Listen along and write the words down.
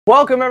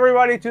Welcome,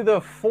 everybody, to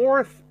the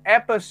fourth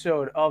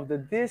episode of the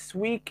This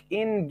Week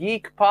in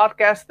Geek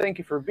podcast. Thank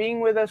you for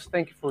being with us.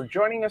 Thank you for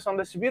joining us on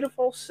this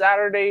beautiful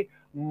Saturday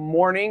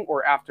morning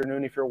or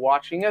afternoon if you're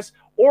watching us,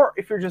 or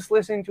if you're just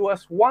listening to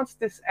us once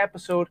this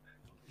episode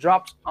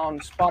drops on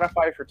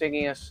Spotify, if you're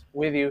taking us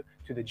with you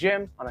to the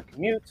gym, on a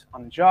commute,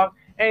 on a jog,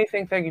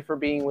 anything. Thank you for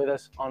being with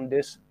us on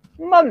this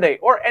Monday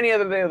or any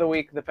other day of the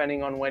week,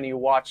 depending on when you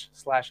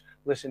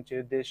watch/listen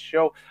to this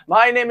show.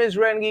 My name is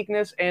Ren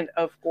Geekness, and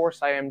of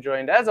course, I am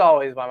joined, as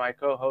always, by my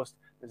co-host,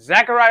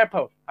 Zachariah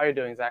Pope. How are you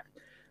doing, Zach?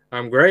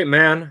 I'm great,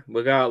 man.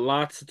 We got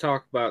lots to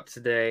talk about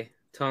today.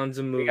 Tons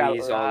of We got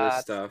movies, all this lots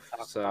to stuff.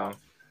 talk So, about.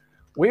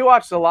 We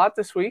watched a lot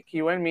this week,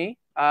 you and me.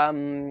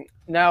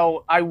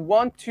 Now I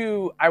want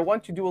to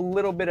do a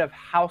little bit of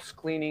house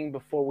cleaning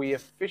before we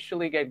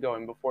officially get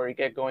going. Before we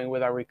get going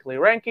with our weekly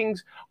rankings,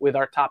 with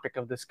our topic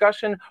of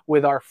discussion,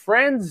 with our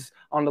friends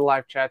on the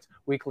live chats,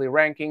 weekly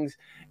rankings,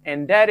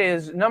 and that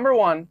is number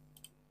one.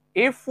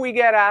 If we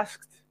get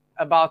asked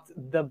about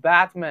the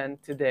Batman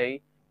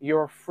today,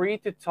 you're free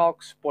to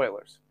talk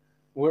spoilers.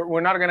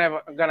 We're not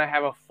gonna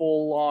have a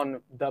full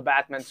on the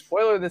Batman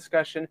spoiler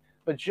discussion,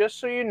 but just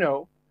so you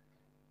know,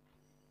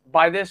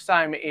 by this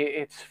time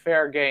it's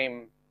fair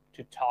game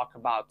to talk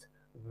about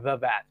the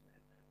Batman,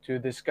 to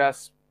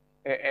discuss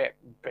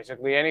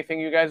basically anything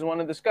you guys want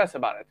to discuss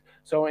about it.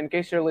 So in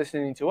case you're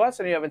listening to us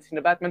and you haven't seen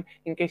the Batman,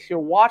 in case you're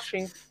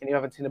watching and you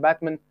haven't seen the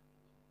Batman,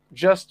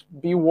 just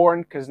be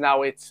warned because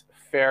now it's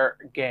fair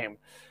game.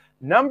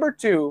 Number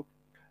two,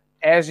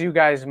 as you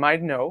guys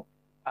might know,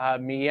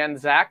 me and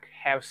Zach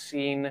have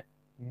seen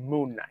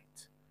Moon Knight.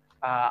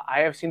 I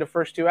have seen the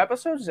first two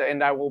episodes,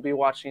 and I will be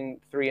watching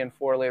 3 and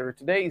 4 later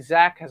today.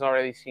 Zach has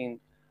already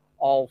seen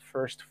all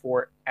first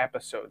 4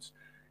 episodes.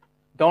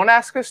 Don't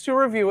ask us to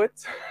review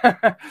it.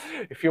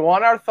 If you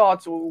want our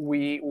thoughts,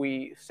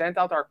 we sent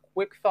out our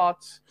quick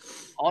thoughts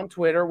on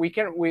Twitter.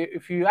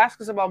 If you ask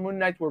us about Moon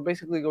Knight, we're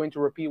basically going to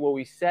repeat what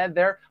we said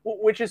there,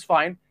 which is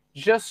fine.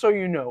 Just so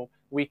you know,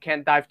 we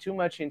can't dive too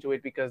much into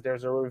it because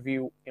there's a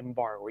review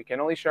embargo. We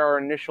can only share our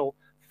initial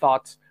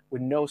thoughts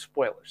with no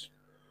spoilers.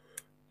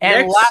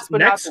 And last but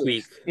not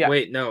least, yeah.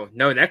 Wait, no,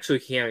 next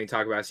week you can't even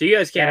talk about it. So you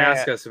guys can't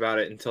ask us about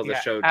it until the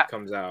show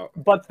comes out.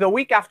 But the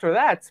week after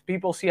that,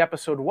 people see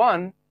episode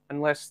 1,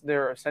 unless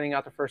they're sending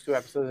out the first 2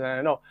 episodes, and I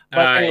don't know.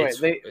 But anyway,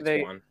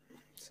 it's one.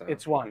 So.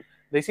 It's one.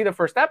 They see the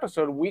first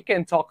episode, we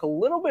can talk a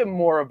little bit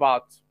more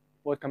about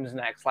what comes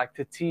next, like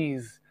to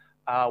tease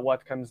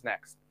what comes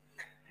next.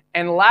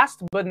 And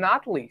last but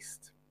not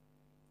least,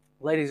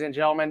 ladies and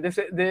gentlemen,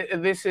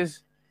 this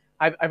is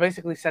I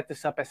basically set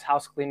this up as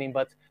house cleaning,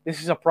 but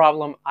this is a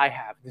problem I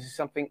have. This is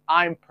something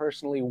I'm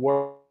personally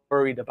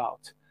worried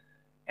about.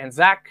 And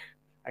Zach,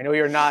 I know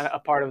you're not a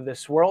part of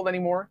this world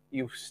anymore.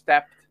 You've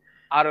stepped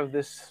out of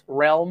this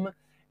realm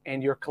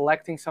and you're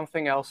collecting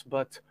something else,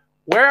 but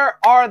where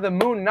are the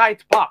Moon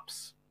Knight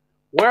pops?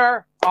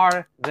 Where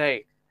are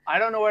they? I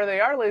don't know where they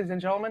are, ladies and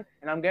gentlemen,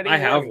 and I'm getting I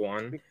have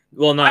one.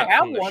 Well, not I have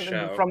from the one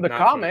show. from the not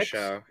comics. From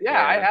the show.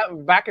 Yeah, I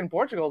have back in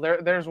Portugal.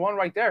 There's one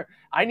right there.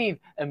 I need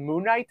a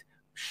Moon Knight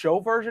show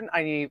version.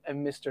 I need a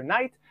Mr.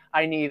 Knight.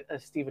 I need a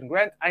Stephen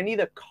Grant. I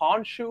need a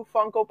Khonshu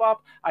Funko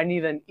Pop. I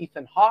need an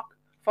Ethan Hawke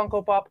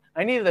Funko Pop.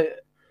 I need the.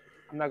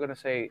 I'm not gonna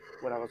say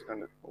what I was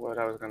gonna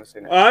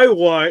say next. I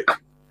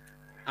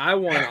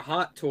want a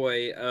hot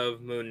toy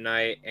of Moon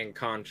Knight and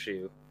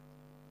Khonshu.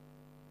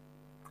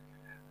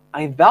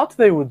 I doubt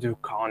they would do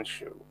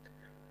Khonshu.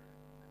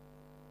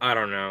 I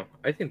don't know.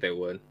 I think they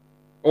would.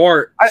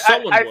 Or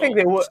someone I think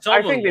they would.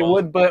 I think they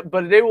would,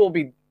 but they will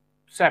be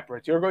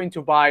separate. You're going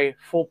to buy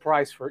full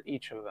price for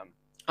each of them.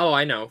 Oh,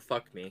 I know.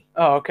 Fuck me.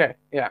 Oh, okay.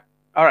 Yeah.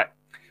 All right.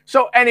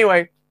 So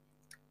anyway,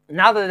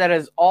 now that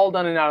is all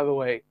done and out of the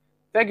way,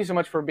 thank you so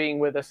much for being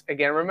with us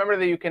again. Remember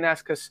that you can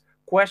ask us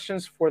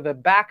questions for the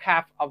back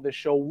half of the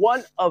show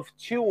one of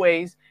 2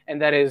 ways,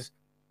 and that is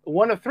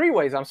one of 3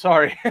 ways. I'm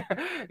sorry.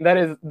 That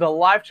is the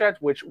live chat,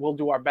 which we'll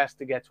do our best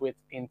to get to it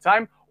in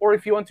time. Or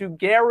if you want to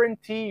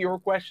guarantee your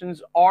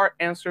questions are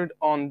answered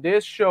on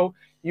this show,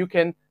 you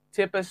can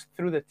tip us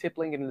through the tip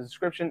link in the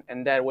description,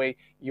 and that way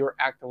you're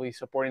actively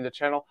supporting the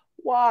channel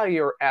while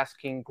you're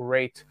asking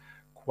great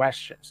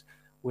questions.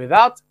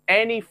 Without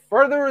any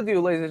further ado,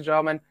 ladies and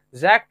gentlemen,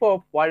 Zach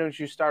Pope, why don't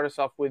you start us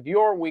off with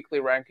your weekly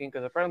ranking?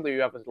 Because apparently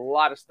you have a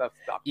lot of stuff to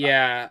talk about.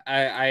 Yeah,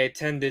 I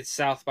attended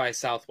South by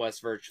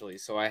Southwest virtually,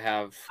 so I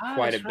have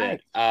quite a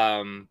bit.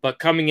 But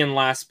coming in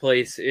last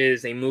place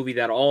is a movie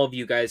that all of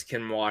you guys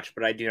can watch,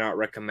 but I do not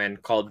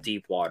recommend, called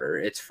Deep Water.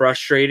 It's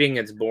frustrating,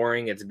 it's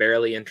boring, it's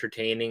barely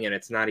entertaining, and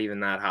it's not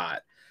even that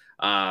hot.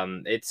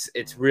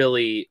 It's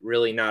really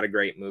not a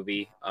great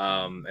movie.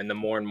 And the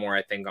more and more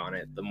I think on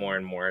it, the more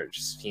and more it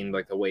just seemed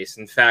like a waste.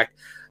 In fact,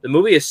 the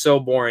movie is so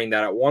boring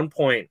that at one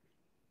point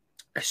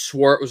I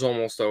swore it was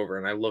almost over,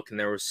 and I looked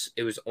and it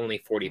was only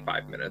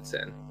 45 minutes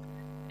in,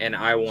 and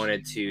I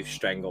wanted to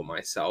strangle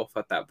myself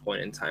at that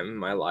point in time in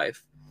my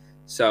life.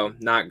 So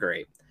not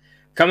great.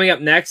 Coming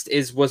up next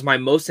was my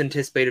most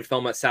anticipated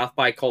film at South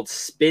by, called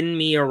Spin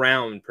Me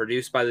Around,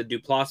 produced by the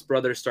Duplass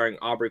brothers, starring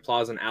Aubrey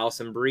Plaza and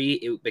Alison Brie.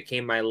 It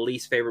became my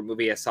least favorite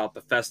movie I saw at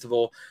the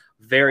festival.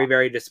 Very,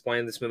 very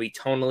disappointed in this movie.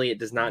 Tonally, it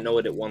does not know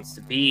what it wants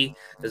to be.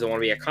 Doesn't want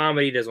to be a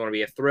comedy, doesn't want to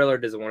be a thriller,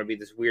 doesn't want to be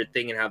this weird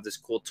thing and have this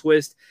cool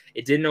twist.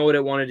 It didn't know what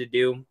it wanted to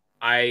do.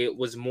 I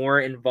was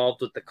more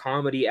involved with the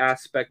comedy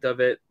aspect of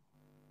it.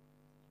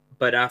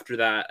 But after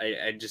that,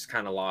 I just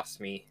kind of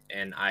lost me,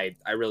 and I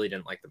really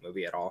didn't like the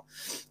movie at all.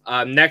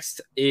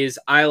 Next is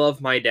I Love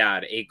My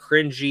Dad, a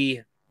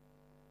cringy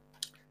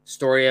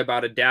story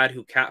about a dad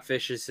who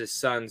catfishes his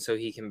son so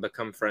he can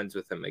become friends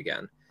with him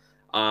again.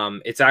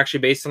 It's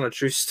actually based on a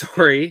true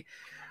story,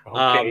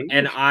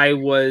 and I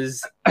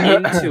was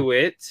into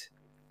it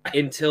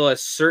until a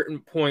certain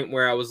point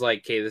where I was like,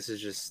 okay, this is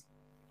just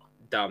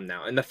dumb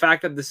now. And the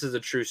fact that this is a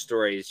true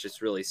story is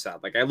just really sad.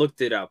 Like, I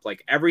looked it up,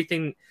 like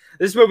everything,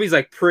 this movie's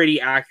like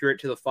pretty accurate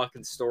to the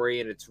fucking story,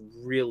 and it's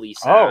really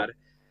sad.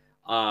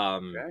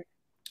 Patton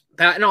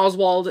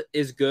Oswalt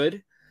is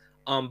good,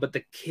 but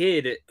the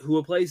kid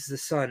who plays the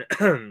son,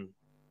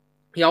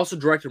 he also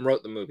directed and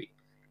wrote the movie.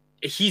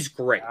 He's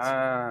great.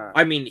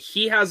 I mean,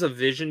 he has a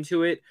vision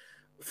to it.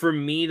 For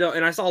me, though,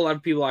 and I saw a lot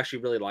of people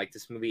actually really like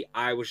this movie,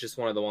 I was just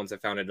one of the ones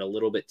that found it a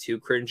little bit too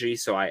cringy,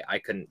 so I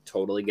couldn't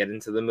totally get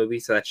into the movie,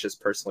 so that's just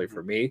personally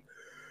for me.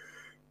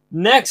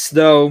 Next,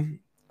 though,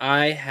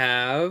 I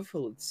have,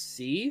 let's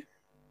see,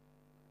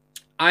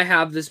 I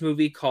have this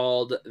movie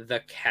called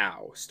The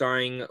Cow,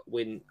 starring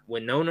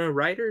Winona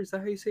Ryder. Is that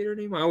how you say her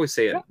name? I always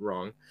say it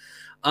wrong.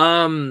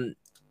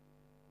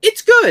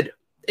 It's good.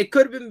 It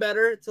could have been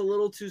better. It's a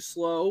little too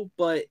slow,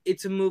 but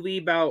it's a movie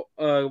about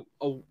a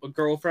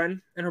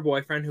girlfriend and her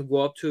boyfriend who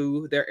go up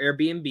to their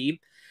Airbnb,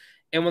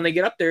 and when they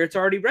get up there, it's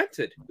already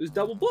rented. It was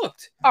double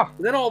booked. Oh.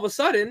 Then all of a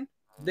sudden,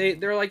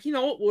 they're like, you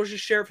know what, we'll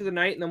just share it for the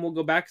night, and then we'll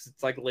go back because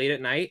it's like late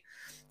at night.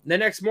 The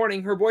next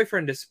morning, her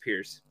boyfriend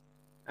disappears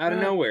out of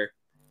nowhere,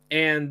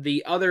 and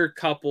the other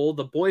couple,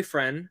 the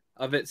boyfriend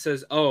of it,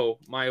 says, "Oh,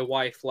 my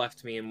wife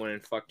left me and went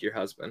and fucked your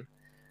husband,"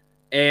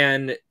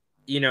 and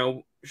you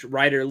know.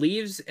 Ryder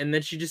leaves, and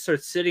then she just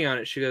starts sitting on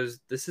it. She goes,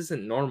 "This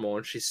isn't normal,"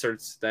 and she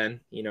starts then,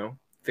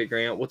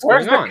 figuring out what's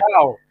going on.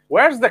 Cow?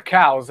 Where's the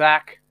cow,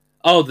 Zach?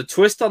 Oh, the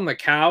twist on the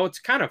cow, it's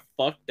kind of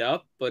fucked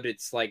up, but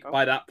it's like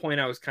by that point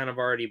I was kind of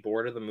already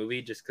bored of the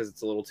movie just because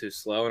it's a little too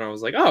slow, and I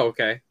was like, oh,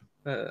 okay.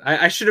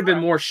 I should have been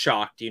more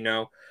shocked,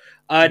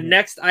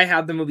 Next, I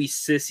have the movie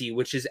Sissy,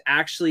 which is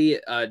actually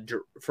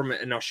from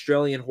an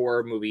Australian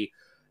horror movie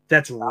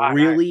that's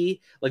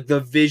really, like, the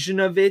vision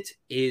of it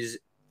is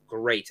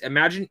great.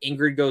 Imagine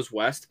Ingrid Goes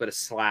West, but a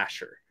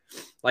slasher.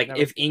 Like,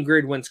 if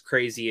Ingrid went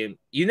crazy, and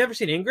you never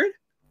seen Ingrid?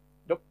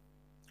 Nope.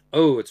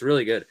 Oh, it's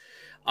really good.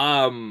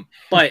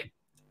 But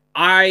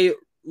I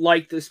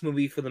like this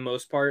movie for the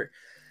most part.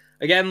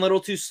 Again, a little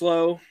too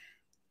slow,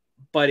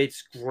 but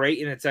it's great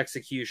in its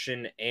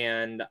execution,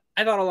 and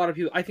I think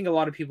a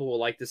lot of people will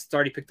like this. It's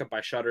already picked up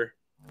by Shudder.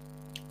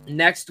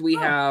 Next, we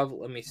have,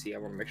 let me see, I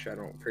want to make sure I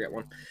don't forget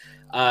one.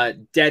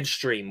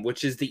 Deadstream,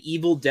 which is the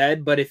Evil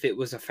Dead, but if it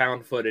was a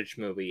found footage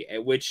movie,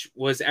 which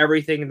was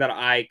everything that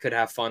I could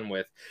have fun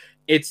with.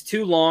 It's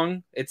too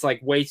long. It's like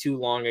way too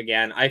long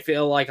again. I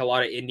feel like a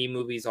lot of indie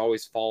movies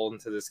always fall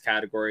into this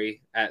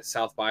category at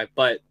South by,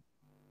 but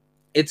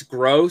it's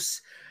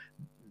gross.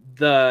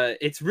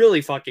 It's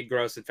really fucking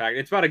gross, in fact.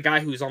 It's about a guy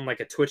who's on like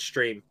a Twitch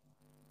stream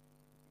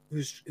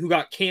who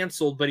got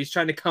canceled, but he's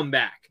trying to come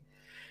back.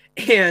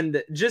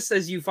 And just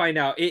as you find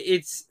out,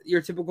 it's your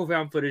typical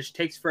found footage,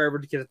 takes forever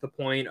to get at the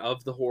point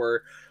of the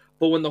horror.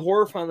 But when the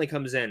horror finally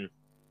comes in,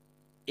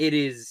 it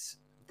is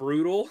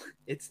brutal.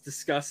 It's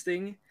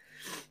disgusting.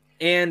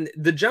 And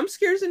the jump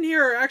scares in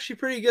here are actually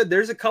pretty good.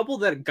 There's a couple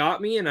that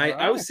got me, and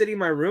I was sitting in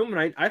my room,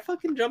 and I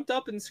fucking jumped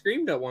up and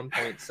screamed at one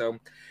point. So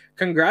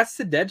congrats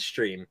to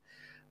Deadstream.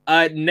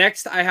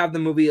 Next, I have the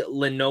movie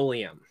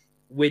Linoleum,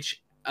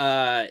 which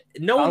no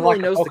one really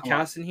knows the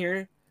cast in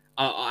here.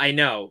 I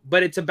know,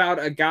 but it's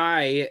about a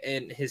guy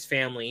and his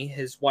family.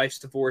 His wife's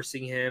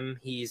divorcing him.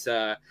 He's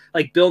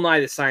like Bill Nye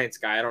the Science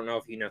Guy. I don't know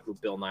if you know who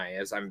Bill Nye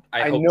is.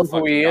 I know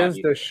who he is.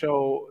 The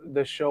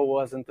show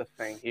wasn't the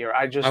thing here.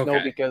 I just know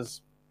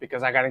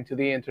because I got into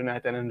the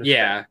internet and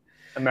understand.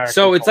 American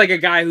so it's like a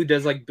guy who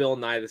does like Bill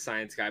Nye the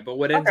Science Guy. But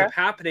what ends up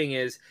happening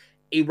is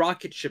a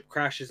rocket ship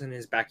crashes in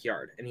his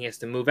backyard and he has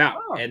to move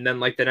out. And then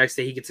like the next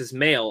day he gets his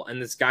mail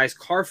and this guy's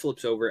car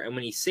flips over. And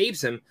when he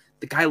saves him,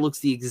 the guy looks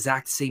the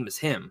exact same as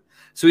him.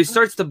 So he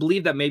starts to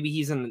believe that maybe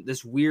he's in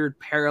this weird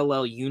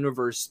parallel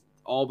universe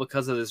all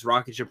because of this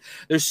rocket ship.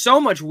 There's so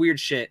much weird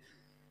shit.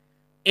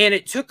 And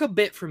it took a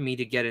bit for me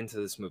to get into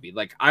this movie.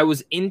 Like, I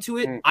was into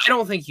it. I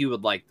don't think you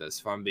would like this,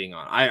 if I'm being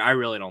honest. I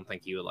really don't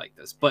think you would like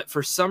this. But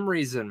for some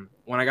reason,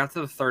 when I got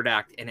to the third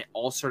act and it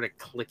all started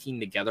clicking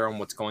together on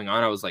what's going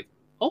on, I was like,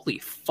 holy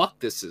fuck,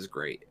 this is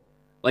great.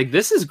 Like,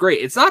 this is great.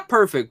 It's not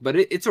perfect, but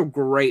it's a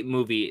great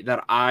movie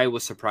that I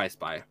was surprised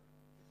by.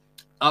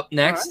 Up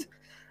next,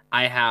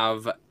 I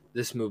have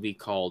this movie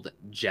called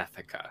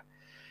Jethica.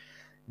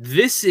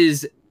 This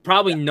is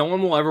probably no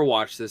one will ever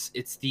watch this.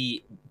 It's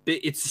the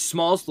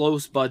smallest,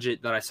 lowest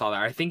budget that I saw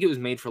there. I think it was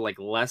made for like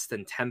less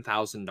than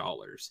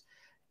 $10,000.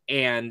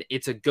 And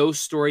it's a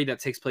ghost story that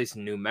takes place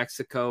in New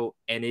Mexico,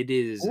 and it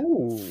is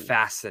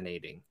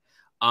fascinating.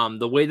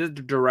 The way that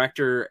the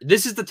director,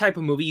 this is the type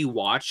of movie you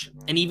watch,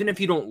 and even if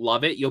you don't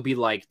love it, you'll be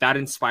like, that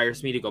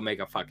inspires me to go make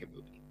a fucking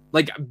movie.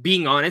 Like,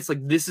 being honest,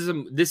 like this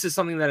is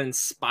something that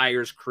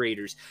inspires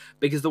creators,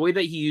 because the way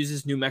that he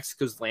uses New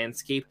Mexico's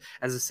landscape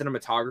as a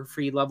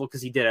cinematography level,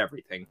 because he did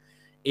everything,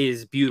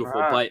 is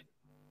beautiful. But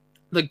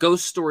the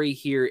ghost story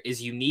here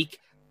is unique.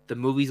 The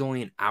movie's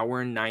only an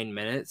hour and 9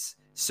 minutes.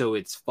 So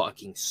it's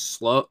fucking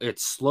slow.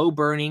 It's slow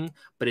burning,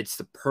 but it's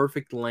the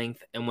perfect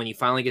length. And when you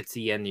finally get to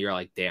the end, you're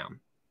like, damn,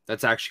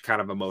 that's actually kind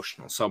of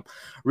emotional. So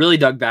really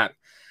dug that.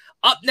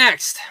 Up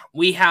next,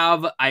 I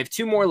have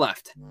 2 more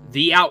left.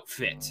 The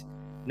Outfit.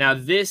 Now,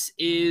 this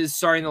is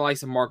starring the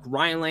likes of Mark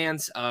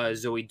Rylance,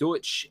 Zoe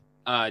Deutsch,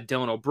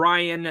 Dylan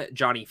O'Brien,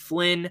 Johnny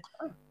Flynn.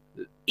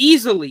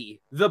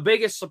 Easily the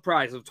biggest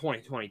surprise of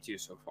 2022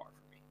 so far.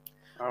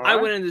 I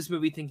went into this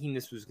movie thinking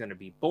this was going to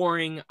be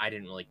boring. I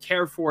didn't really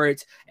care for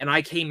it. And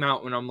I came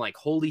out and I'm like,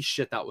 holy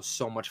shit, that was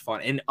so much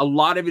fun. And a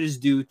lot of it is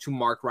due to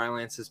Mark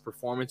Rylance's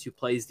performance, who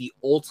plays the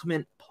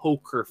ultimate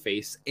poker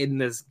face in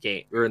this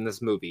game, or in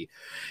this movie.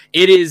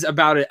 It is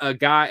about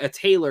a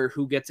tailor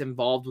who gets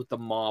involved with the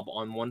mob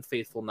on one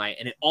fateful night.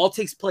 And it all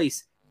takes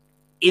place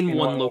in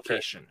one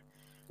location.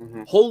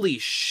 Holy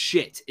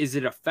shit. Is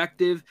it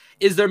effective?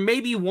 Is there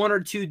maybe 1 or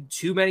 2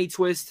 too many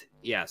twists?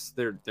 Yes,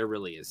 there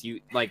really is.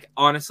 You like,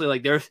 honestly,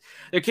 like there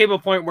came a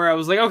point where I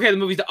was like, okay, the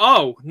movie's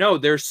no,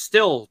 there's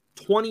still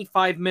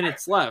 25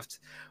 minutes left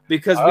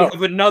because we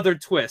have another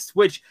twist,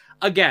 which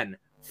again,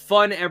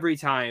 fun every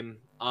time.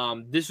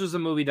 This was a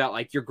movie that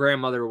like your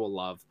grandmother will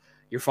love,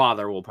 your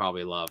father will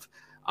probably love.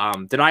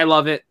 Did I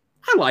love it?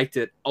 I liked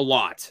it a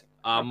lot.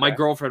 My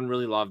girlfriend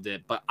really loved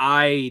it, but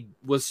I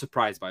was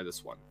surprised by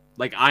this one.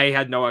 Like, I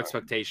had no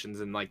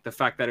expectations, and like the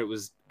fact that it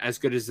was as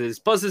good as it is.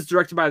 Plus, it's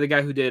directed by the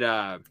guy who did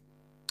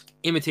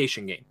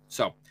Imitation Game.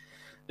 So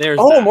there's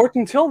that.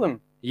 Morton Tilden.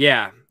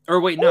 Yeah. Or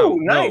wait, no,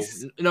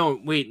 nice.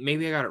 no, wait,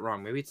 maybe I got it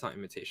wrong. Maybe it's not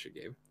Imitation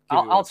Game.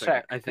 I'll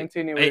check. I think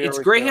it's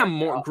Graham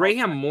Moore.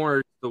 Graham Moore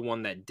is the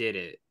one that did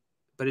it,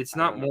 but it's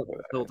not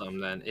Morton Tilden.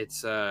 Then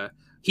it's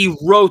he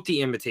wrote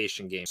the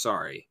Imitation Game.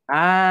 Sorry.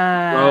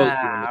 Wrote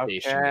the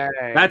Imitation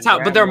Game. That's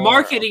how. But they're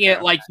marketing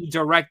it like he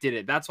directed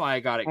it. That's why I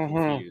got it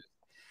confused.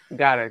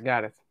 Got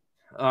it.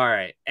 All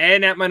right.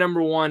 And at my number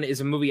 1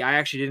 is a movie I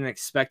actually didn't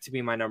expect to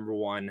be my number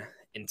 1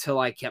 until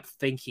I kept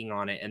thinking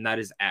on it, and that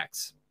is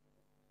X.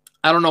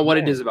 I don't know what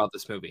it is about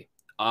this movie.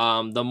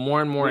 The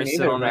more and more I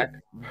sit on it,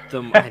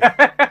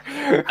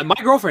 my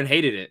girlfriend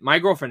hated it. My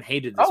girlfriend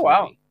hated this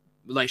movie.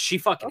 Like, she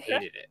fucking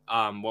hated it.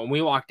 When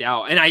we walked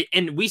out,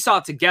 and we saw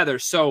it together.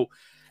 So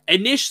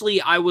initially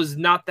I was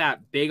not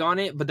that big on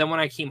it, but then when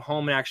I came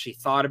home and actually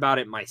thought about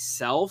it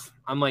myself,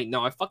 I'm like,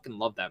 no, I fucking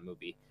love that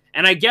movie.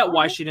 And I get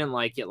why she didn't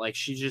like it. Like,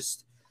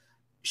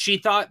 she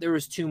thought there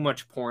was too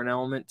much porn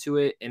element to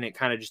it, and it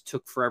kind of just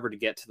took forever to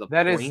get to the point.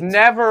 That is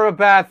never a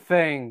bad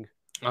thing.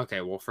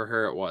 Okay, well, for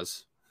her it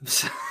was.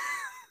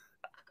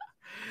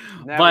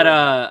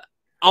 But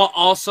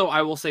also,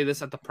 I will say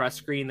this, at the press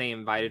screen, they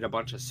invited a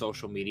bunch of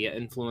social media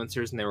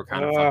influencers, and they were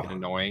kind of fucking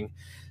annoying.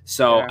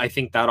 So I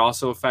think that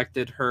also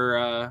affected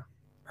her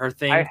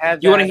thing.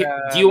 Do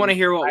you want to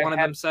hear what one of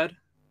them said?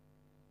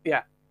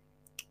 Yeah.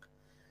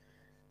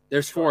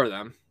 There's 4 of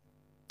them.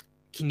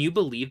 Can you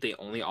believe they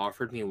only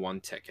offered me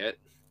 1 ticket?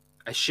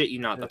 I shit you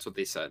not. That's what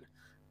they said.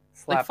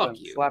 Slap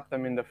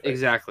them in the face.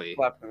 Exactly.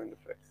 Slap them in the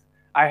face.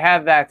 I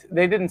had that.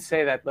 They didn't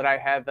say that, but I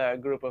had a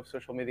group of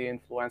social media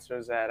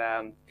influencers at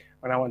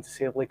when I went to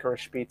see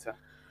Licorice Pizza.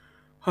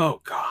 Oh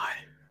God.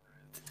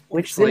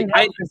 Which didn't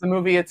help because the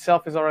movie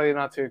itself is already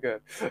not too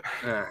good.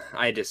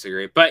 I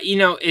disagree, but you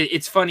know,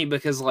 it's funny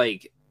because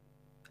like,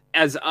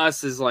 as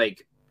us is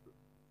like,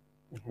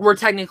 we're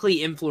technically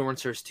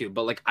influencers too,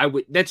 but like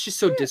that's just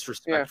so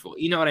disrespectful.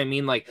 You know what I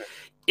mean? Like,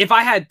 if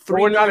I had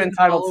 3 million, we're not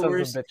entitled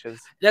followers, sons of bitches.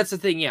 That's the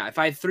thing. Yeah, if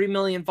I had 3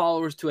 million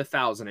followers to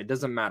 1,000, it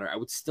doesn't matter. I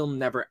would still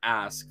never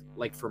ask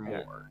like for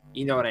more.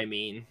 You know what I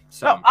mean?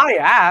 So no, I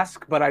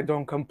ask, but I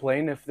don't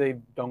complain if they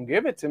don't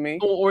give it to me.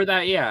 Or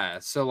that, yeah.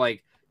 So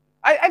like,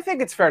 I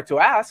think it's fair to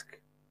ask.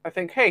 I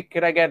think, hey,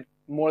 could I get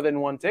more than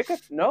 1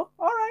 ticket? No,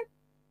 all right.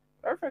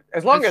 Perfect.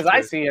 As long as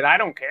I see it, I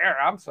don't care.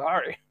 I'm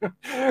sorry.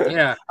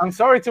 Yeah. I'm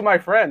sorry to my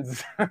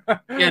friends.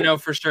 Yeah, no,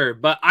 for sure.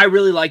 But I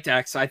really liked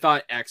X. I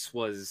thought X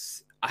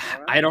was,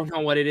 I don't know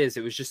what it is.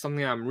 It was just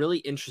something I'm really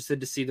interested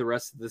to see the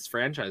rest of this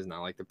franchise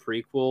now. Like the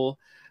prequel,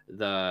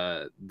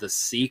 the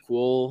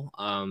sequel.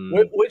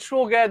 Which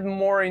we'll get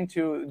more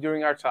into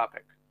during our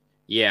topic.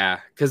 Yeah,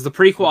 because the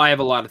prequel, I have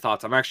a lot of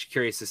thoughts. I'm actually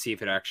curious to see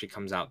if it actually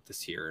comes out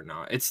this year or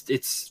not.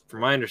 It's from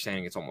my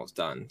understanding, it's almost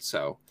done.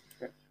 So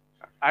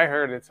I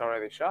heard it's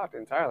already shot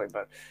entirely,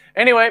 but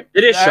anyway,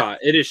 it is shot.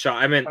 It is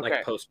shot. I meant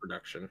like post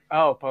production.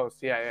 Oh, post.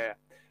 Yeah.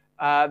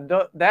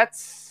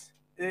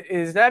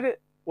 Is that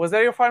it? Was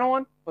that your final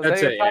one?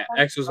 That's it. Yeah.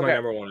 X was my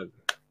number 1.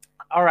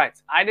 all right.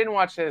 I didn't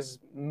watch as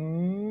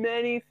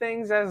many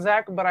things as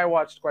Zach, but I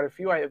watched quite a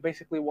few. I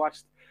basically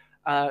watched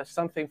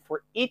something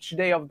for each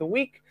day of the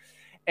week.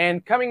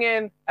 And coming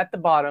in at the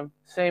bottom,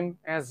 same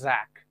as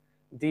Zach,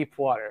 Deep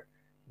Water.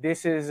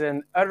 This is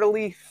an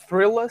utterly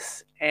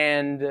thrilless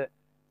and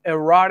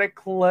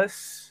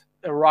erotic-less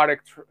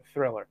erotic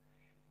thriller.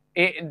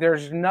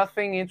 There's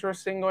nothing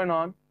interesting going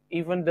on.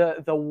 Even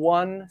the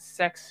one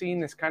sex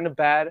scene is kind of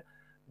bad.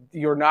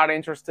 You're not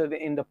interested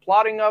in the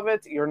plotting of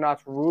it. You're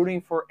not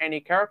rooting for any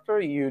character.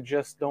 You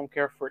just don't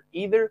care for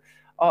either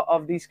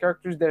of these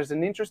characters. There's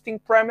an interesting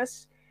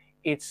premise.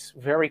 It's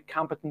very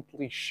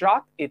competently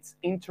shot. It's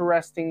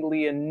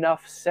interestingly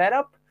enough set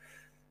up,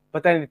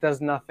 but then it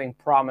does nothing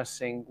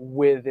promising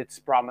with its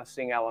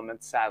promising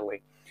elements,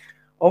 sadly.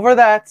 Over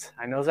that,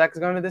 I know Zach's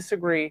going to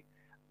disagree.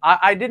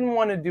 I didn't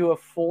want to do a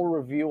full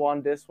review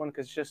on this one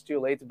because it's just too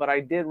late, but I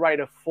did write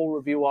a full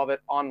review of it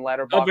on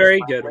Letterboxd. A very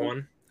good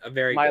one. A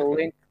very good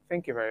link.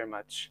 Thank you very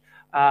much.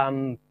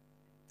 The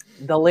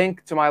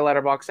link to my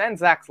Letterboxd and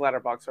Zach's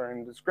Letterboxd are in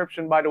the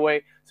description, by the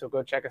way, so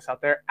go check us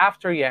out there.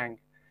 After Yang.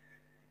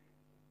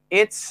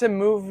 It's a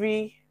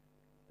movie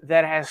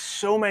that has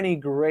so many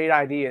great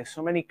ideas,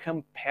 so many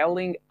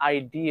compelling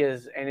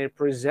ideas, and it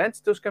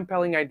presents those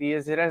compelling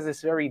ideas. It has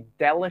this very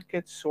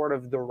delicate sort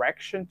of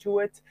direction to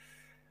it,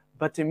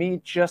 but to me,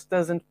 it just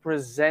doesn't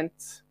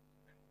present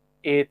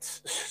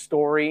its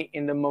story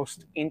in the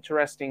most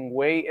interesting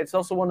way. It's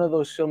also one of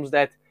those films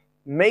that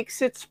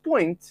makes its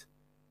point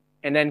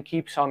and then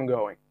keeps on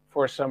going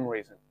for some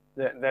reason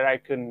that I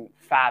couldn't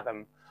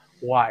fathom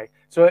why.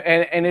 So,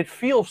 and it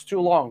feels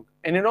too long.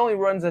 And it only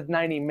runs at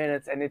 90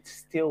 minutes, and it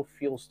still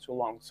feels too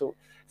long. So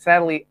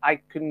sadly, I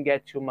couldn't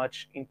get too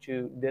much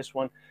into this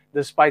one,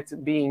 despite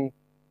being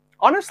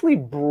honestly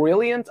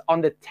brilliant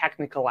on the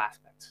technical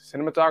aspects.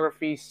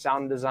 Cinematography,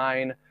 sound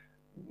design,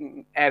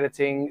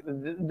 editing,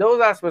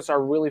 those aspects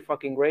are really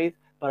fucking great,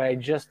 but I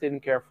just didn't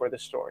care for the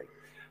story.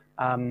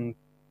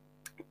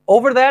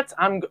 Over that,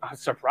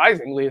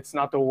 surprisingly, it's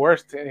not the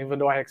worst, even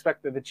though I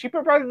expected the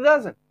cheaper price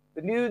doesn't.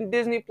 The new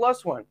Disney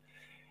Plus one.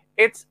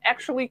 It's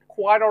actually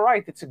quite all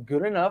right. It's a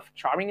good enough,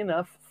 charming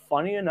enough,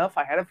 funny enough.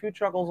 I had a few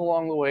chuckles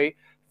along the way.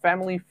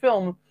 Family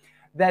film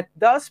that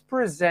does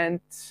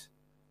present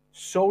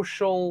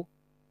social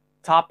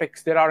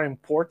topics that are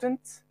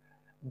important.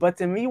 But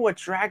to me, what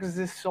drags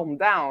this film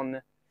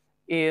down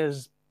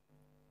is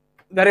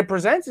that it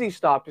presents these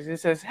topics.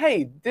 It says,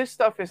 hey, this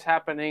stuff is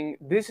happening.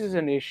 This is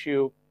an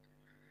issue.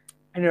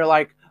 And you're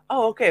like,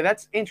 oh, okay,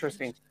 that's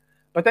interesting.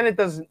 But then it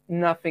does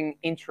nothing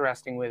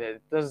interesting with it.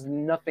 It does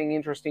nothing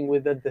interesting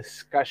with the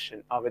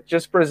discussion of it.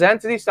 Just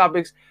presents these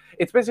topics.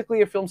 It's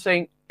basically a film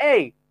saying,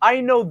 hey, I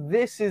know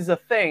this is a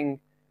thing,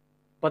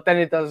 but then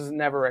it does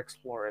never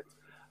explore it.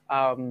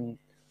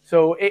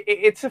 So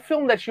it's a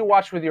film that you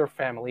watch with your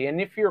family. And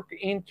if you're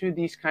into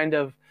these kind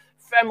of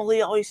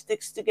family always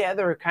sticks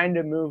together kind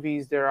of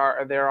movies, there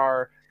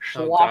are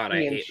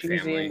sloppy and cheesy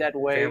family. In that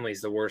way.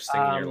 Family's the worst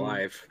thing in your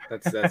life.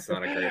 That's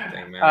not a great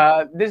thing,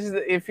 man.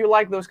 If you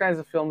like those kinds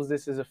of films,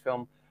 this is a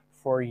film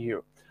for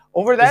you.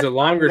 Over that, is it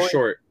long or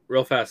short?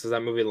 Real fast, is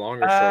that movie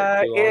long or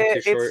short? Too long,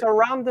 too short? It's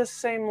around the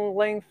same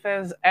length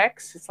as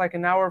X. It's like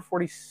an hour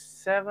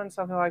 47,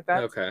 something like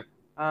that. Okay.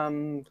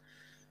 I'm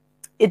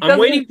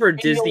waiting for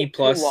Disney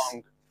Plus.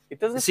 It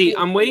doesn't see.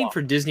 I'm waiting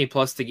for Disney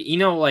Plus to get.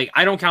 Like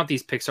I don't count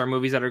these Pixar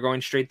movies that are going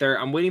straight there.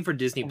 I'm waiting for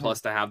Disney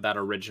Plus to have that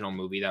original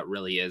movie that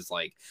really is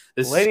like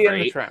this. Lady is great.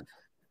 And the Tramp.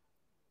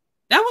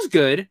 That was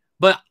good,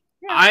 but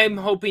I'm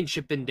hoping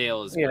Chip and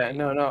Dale is. Yeah, great.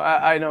 no,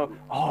 I know.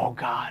 Oh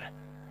God,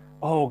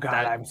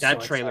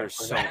 that trailer's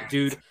so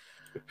dude.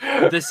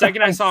 The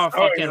second I saw a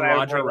fucking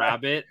Roger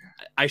Rabbit,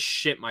 I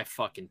shit my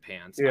fucking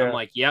pants. Yeah. I'm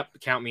like, yep,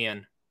 count me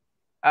in.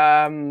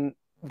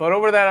 But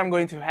over that, I'm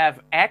going to have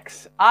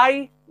X.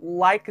 I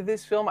like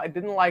this film. I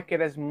didn't like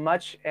it as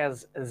much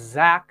as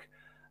Zach.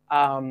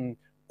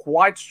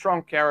 Quite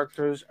strong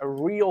characters, a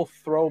real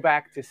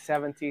throwback to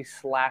 70s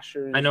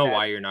slashers. I know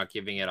why you're not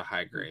giving it a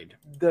high grade.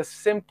 The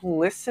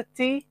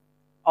simplicity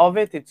of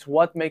it, it's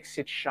what makes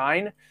it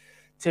shine.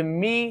 To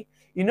me,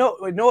 you know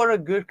what a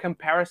good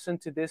comparison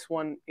to this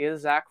one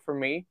is, Zach, for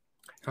me?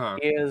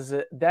 Is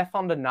Death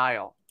on the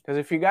Nile. Because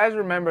if you guys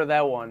remember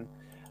that one,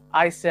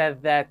 I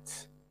said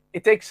that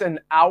it takes an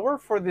hour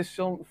for this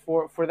film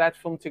for that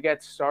film to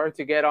get started,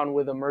 to get on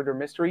with a murder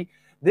mystery.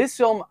 This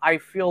film, I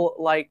feel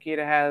like it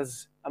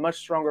has a much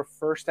stronger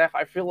first half.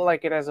 I feel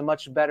like it has a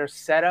much better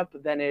setup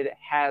than it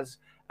has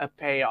a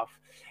payoff.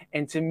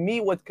 And to me,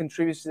 what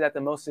contributes to that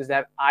the most is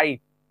that I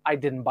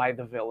didn't buy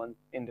the villain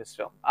in this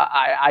film.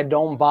 I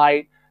don't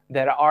buy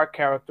that our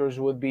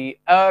characters would be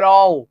at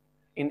all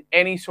in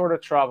any sort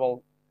of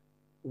trouble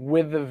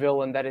with the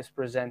villain that is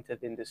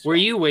presented in this film. Were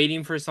you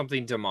waiting for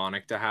something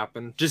demonic to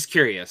happen? Just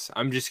curious.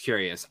 I'm just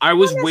curious. I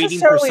was waiting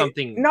for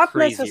something not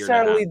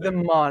necessarily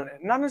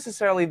demonic. Not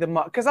necessarily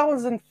demonic. Because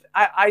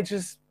I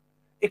just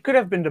it could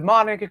have been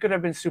demonic, it could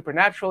have been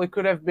supernatural, it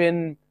could have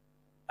been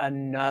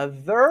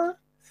another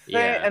thing,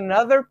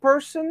 another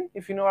person,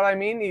 if you know what I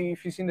mean.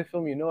 If you've seen the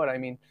film, you know what I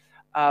mean.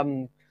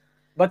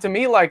 But to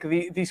me, like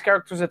these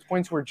characters at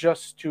points were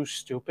just too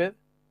stupid.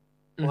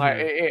 Like,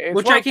 it's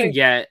which one I can thing.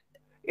 get.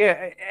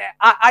 Yeah,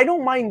 I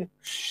don't mind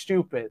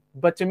stupid,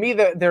 but to me,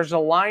 there's a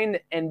line,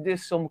 and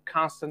this film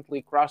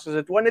constantly crosses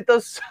it when it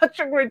does such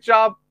a great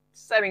job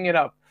setting it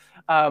up.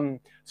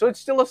 So it's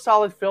still a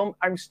solid film.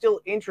 I'm still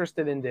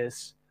interested in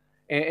this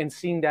and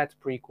seeing that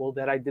prequel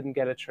that I didn't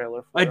get a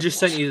trailer for. I just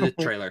sent you the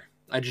trailer.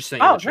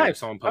 Oh, nice.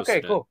 Someone Okay, posted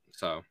it. cool.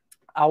 So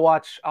I'll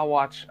watch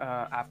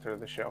after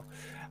the show.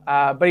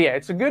 But yeah,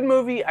 it's a good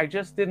movie. I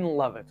just didn't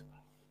love it.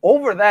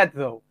 Over that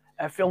though,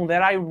 a film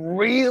that I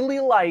really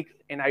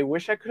liked and I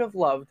wish I could have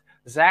loved.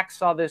 Zach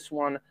saw this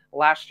one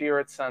last year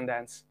at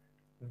Sundance.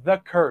 The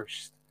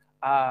Cursed,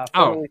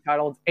 formerly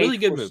titled really Eight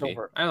good for movie.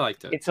 Silver. I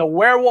liked it. It's a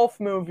werewolf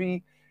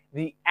movie.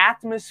 The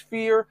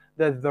atmosphere,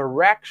 the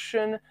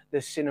direction, the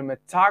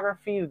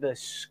cinematography, the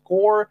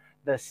score,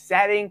 the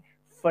setting,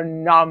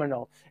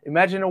 phenomenal.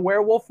 Imagine a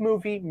werewolf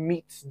movie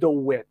meets The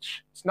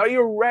Witch. It's not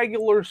your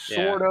regular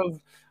sort of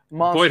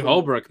monster. Boyd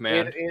Holbrook,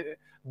 man.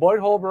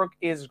 Boyd Holbrook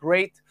is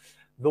great.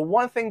 The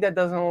one thing that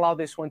doesn't allow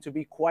this one to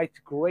be quite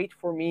great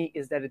for me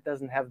is that it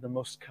doesn't have the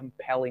most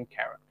compelling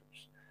characters.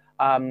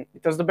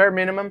 It does the bare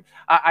minimum.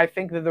 I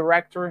think the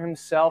director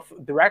himself,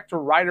 director,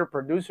 writer,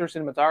 producer,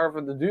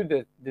 cinematographer, the dude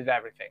that did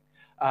everything.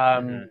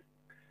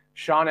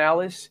 Sean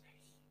Ellis,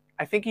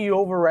 I think he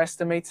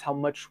overestimates how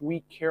much we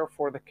care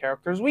for the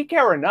characters. We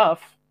care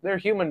enough. They're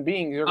human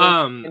beings.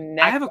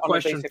 I have a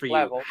question for you.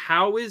 Level.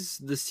 How is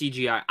the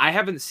CGI? I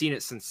haven't seen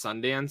it since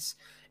Sundance,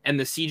 and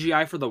the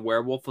CGI for the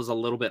werewolf was a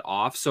little bit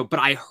off. So,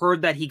 but I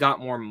heard that he got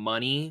more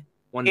money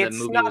when the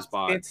movie was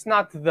bought. It's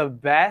not the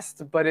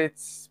best, but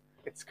it's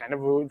kind of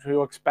what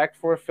you expect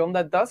for a film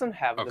that doesn't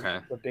have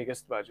the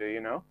biggest budget,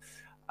 you know?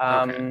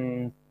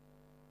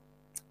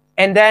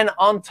 And then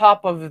on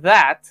top of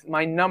that,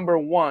 my number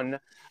one,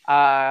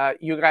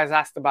 you guys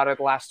asked about it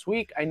last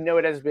week. I know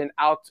it has been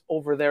out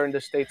over there in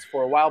the States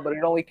for a while, but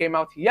it only came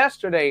out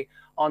yesterday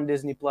on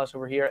Disney Plus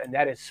over here, and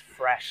that is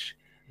Fresh.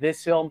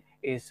 This film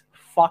is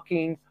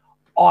fucking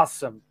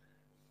awesome.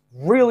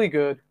 Really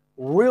good,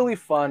 really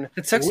fun.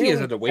 It's sexy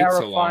really as to wait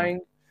so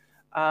long.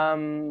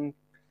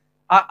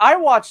 I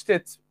watched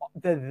it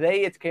the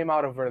day it came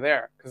out over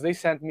there because they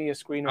sent me a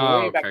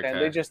screener way back then.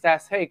 They just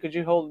asked, "Hey, could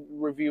you hold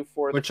review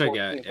for the 14th?"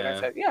 I get, and I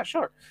said, "Yeah,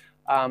 sure."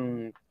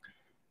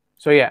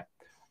 So yeah,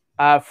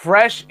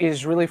 Fresh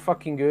is really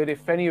fucking good.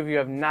 If any of you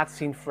have not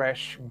seen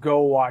Fresh,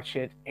 go watch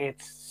it.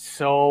 It's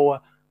so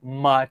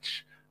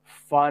much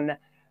fun.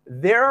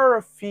 There are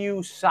a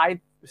few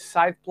side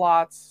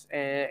plots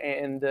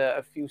and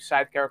a few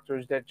side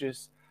characters that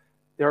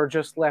they're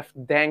just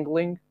left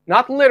dangling,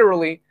 not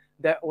literally.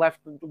 That left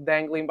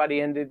dangling by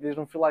the end. They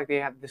don't feel like they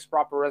have this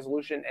proper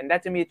resolution, and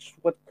that to me, it's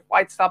what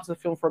quite stops the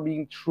film from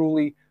being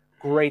truly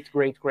great.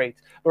 But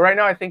right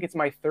now, I think it's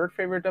my third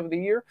favorite of the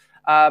year.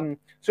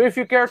 So if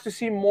you care to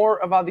see more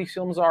about these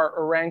films are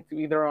ranked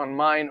either on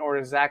mine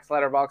or Zach's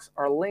Letterboxd,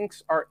 our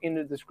links are in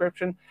the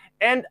description,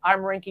 and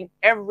I'm ranking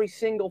every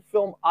single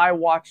film I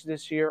watched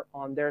this year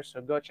on there,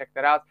 so go check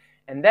that out.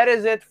 And that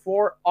is it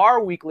for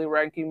our weekly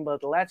ranking,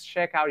 but let's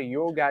check out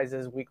your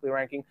guys' weekly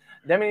ranking.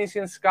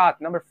 Demonition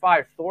Scott, number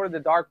 5, Thor: The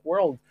Dark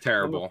World.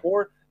 Terrible. Number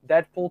 4,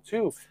 Deadpool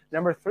 2.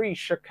 Number 3,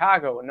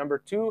 Chicago. Number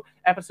 2,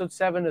 Episode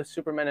 7 of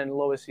Superman and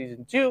Lois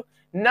Season 2.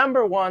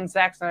 Number 1,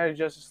 Zack Snyder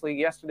Justice League.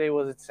 Yesterday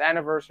was its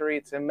anniversary.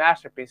 It's a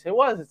masterpiece. It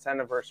was its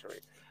anniversary.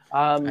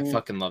 I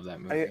fucking love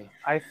that movie.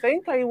 I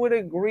think I would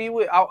agree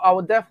with... I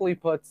would definitely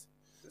put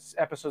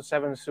Episode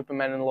 7 of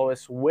Superman and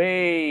Lois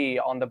way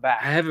on the back.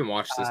 I haven't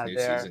watched this new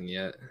season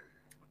yet.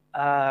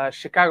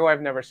 Chicago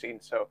I've never seen,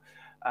 so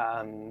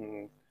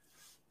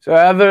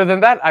other than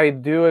that, I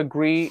do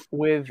agree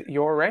with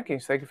your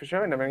rankings. Thank you for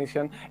sharing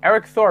them.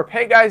 Eric Thorpe,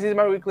 hey guys, this is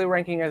my weekly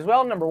ranking as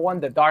well. Number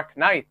 1, The Dark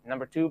Knight.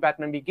 Number 2,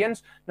 Batman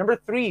Begins. Number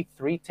 3,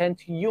 3:10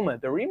 to Yuma,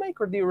 the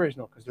remake or the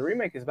original, because the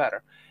remake is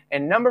better.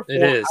 And number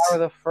 4, Out of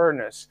the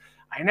Furnace.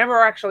 I never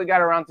actually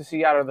got around to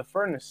see Out of the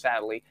Furnace,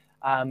 sadly.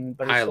 But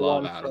it's I the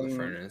love one Out of the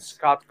Furnace.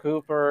 Scott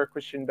Cooper,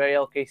 Christian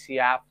Bale, Casey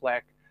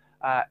Affleck,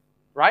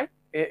 right?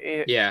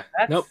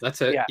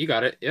 That's it. Yeah. You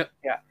got it. Yep.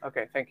 Yeah.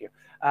 Okay. Thank you.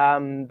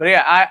 But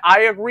yeah,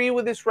 I agree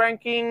with this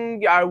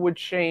ranking. I would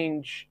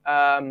change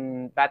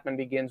Batman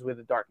Begins with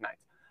The Dark Knight.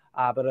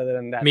 But other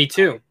than that, me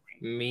too.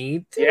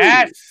 Me too.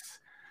 Yes.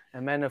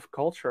 A man of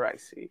culture, I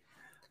see.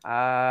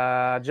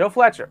 Joe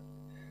Fletcher.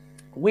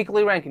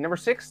 Weekly ranking. Number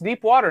 6,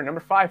 Deep Water.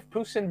 Number 5,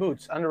 Puss in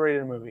Boots.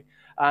 Underrated movie.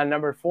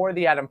 Number 4,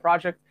 The Adam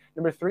Project.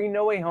 Number 3,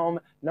 No Way Home.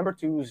 Number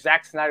 2,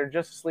 Zack Snyder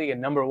Justice League.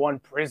 And number 1,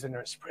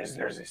 Prisoners.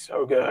 Prisoners is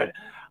so good.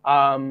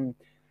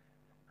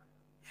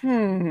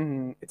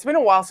 It's been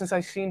a while since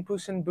I've seen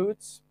Puss in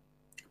Boots.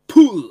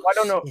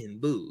 In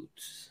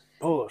Boots.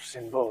 Puss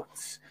in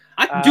Boots.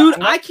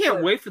 I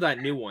can't wait for that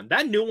new one.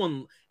 That new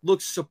one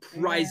looks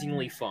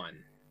surprisingly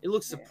fun. It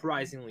looks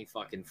surprisingly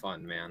fucking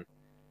fun, man.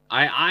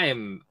 I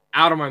am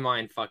out of my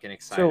mind fucking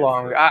excited. Too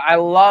long. I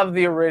love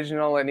the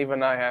original, and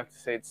even I have to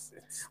say it's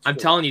I'm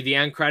telling you, the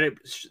end credit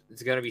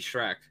is going to be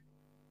Shrek.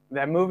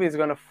 That movie is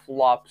going to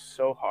flop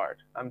so hard.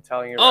 I'm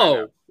telling you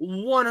right now.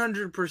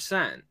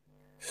 100%.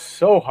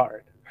 So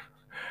hard.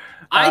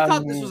 I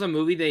thought this was a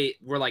movie they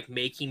were like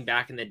making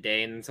back in the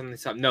day, and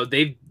something. No,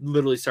 they've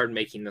literally started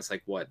making this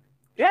like what?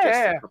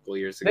 Yeah, a couple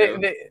years ago.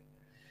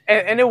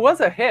 And it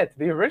was a hit.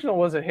 The original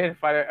was a hit,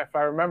 if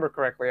I remember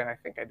correctly, and I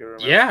think I do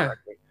remember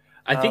correctly.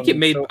 I think it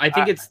made. I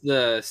think it's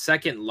the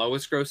second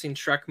lowest grossing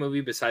Shrek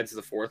movie besides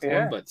the fourth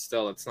one, but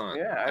still, it's not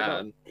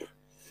bad.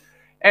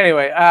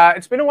 Anyway,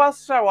 it's been a while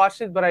since I watched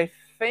it, but I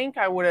think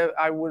I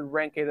would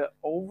rank it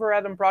over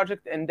Adam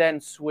Project and then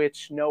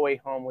switch No Way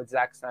Home with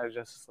Zack Snyder's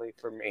Justice League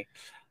for me.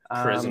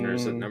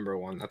 Prisoners at number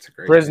one. That's a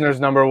great. Prisoners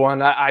number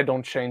one. I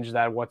don't change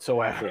that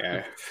whatsoever.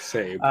 Yeah,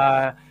 same.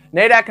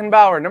 Nate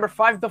Ackenbauer, number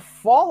 5, The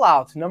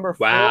Fallout. Number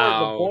 4,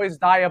 The Boys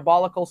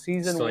Diabolical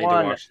Season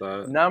 1.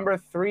 Number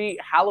 3,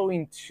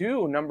 Halloween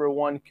 2. Number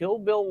 1, Kill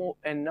Bill,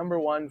 and number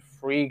 1,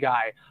 Free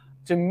Guy.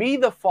 To me,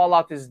 The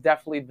Fallout is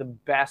definitely the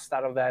best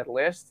out of that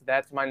list.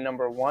 That's my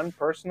number 1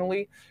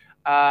 personally.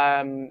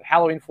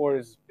 Halloween 4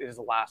 is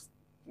last,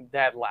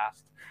 dead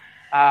last.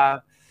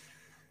 I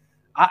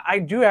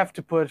do have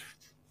to put.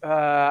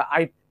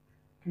 I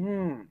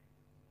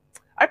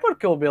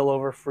put Kill Bill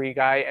over Free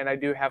Guy, and I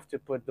do have to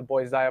put The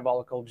Boys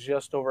Diabolical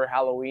just over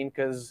Halloween,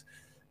 because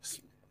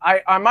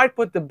I might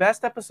put the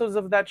best episodes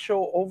of that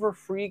show over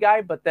Free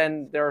Guy, but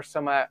then there are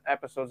some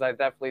episodes I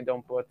definitely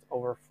don't put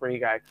over Free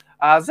Guy.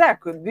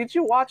 Zach, did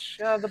you watch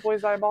The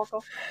Boys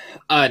Diabolical?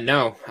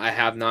 No, I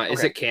have not. Okay.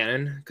 Is it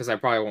canon? Because I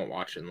probably won't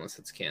watch it unless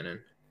it's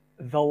canon.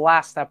 The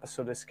last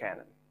episode is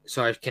canon.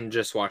 So I can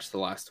just watch the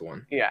last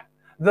one. Yeah.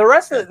 The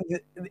rest of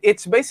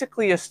it's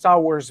basically a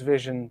Star Wars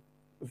visions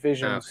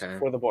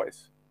for the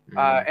boys.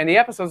 And the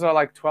episodes are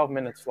like 12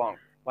 minutes long.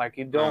 Like,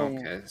 you don't.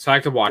 Okay, so I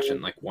could watch it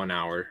in like 1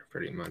 hour,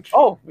 pretty much.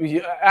 Oh,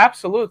 yeah,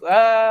 absolutely.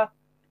 An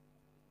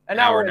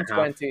hour and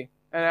 20,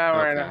 an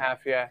hour and a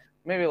half. Yeah,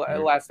 maybe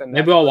less than that.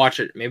 Maybe I'll watch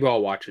it. Maybe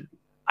I'll watch it.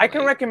 I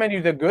can recommend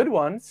you the good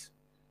ones.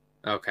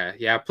 Okay,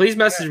 yeah. Please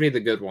message me the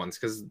good ones,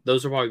 because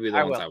those will probably be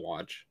the ones I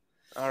watch.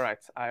 All right,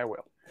 I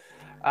will.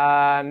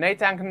 Not Nate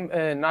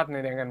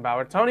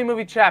Angenbauer, Tony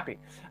Movie Chappie.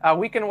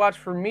 We can watch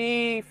for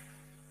me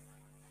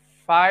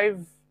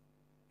 5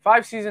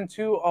 season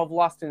 2 of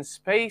Lost in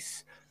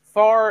Space,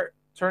 Thor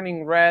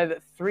Turning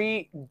Red,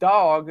 3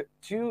 Dog,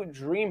 2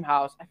 Dream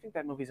House. I think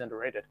that movie's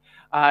underrated.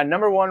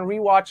 Number 1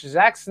 rewatch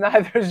Zack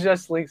Snyder's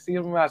Justice League,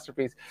 Steel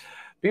Masterpiece.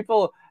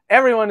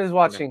 Everyone is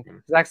watching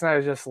Zack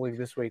Snyder's Justice League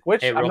this week,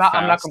 which I'm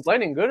not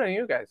complaining. Good on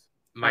you guys.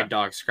 My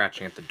dog's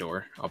scratching at the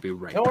door. I'll be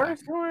right back.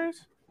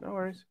 No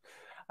worries.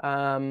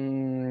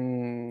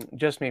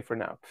 Just me for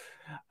now.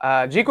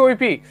 Geek,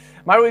 A24,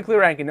 my weekly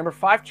ranking. Number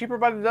 5, Cheaper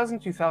by the Dozen,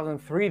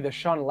 2003, the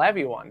Sean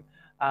Levy one.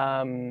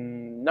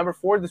 Number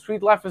 4, The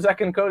Sweet Life of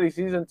Zack and Cody,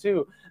 season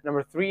 2.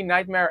 Number 3,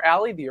 Nightmare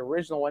Alley, the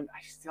original one.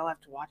 I still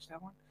have to watch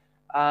that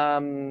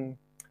one.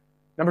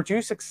 Number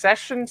 2,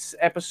 Succession,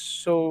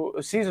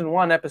 season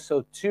 1,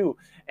 episode 2.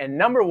 And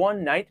number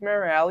 1,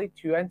 Nightmare Alley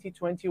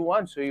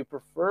 2021. So you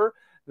prefer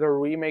the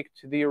remake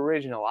to the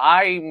original.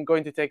 I'm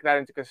going to take that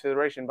into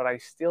consideration, but I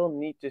still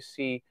need to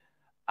see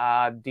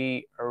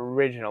the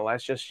original.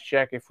 Let's just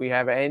check if we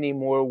have any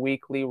more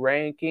weekly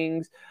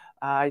rankings.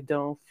 I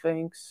don't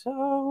think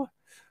so.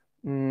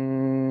 No.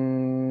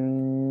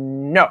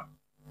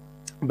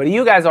 But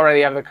you guys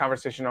already have the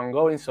conversation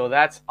ongoing, so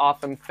that's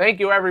awesome. Thank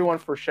you, everyone,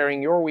 for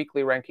sharing your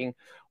weekly ranking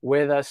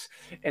with us.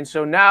 And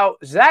so now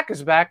Zach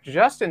is back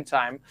just in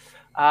time.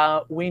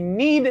 We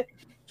need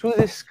to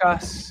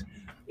discuss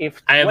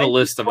if I have a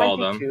list of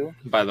all of them,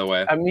 by the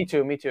way. Me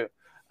too.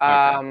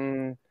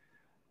 Okay.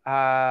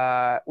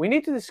 We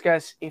need to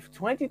discuss if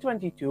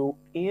 2022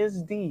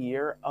 is the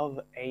year of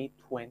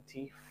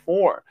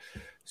A24.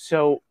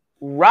 So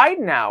right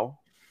now,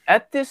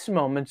 at this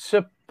moment,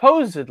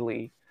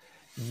 supposedly,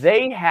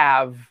 they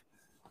have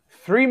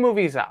 3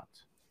 movies out.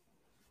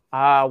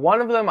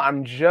 One of them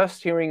I'm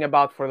just hearing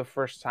about for the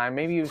first time.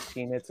 Maybe you've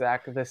seen it,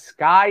 Zach. The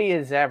Sky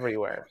is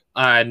Everywhere.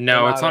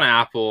 No, it's on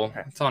Apple.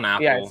 Okay. It's on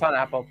Apple. Yeah, it's on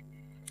Apple.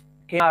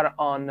 Came out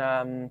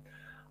on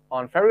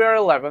February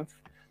 11th.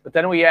 But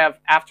then we have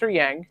After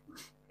Yang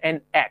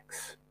and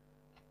X.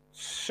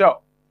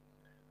 So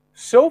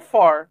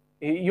far,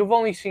 you've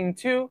only seen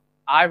 2.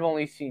 I've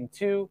only seen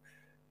 2.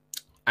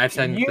 I've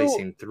technically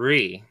seen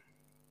 3.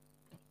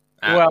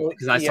 Well,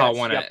 because I saw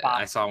one at.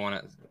 So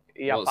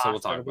we'll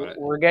talk about it.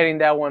 We're getting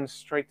that one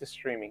straight to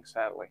streaming,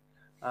 sadly.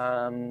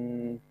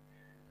 But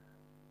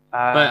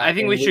I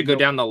think we should go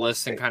down the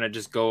list and kind of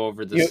just go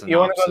over the synopsis. You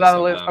want to go down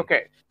the list?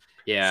 Okay.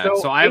 Yeah.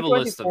 So I have a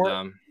list of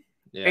them.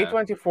 Yeah.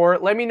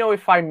 A24. Let me know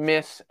if I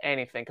miss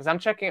anything, because I'm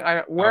checking.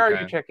 Where are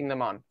you checking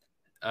them on?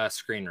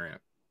 Screen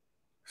Rant.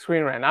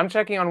 Screen Rant. I'm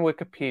checking on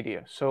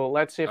Wikipedia. So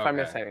let's see if I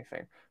miss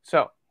anything.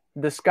 So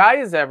The Sky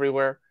is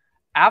Everywhere,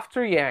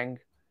 After Yang,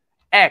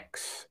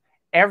 X,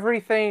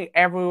 Everything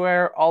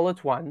Everywhere All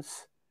at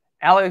Once,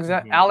 Alex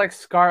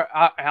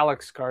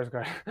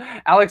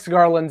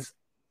Garland's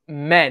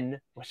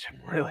Men, which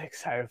I'm really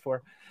excited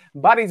for,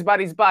 Bodies,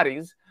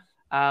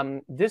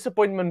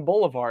 Disappointment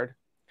Boulevard,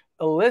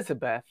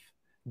 Elizabeth,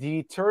 The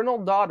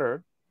Eternal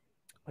Daughter,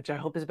 which I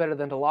hope is better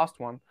than the last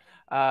one,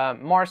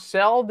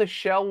 Marcel the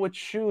Shell with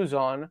Shoes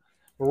On,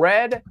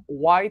 Red,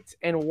 White,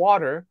 and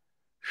Water,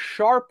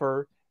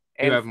 sharper,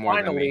 You and have more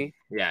than me. finally,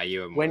 Yeah,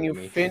 you have more when than you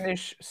me.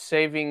 finish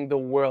saving the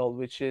world,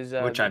 which is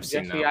Which I've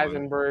seen Jesse that one.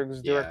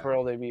 Eisenberg's Yeah.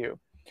 directorial debut.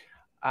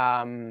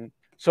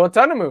 So a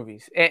ton of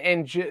movies,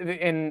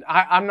 and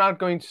I'm not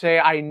going to say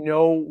I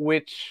know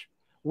which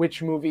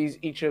movies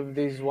each of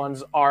these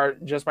ones are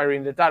just by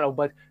reading the title,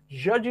 but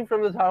judging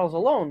from the titles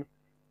alone,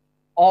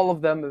 all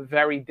of them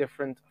very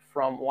different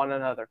from one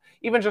another.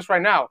 Even just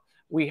right now,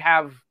 we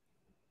have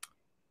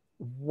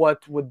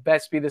what would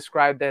best be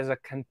described as a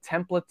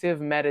contemplative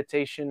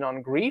meditation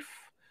on grief.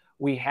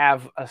 We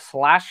have a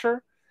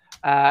slasher.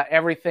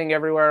 Everything,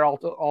 everywhere,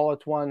 all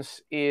at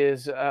once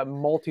is a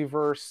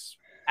multiverse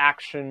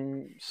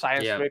action,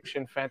 science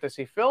fiction,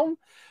 fantasy film.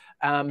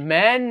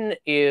 Men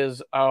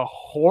is a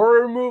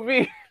horror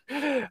movie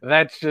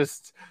that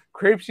just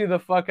creeps you the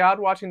fuck out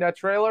watching that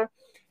trailer.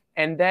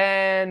 And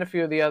then a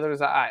few of the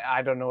others,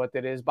 I don't know what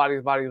that is.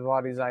 Bodies, Bodies,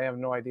 Bodies, I have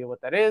no idea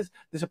what that is.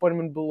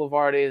 Disappointment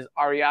Boulevard is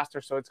Ari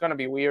Aster, so it's going to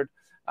be weird.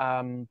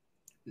 And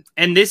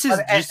this is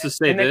just to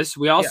say this.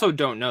 We also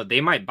don't know.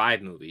 They might buy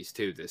movies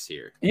too this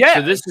year. Yeah.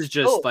 So this is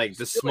just like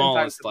the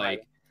smallest,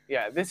 like.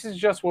 Yeah, this is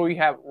just what we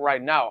have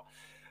right now.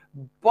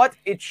 But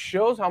it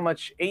shows how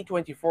much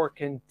A24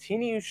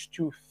 continues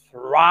to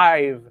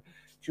thrive,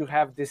 to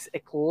have this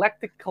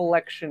eclectic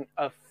collection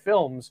of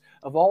films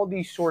of all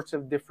these sorts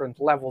of different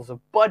levels of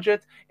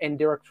budget and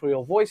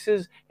directorial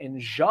voices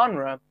and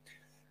genre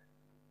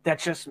that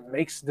just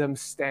makes them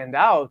stand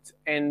out.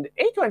 And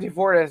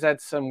A24 has had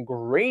some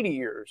great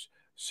years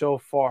so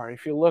far.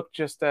 If you look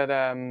just at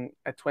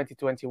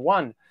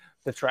 2021,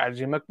 The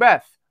Tragedy of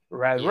Macbeth,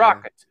 Red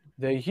Rocket,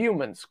 The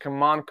Humans,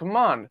 Come On, Come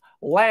On,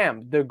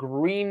 Lamb, The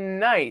Green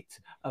Knight,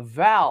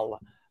 Val,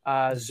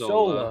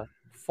 Zola,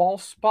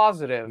 False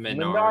Positive,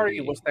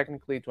 Minari was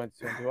technically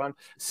 2021,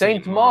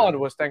 Saint Maud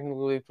was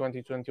technically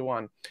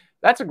 2021.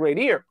 That's a great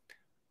year.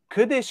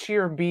 Could this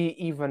year be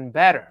even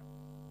better?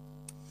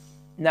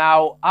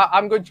 Now,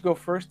 I'm going to go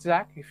first,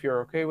 Zach, if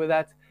you're okay with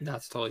that.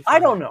 That's totally fine. I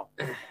don't know.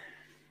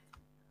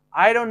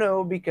 I don't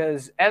know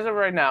because as of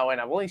right now,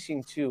 and I've only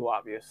seen two,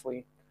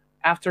 obviously,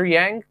 After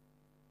Yang,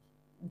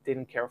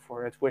 didn't care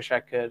for it. Wish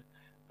I could.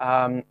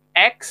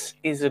 X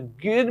is a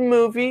good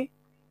movie,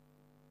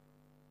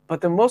 but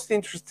the most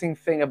interesting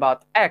thing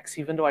about X,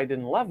 even though I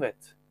didn't love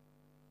it,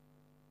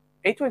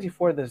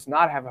 A24 does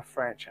not have a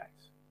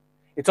franchise.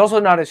 It's also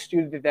not a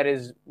studio that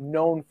is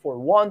known for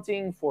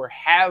wanting, for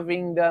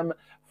having them,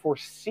 for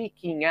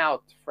seeking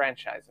out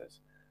franchises.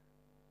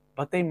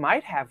 But they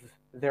might have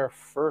their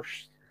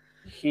first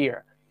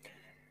here.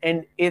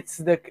 And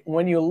it's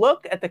when you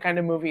look at the kind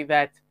of movie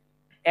that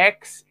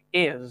X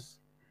is,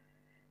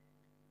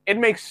 it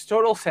makes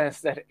total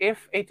sense that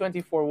if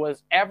A24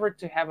 was ever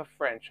to have a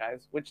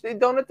franchise, which they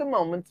don't at the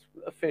moment,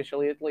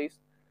 officially at least,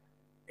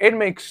 it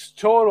makes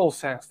total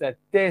sense that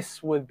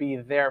this would be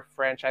their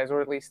franchise,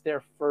 or at least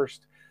their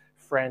first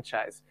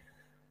franchise.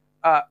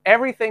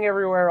 Everything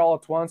Everywhere All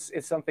at Once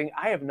is something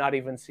I have not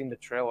even seen the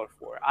trailer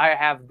for. I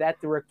have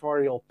that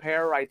directorial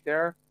pair right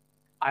there.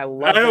 I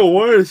love. I don't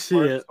want to see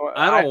it. So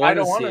I don't want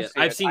to see it.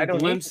 I've seen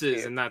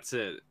glimpses, and that's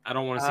it. I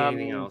don't want to see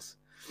anything else.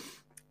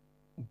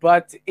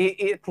 But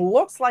it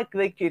looks like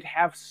they could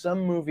have some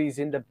movies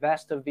in the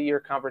best of the year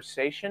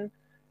conversation.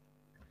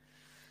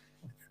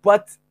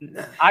 But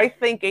I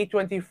think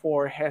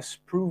A24 has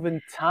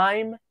proven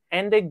time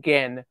and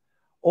again,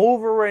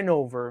 over and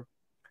over,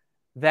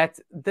 that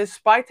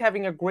despite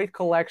having a great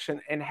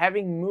collection and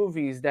having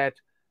movies that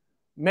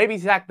maybe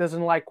Zach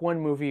doesn't like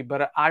one movie,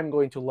 but I'm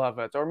going to love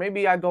it. Or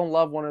maybe I don't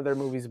love one of their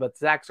movies, but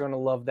Zach's going to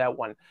love that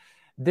one.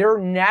 They're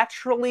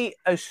naturally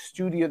a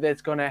studio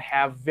that's going to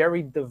have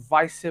very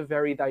divisive,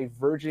 very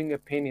diverging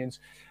opinions.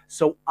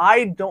 So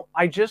I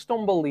just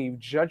don't believe,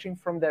 judging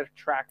from their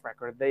track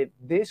record, that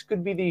this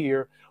could be the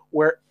year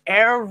where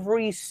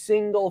every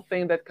single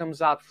thing that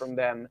comes out from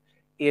them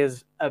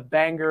is a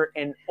banger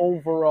and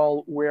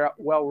overall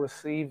well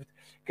received.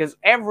 Because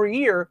every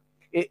year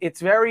it's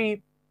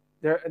very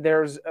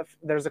there's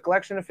a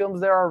collection of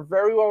films that are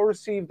very well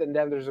received, and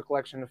then there's a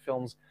collection of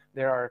films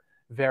that are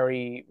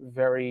very,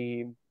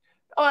 very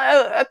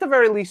at the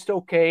very least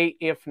okay,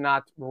 if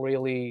not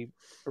really,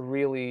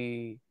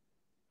 really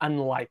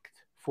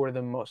unliked for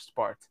the most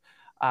part.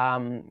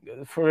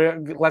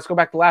 Let's go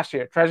back to last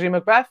year. Tragedy of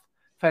Macbeth,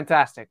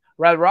 fantastic.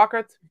 Red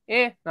Rocket,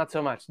 not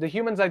so much. The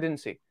Humans I didn't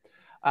see.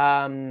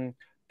 Come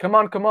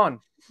On, Come On,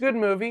 good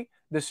movie.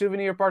 The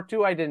Souvenir Part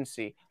 2 I didn't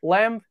see.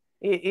 Lamb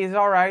is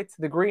all right.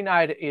 The Green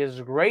Knight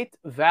is great.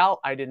 Val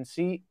I didn't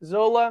see.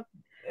 Zola,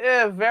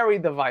 very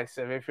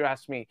divisive if you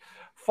ask me.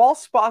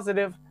 False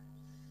Positive,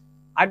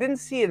 I didn't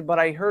see it, but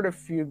I heard a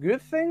few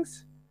good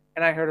things,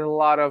 and I heard a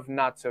lot of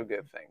not so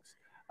good things.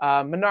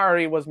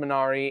 Minari was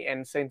Minari,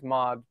 and Saint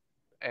Maud,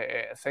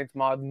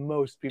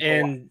 most people.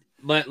 And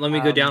let me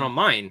go down on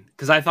mine,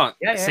 because I thought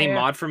Saint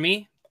Maud for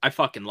me, I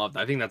fucking loved.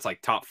 I think that's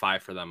like top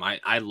 5 for them.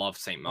 I love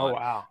Saint Maud. Oh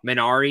wow.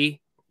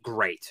 Minari,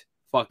 great.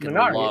 Fucking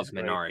love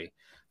Minari.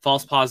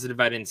 False Positive,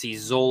 I didn't see.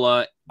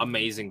 Zola,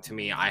 amazing to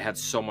me. I had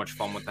so much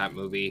fun with that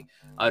movie.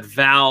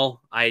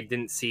 Val, I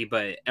didn't see,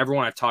 but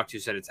everyone I've talked to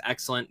said it's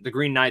excellent. The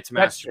Green Knight's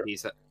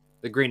masterpiece.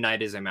 The Green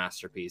Knight is a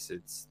masterpiece.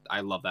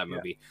 I love that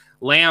movie.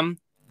 Lamb,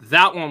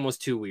 that one was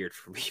too weird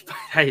for me,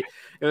 but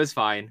it was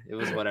fine. It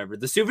was whatever.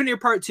 The Souvenir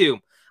Part 2,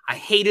 I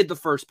hated the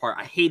first part.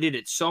 I hated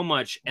it so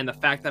much, and the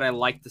fact that I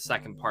liked the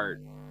second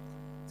part,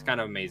 it's kind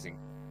of amazing.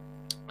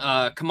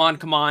 Come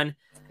On.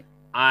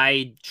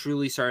 I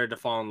truly started to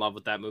fall in love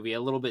with that movie.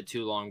 A little bit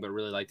too long, but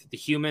really liked it. The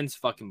Humans,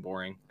 fucking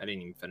boring. I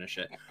didn't even finish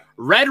it.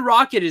 Red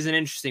Rocket is an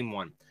interesting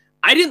one.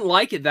 I didn't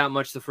like it that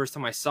much the first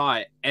time I saw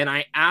it, and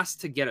I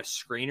asked to get a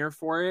screener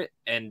for it,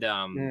 and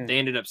they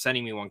ended up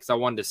sending me one because I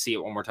wanted to see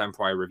it one more time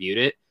before I reviewed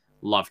it.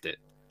 Loved it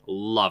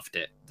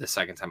the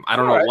second time. I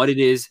don't know what it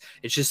is.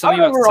 It's just something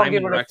about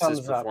Simon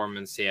Rex's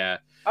performance. Yeah.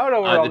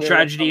 The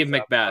Tragedy of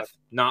Macbeth,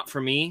 not for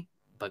me,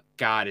 but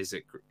God, is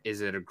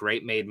it a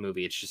great made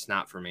movie? It's just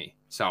not for me.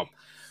 So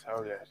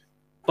good.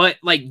 But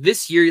like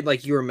this year,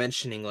 like you were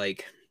mentioning,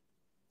 like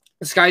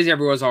Skies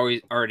Everywhere's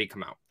already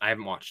come out. I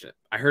haven't watched it.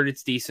 I heard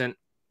it's decent,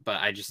 but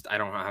I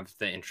don't have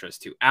the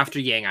interest to. After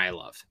Yang, I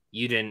loved.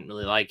 You didn't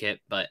really like it,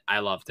 but I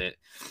loved it.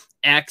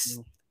 X,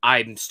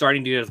 I'm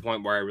starting to get to the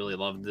point where I really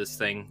loved this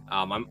thing.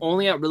 I'm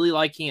only at really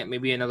liking it.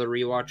 Maybe another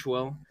rewatch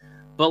will.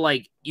 But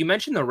like you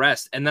mentioned the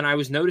rest, and then I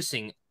was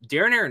noticing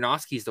Darren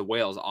Aronofsky's The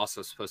Whale is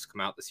also supposed to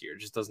come out this year. It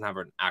just doesn't have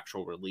an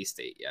actual release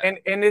date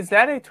yet. And is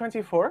that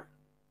A24?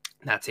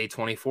 That's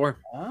A24.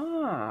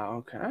 Ah,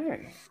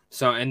 okay.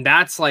 So, and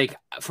that's like,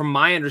 from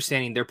my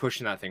understanding, they're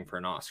pushing that thing for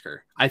an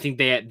Oscar. I think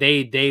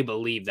they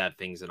believe that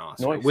thing's an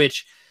Oscar. Nice.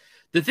 Which,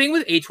 the thing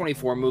with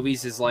A24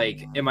 movies is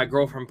like, and my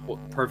girlfriend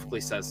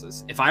perfectly says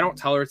this, if I don't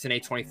tell her it's an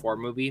A24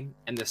 movie,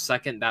 and the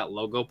second that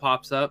logo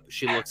pops up,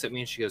 she looks at me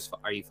and she goes,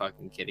 "Are you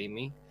fucking kidding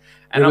me?"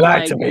 And I'm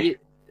like,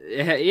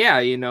 yeah,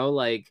 you know,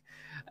 like,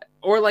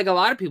 or like a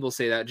lot of people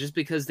say that just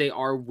because they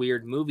are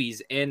weird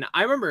movies. And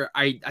I remember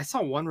I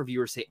saw one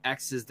reviewer say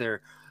X is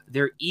their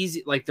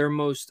easy, like their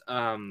most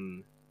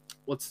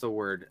what's the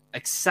word,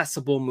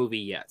 accessible movie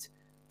yet.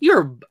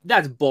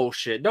 That's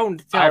bullshit.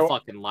 Don't tell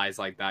fucking lies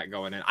like that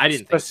going in. I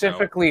didn't think so.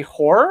 Specifically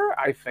horror,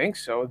 I think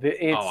so.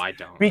 I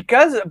don't.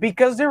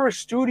 Because they're a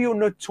studio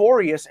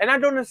notorious, and I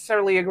don't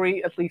necessarily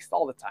agree, at least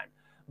all the time,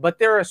 but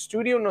they're a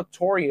studio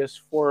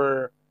notorious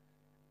for,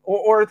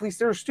 or at least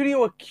they're a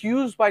studio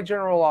accused by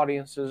general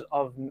audiences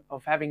of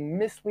having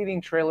misleading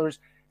trailers,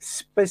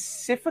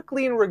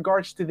 specifically in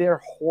regards to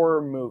their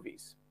horror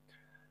movies.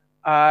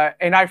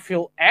 And I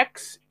feel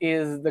X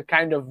is the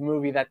kind of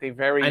movie that they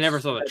I never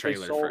saw the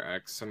trailer for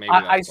X, so maybe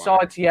I saw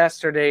it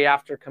yesterday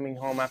after coming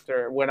home.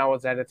 When I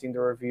was editing the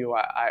review,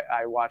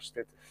 I watched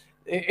it.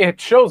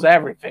 It shows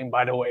everything,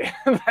 by the way.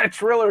 That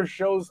trailer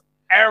shows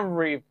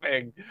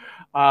everything.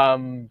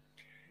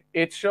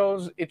 It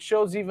shows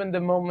even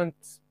the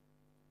moments.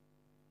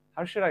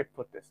 How should I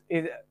put this?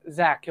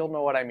 Zach, you'll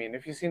know what I mean.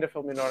 If you've seen the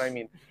film, you know what I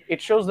mean. It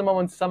shows the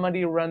moment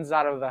somebody runs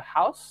out of the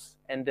house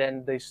and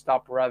then they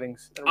stop running.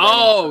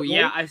 Oh,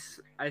 yeah, I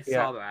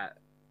saw that.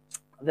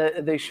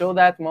 They show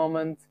that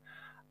moment.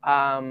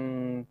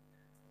 They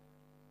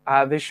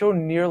show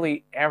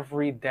nearly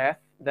every death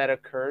that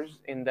occurs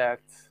in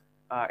that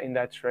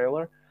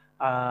trailer.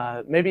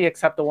 Maybe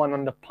except the one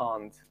on the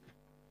pond.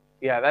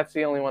 Yeah, that's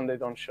the only one they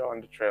don't show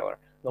in the trailer.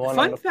 The one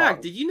Fun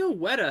fact, did you know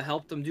Weta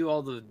helped them do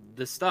all the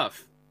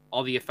stuff?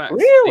 All the effects.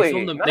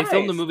 Really? They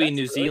filmed the movie in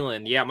New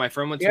Zealand. Yeah, my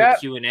friend went to a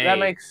Q&A. That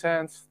makes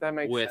sense.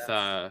 With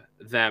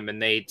them,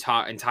 and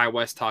and Ty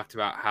West talked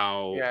about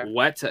how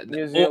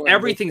Weta,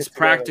 everything's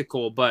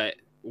practical, but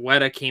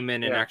Weta came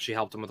in and actually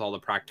helped them with all the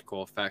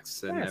practical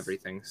effects and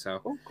everything. So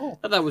cool. I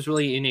thought that was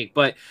really unique.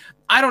 But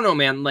I don't know,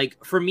 man.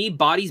 Like for me,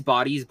 bodies,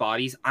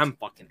 I'm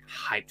fucking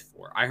hyped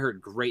for. I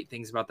heard great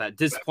things about that.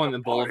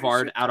 Disappointment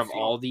Boulevard out of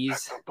all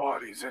these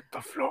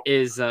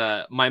is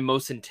my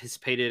most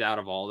anticipated out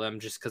of all of them,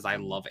 just because I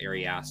love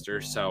Ari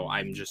Aster. So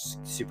I'm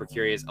just super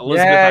curious.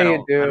 Elizabeth, I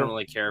don't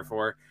really care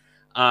for.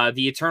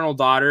 The Eternal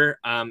Daughter.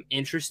 I'm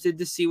interested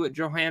to see what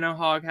Johanna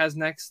Hogg has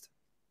next.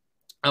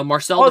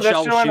 Marcel the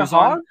Shell with Shoes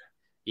On.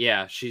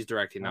 Yeah, she's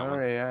directing that one.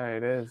 Oh, yeah,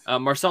 it is.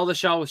 Marcel the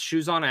Shell with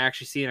Shoes On, I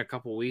actually see in a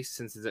couple weeks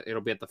since it'll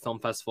be at the film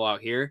festival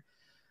out here.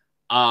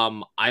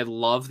 I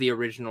love the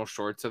original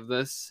shorts of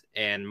this,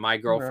 and my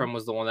girlfriend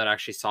was the one that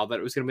actually saw that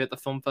it was going to be at the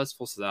film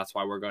festival, so that's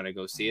why we're going to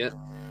go see it.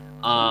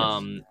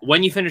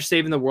 When You Finish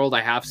Saving the World,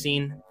 I have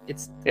seen.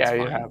 It's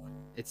fine. You have.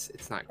 It's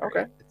not great.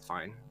 Okay. It's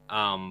fine.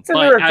 It's a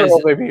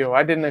directorial debut.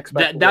 I didn't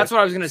expect that's what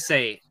I was going to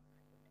say.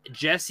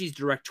 Jesse's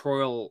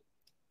directorial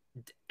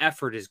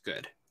effort is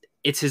good.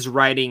 It's his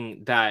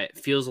writing that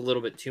feels a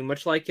little bit too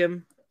much like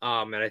him.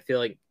 And I feel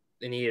like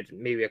they needed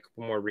maybe a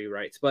couple more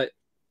rewrites. But,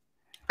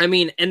 I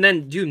mean, and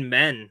then, dude,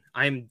 Men,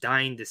 I'm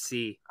dying to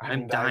see.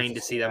 I'm dying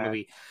to see that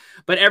movie.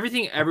 But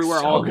Everything Everywhere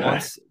All at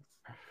Once,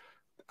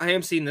 I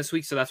am seeing this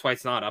week, so that's why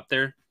it's not up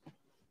there.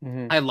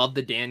 Mm-hmm. I love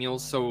the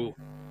Daniels, so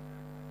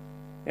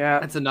yeah,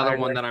 that's another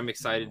one that I'm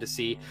excited to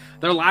see.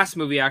 Their last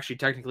movie actually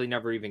technically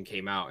never even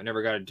came out. It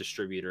never got a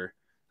distributor.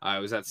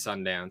 It was at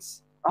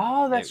Sundance.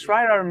 Oh, that's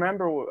right. I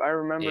remember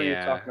you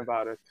talking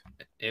about it.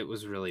 It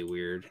was really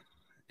weird.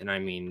 And I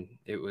mean,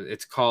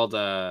 it's called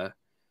where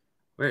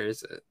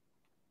is it?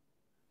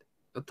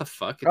 What the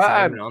fuck? It's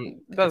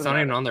not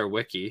even on their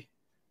wiki.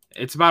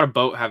 It's about a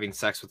boat having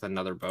sex with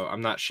another boat.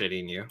 I'm not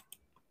shitting you.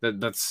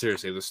 That's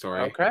seriously the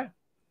story. Okay.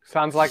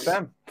 Sounds like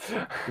them.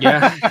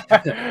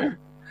 Yeah.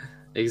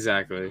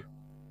 Exactly.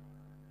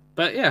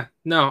 But yeah,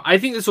 no, I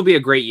think this will be a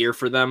great year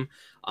for them.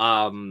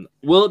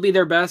 Will it be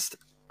their best?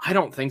 I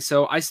don't think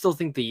so. I still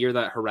think the year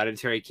that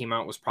Hereditary came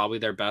out was probably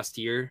their best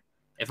year,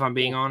 if I'm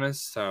being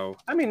honest. So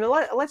I mean,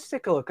 let's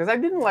take a look, because I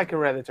didn't like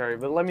Hereditary,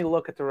 but let me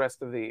look at the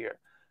rest of the year.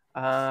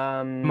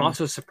 I'm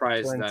also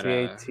surprised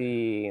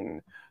 2018.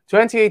 That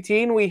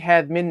 2018 we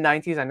had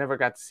mid-90s. I never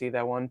got to see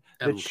that one.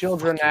 The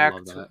Children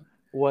Act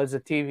was a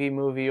TV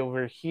movie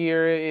over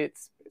here.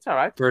 It's all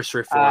right. First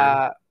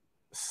Reform.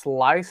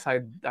 Slice,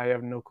 I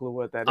have no clue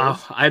what that is.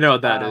 Oh, I know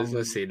what that is.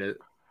 I've seen it.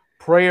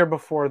 Prayer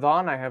Before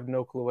Dawn, I have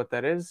no clue what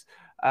that is.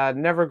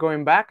 Never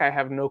Going Back, I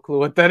have no clue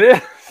what that is.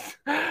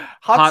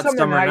 Hot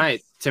Summer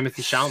Night,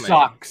 Timothy Chalamet.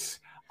 Sucks.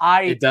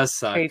 It does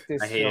suck. Hate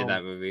this I hated film.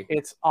 that movie.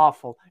 It's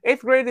awful.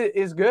 Eighth Grade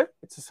is good.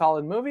 It's a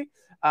solid movie.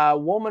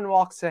 Woman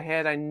Walks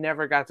Ahead, I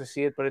never got to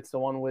see it, but it's the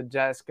one with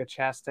Jessica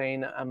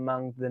Chastain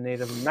among the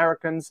Native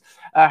Americans.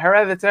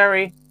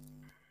 Hereditary,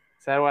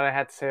 is that what I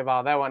had to say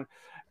about that one?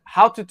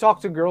 How to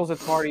Talk to Girls at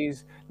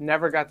Parties,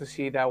 never got to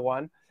see that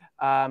one.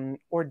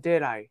 Or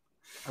did I?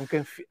 I'm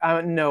confused.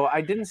 No,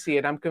 I didn't see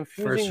it. I'm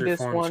confusing this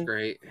one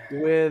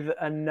with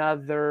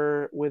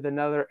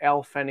another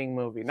Elle Fanning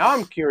movie. Now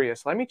I'm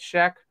curious. Let me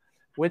check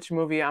which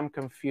movie I'm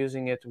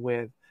confusing it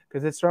with,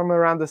 because it's from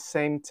around the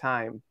same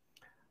time.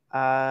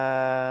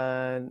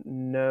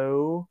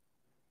 No.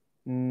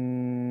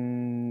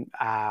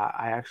 I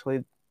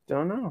actually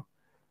don't know.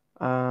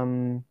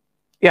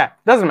 Yeah,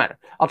 doesn't matter.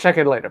 I'll check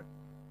it later.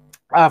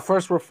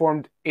 First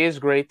Reformed is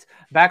great.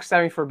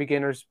 Backstabbing for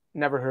Beginners,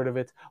 never heard of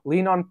it.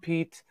 Lean on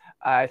Pete,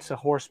 it's a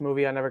horse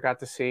movie I never got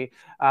to see.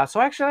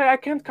 So actually, I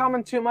can't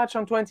comment too much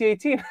on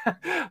 2018.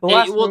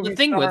 The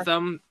thing with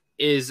them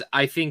is,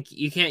 I think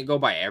you can't go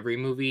by every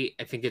movie.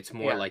 I think it's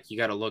more like you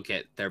got to look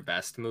at their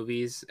best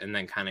movies and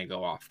then kind of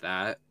go off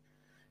that.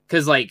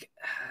 Because like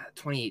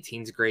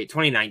 2018 is great,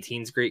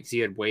 2019 is great because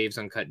you had Waves,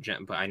 Uncut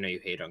Gems, but I know you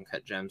hate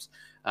Uncut Gems.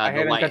 I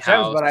hate Uncut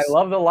Gems, but I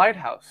love The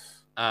Lighthouse.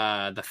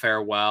 The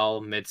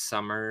Farewell,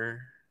 Midsummer,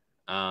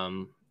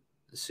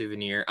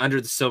 Souvenir, Under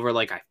the Silver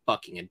Lake. I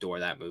fucking adore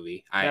that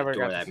movie. I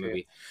adore that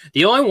movie.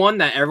 The only one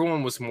that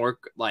everyone was more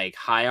like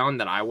high on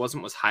that I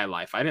wasn't was High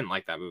Life. I didn't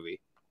like that movie.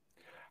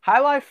 High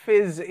Life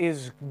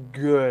is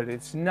good.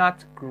 It's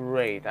not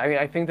great.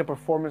 I think the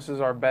performances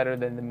are better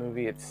than the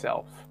movie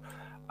itself.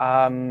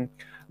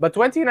 But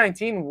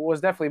 2019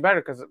 was definitely better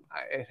because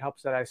it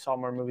helps that I saw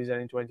more movies than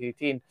in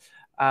 2018.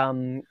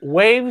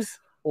 Waves,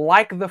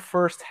 like the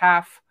first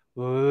half,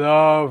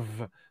 love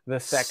the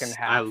second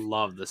half. I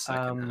love the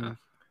second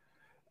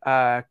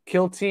half.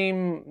 Kill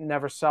Team,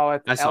 never saw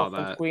it. I saw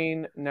that.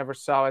 Queen, never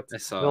saw it. I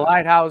saw The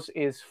Lighthouse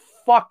is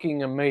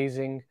fucking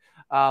amazing.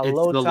 It's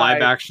the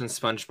live-action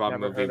SpongeBob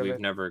movie we've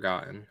never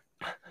gotten.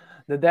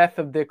 The Death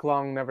of Dick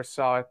Long, never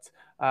saw it.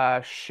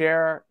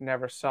 Cher,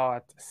 never saw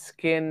it.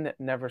 Skin,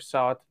 never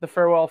saw it. The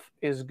Farewell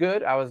is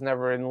good. I was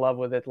never in love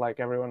with it like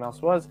everyone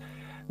else was.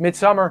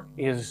 Midsummer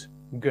is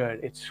good.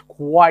 It's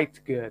quite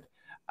good.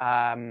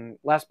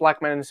 Last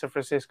Black Man in San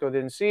Francisco,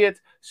 didn't see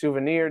it.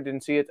 Souvenir,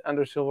 didn't see it.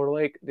 Under Silver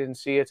Lake, didn't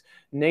see it.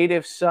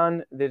 Native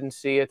Son, didn't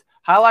see it.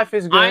 High Life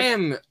is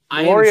good.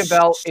 Gloria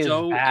Bell is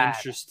bad.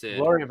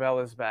 Gloria Bell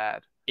is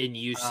bad. In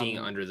you seeing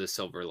Under the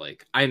Silver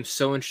Lake. I am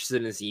so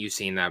interested in you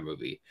seeing that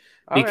movie.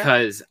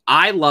 Because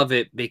I love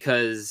it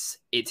because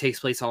it takes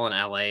place all in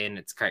LA and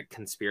it's kind of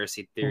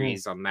conspiracy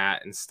theories on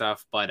that and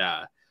stuff. But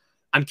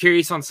I'm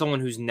curious on someone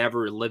who's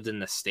never lived in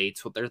the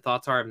States what their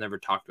thoughts are. I've never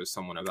talked with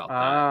someone about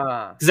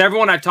that. Because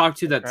everyone I've talked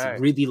to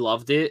that's really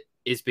loved it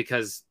is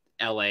because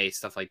LA,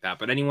 stuff like that.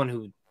 But anyone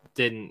who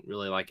didn't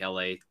really like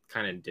LA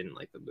kind of didn't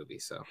like the movie.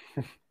 So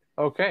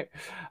okay.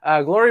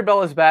 Glory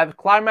Bell is bad.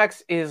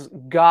 Climax is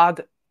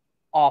god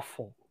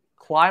awful.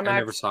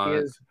 Climax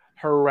is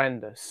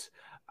horrendous.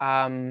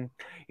 You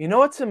know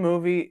what's a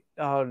movie?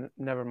 Oh,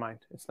 never mind.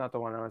 It's not the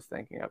one I was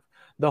thinking of.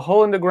 The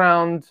Hole in the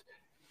Ground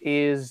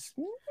is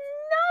not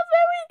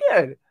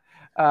very good.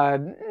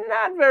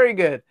 Not very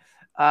good.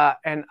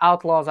 And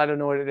Outlaws, I don't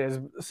know what it is.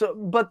 So,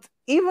 but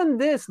even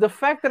this, the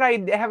fact that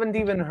I haven't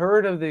even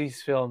heard of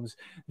these films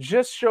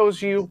just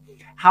shows you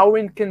how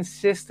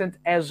inconsistent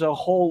as a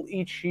whole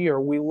each year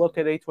we look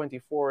at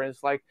A24 and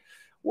it's like,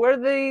 were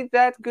they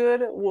that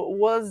good?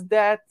 Was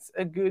that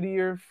a good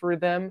year for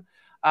them?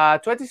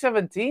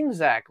 2017,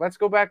 Zach, let's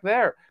go back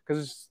there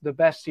because it's the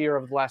best year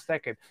of the last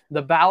decade.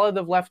 The Ballad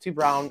of Lefty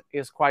Brown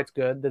is quite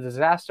good. The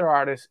Disaster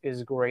Artist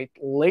is great.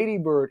 Lady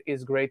Bird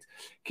is great.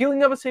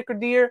 Killing of a Sacred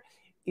Deer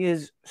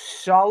is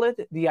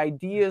solid. The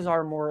ideas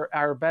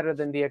are better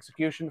than the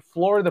execution.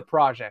 Florida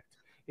Project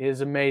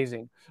is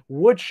amazing.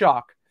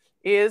 Woodstock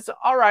is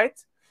all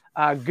right.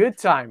 Good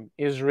Time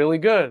is really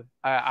good.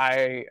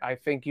 I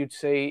think you'd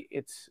say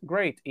it's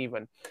great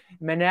even.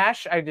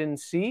 Menashe I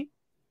didn't see.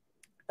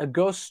 A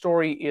Ghost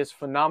Story is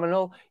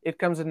phenomenal. It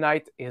Comes at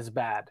Night is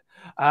bad.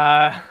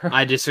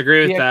 I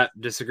disagree with that.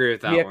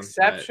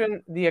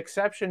 The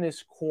Exception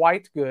is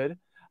quite good.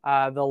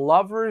 The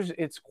Lovers,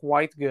 it's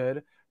quite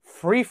good.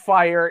 Free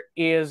Fire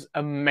is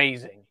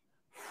amazing.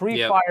 Free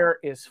Yep. Fire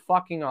is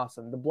fucking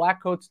awesome. The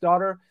Black Coat's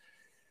Daughter,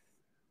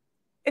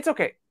 it's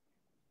okay.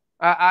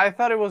 I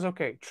thought it was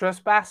okay.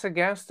 Trespass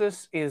Against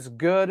Us is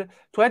good.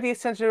 20th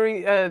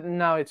Century,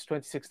 now it's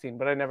 2016,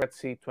 but I never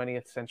see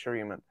 20th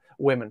Century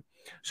women.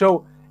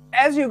 So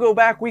as you go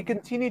back, we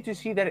continue to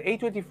see that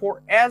A24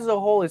 as a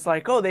whole is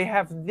like, oh, they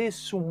have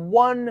this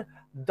one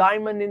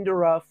diamond in the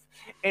rough,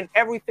 and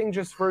everything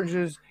just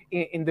verges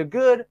in the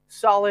good,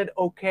 solid,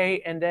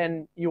 okay, and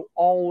then you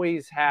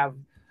always have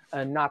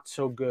a not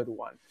so good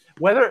one.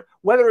 Whether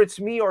it's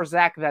me or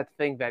Zach that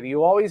think that,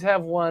 you always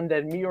have one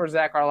that me or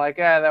Zach are like,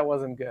 that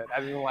wasn't good. I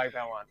didn't like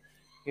that one,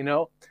 you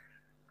know.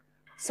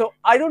 So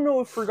I don't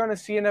know if we're gonna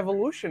see an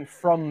evolution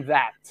from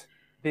that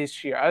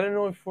this year. I don't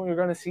know if we're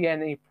gonna see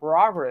any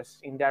progress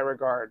in that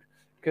regard,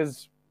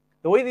 because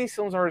the way these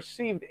films are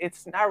received,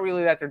 it's not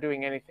really that they're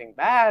doing anything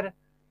bad.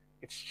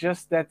 It's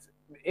just that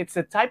it's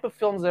a type of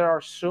films that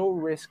are so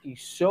risky,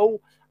 so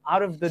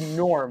out of the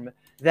norm,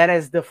 that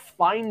has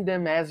defined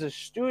them as a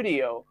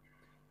studio.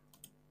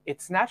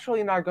 It's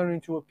naturally not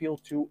going to appeal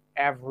to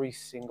every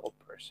single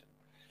person.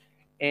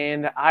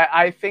 And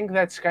I think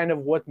that's kind of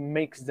what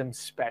makes them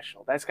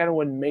special. That's kind of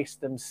what makes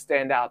them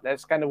stand out.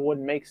 That's kind of what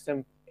makes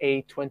them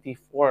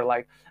A24.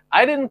 Like,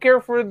 I didn't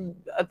care for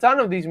a ton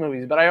of these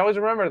movies, but I always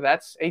remember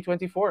that's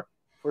A24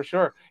 for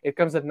sure. It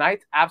Comes at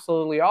Night,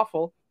 absolutely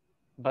awful,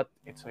 but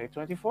it's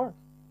A24.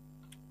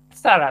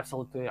 It's not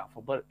absolutely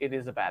awful, but it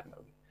is a bad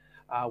movie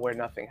where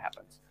nothing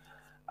happens.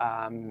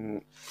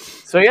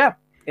 So yeah,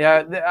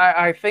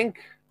 I think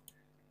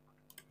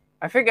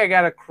I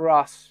got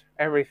across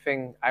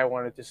everything I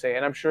wanted to say,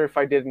 and I'm sure if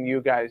I didn't,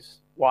 you guys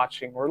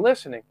watching or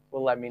listening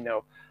will let me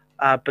know.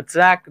 But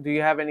Zach, do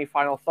you have any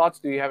final thoughts?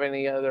 Do you have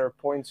any other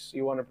points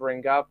you want to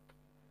bring up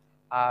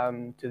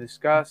to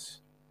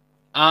discuss?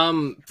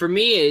 For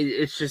me,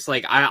 it's just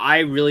like I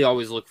really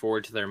always look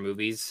forward to their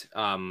movies.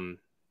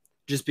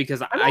 Just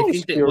because I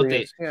think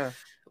that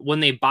when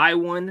they buy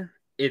one,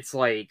 it's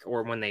like,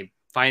 or when they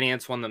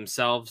finance one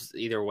themselves,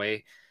 either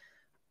way,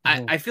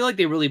 I feel like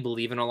they really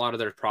believe in a lot of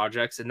their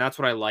projects, and that's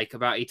what I like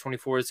about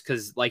A24 is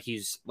because, like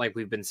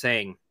we've been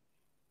saying,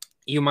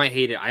 you might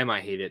hate it, I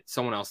might hate it,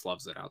 someone else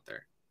loves it out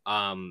there.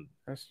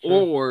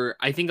 Or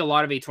I think a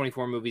lot of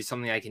A24 movies,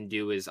 something I can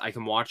do is I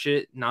can watch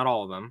it, not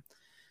all of them,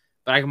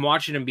 but I can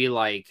watch it and be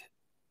like,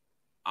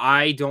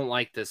 I don't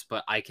like this,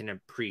 but I can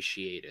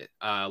appreciate it.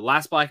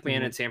 Last Black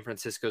Man in San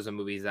Francisco is a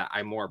movie that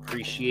I more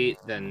appreciate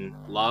than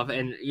love,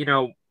 and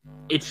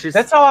it's just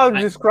that's how I would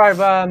describe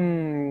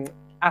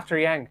After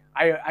Yang.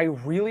 I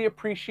really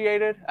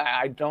appreciate it.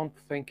 I don't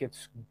think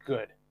it's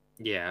good.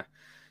 Yeah.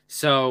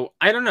 So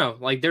I don't know.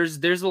 Like there's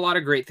a lot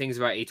of great things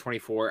about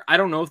A24. I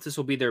don't know if this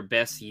will be their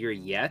best year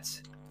yet.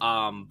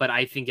 But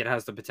I think it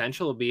has the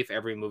potential to be if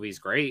every movie's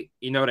great.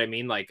 You know what I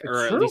mean? Like,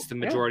 or at least the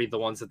majority of the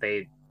ones that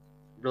they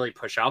really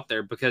push out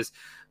there, because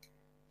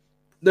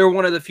they're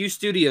one of the few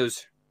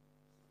studios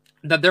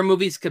that their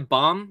movies could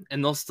bomb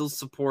and they'll still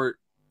support,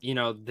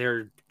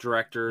 their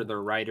director,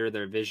 their writer,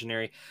 their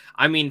visionary.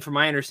 I mean, from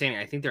my understanding,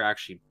 I think they're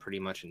actually pretty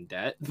much in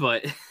debt,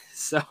 but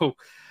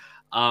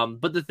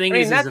but the thing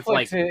is Netflix if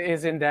like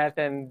is in debt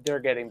and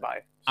they're getting by.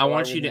 So I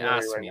want you to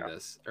ask me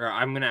this, or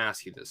I'm going to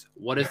ask you this.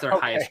 What is their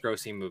highest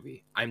grossing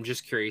movie? I'm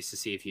just curious to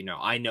see if you know.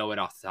 I know it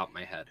off the top of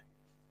my head.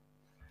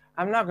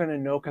 I'm not going to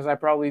know because I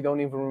probably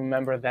don't even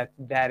remember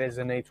that is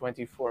an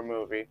A24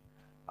 movie.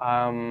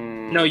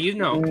 No, you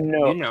know.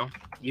 No.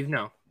 You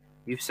know.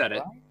 You've said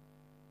it.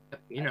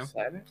 You know.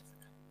 Said it?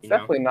 It's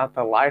definitely not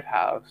The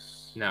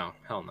Lighthouse. No,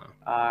 hell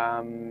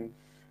no.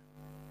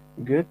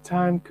 Good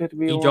Time could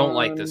be. You don't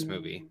like this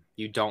movie.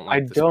 You don't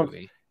like this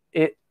movie.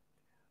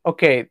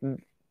 Okay.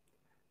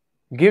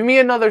 Give me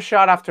another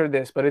shot after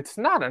this, but it's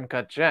not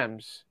Uncut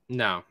Gems.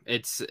 No,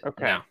 it's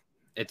no.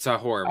 It's a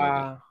horror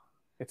movie.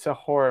 It's a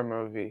horror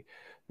movie.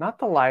 Not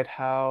The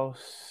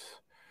Lighthouse.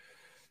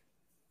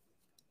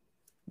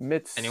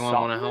 Midsommar. Anyone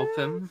want to help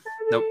him?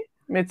 Nope.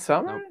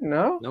 Midsommar?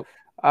 Nope.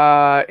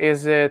 No.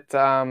 Is it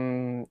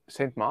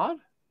Saint Maud?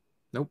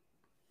 Nope.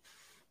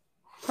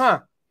 Huh.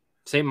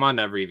 Saint Maud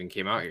never even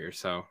came out here,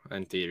 so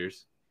in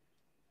theaters.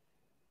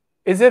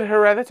 Is it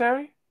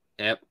Hereditary?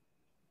 Yep.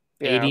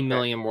 80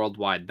 million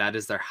worldwide. That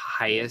is their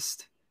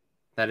highest.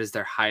 That is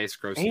their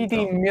highest grossing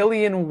 80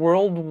 million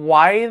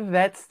worldwide?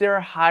 That's their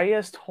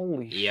highest?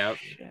 Holy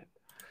shit.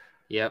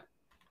 Yep.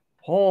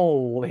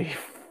 Holy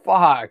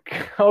fuck.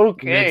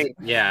 Okay.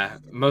 Yeah.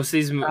 Most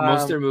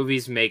of their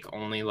movies make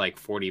only like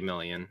 40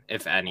 million,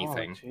 if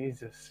anything. Oh,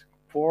 Jesus.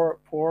 Poor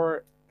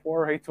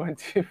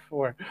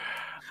A24.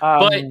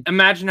 But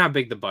imagine how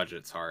big the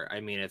budgets are. I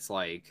mean, it's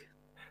like...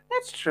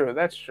 That's true.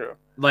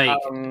 Like,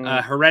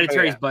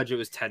 Hereditary's budget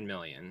was 10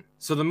 million.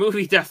 So the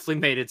movie definitely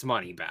made its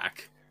money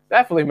back.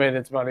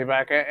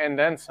 And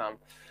then some.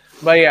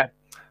 But yeah.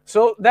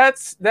 So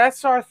that's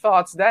our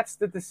thoughts. That's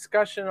the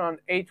discussion on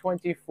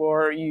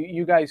A24.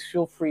 You guys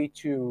feel free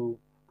to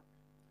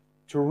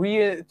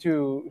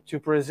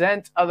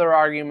present other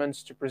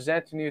arguments, to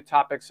present new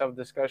topics of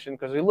discussion,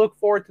 because we look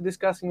forward to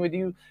discussing with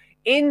you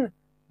in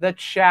the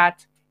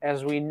chat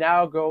as we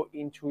now go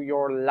into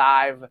your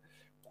live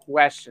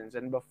questions.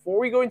 And before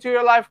we go into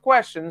your live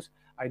questions,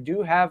 I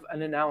do have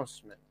an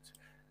announcement.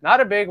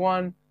 Not a big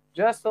one,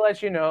 just to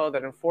let you know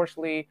that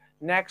unfortunately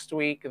next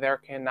week there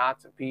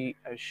cannot be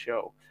a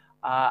show.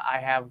 I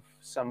have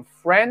some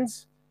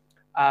friends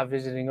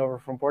visiting over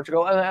from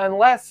Portugal,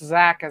 unless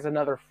Zach has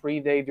another free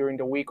day during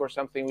the week or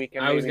something. We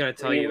can. I was gonna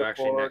tell you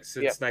actually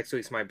yep. next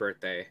week's my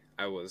birthday.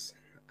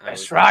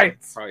 That's right.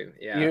 Probably,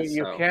 yeah.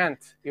 You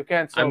can't.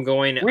 So I'm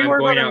going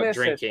out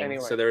drinking,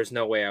 anyway. So there's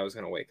no way I was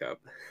gonna wake up.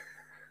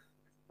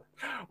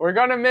 We're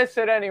gonna miss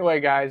it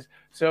anyway, guys.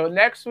 So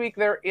next week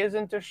there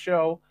isn't a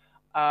show.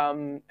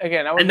 Again,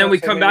 and then we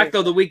come back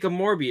though the week of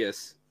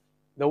Morbius.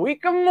 The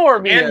week of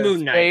Morbius and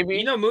Moon Knight. Baby.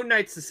 You know Moon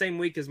Knight's the same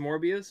week as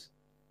Morbius.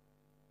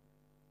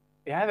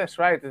 Yeah, that's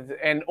right.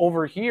 And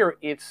over here,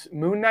 it's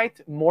Moon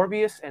Knight,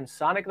 Morbius, and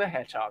Sonic the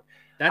Hedgehog.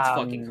 That's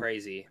fucking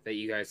crazy that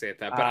you guys get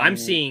that. But I'm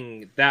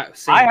seeing that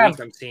same week.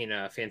 I'm seeing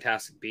a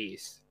Fantastic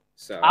Beast.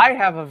 So I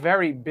have a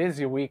very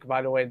busy week,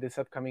 by the way, this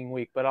upcoming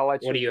week. But I'll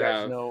let you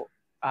guys know.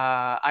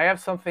 I have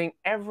something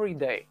every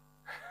day,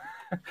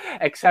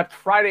 except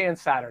Friday and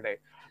Saturday.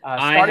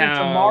 Starting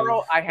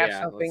tomorrow, I have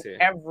something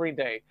every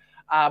day.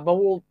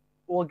 But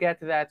we'll get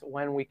to that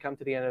when we come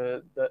to the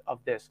end of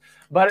this.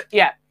 But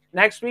yeah.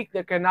 Next week,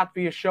 there cannot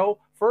be a show.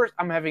 First,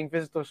 I'm having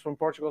visitors from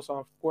Portugal, so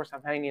of course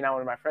I'm hanging out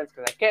with my friends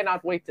because I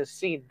cannot wait to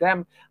see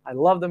them. I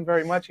love them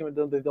very much, even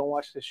though they don't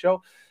watch the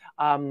show.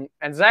 And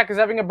Zach is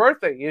having a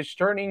birthday. He's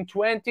turning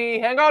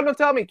 20. Hang on, don't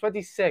tell me.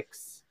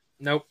 26.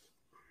 Nope.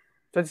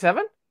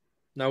 27?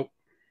 Nope.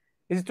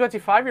 Is it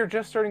 25? You're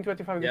just turning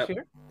 25 this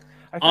year?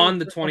 On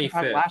the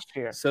 25th. Last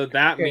year. So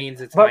that means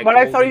it's but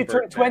I thought you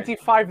turned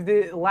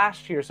 25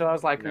 last year, so I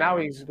was like, now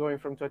he's going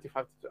from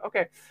 25 to...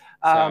 Okay.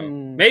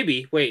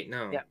 Maybe. Wait,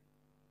 no. Yeah.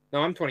 No,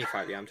 I'm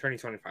 25. Yeah, I'm turning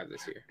 25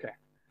 this year. Okay.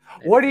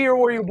 What year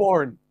were you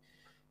born?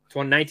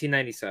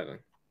 1997.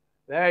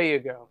 There you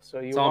go. So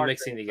it's all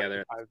mixing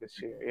together. This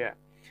year, yeah.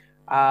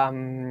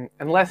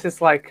 Unless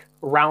it's like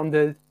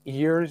rounded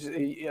years,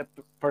 a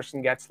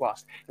person gets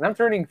lost. And I'm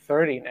turning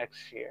 30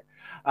 next year.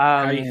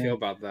 How do you feel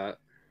about that?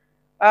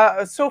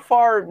 So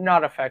far,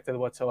 not affected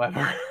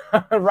whatsoever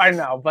right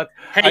now. But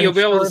hey, you'll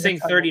be able to sing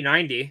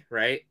 3090,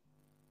 right?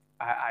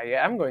 I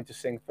am going to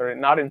sing 30,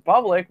 not in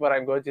public, but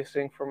I'm going to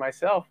sing for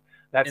myself.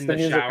 That's the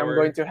music I'm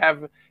going to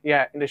have.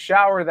 Yeah, in the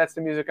shower. That's the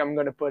music I'm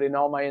going to put in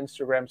all my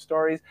Instagram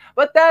stories.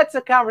 But that's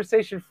a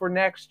conversation for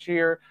next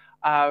year.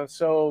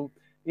 So,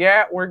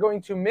 yeah, we're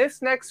going to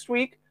miss next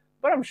week,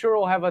 but I'm sure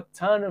we'll have a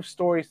ton of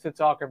stories to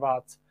talk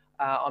about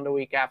on the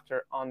week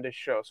after on the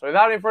show. So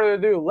without any further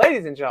ado,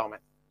 ladies and gentlemen,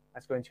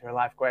 let's go into our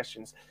live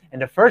questions.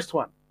 And the first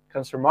one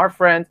comes from our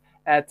friend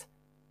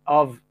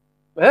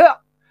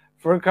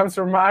comes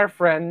from our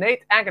friend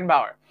Nate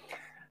Ankenbauer.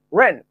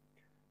 Ren,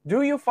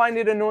 do you find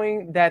it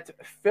annoying that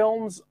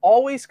films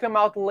always come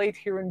out late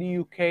here in the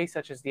UK,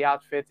 such as The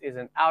Outfit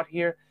isn't out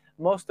here?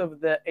 Most of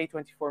the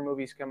A24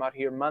 movies come out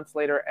here months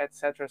later,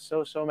 etc.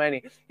 So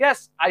many.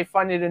 Yes, I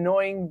find it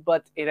annoying,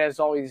 but it has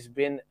always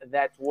been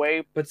that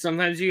way. But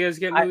sometimes you guys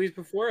get movies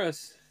before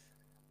us.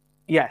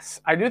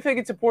 Yes, I do think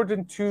it's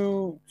important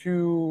to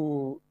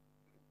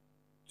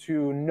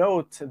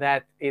note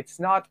that it's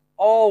not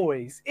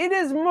always. It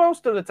is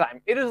most of the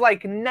time. It is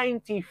like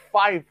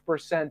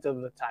 95%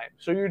 of the time.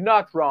 So you're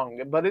not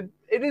wrong, but it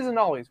isn't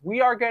always.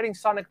 We are getting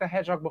Sonic the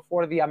Hedgehog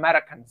before the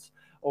Americans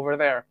over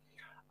there.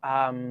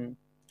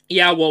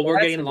 Yeah, well, we're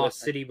getting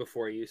Lost City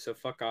before you, so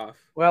fuck off.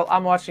 Well,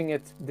 I'm watching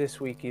it this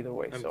week either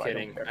way. I'm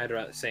kidding. I'd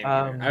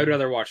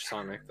rather watch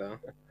Sonic though.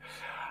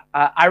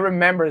 I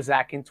remember,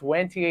 Zach, in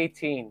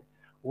 2018,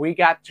 we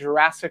got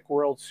Jurassic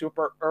World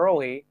super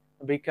early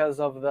because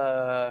of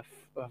the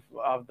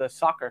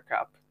soccer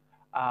cup.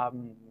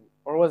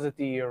 Or was it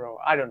the Euro?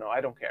 I don't know. I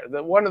don't care.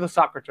 One of the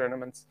soccer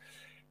tournaments.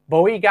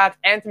 But we got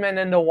Ant-Man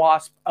and the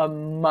Wasp a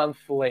month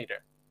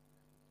later.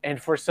 And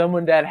for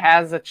someone that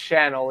has a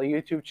channel, a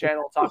YouTube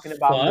channel talking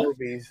about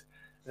movies,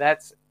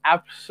 that's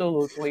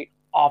absolutely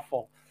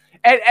awful.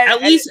 And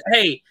at least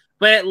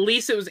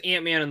it was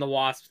Ant-Man and the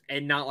Wasp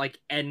and not like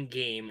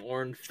Endgame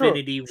or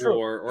Infinity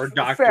War or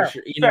Doctor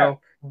Fair.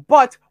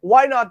 But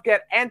why not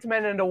get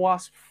Ant-Man and the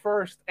Wasp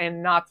first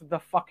and not the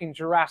fucking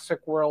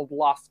Jurassic World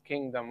Lost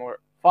Kingdom or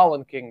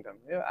Fallen Kingdom?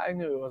 Yeah, I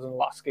knew it wasn't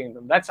Lost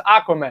Kingdom. That's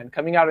Aquaman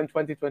coming out in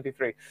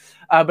 2023.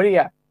 But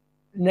yeah,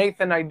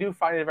 Nathan, I do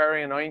find it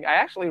very annoying. I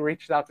actually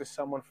reached out to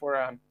someone for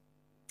an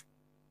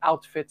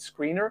outfit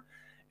screener,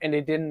 and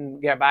they didn't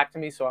get back to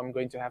me, so I'm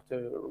going to have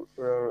to...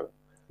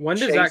 when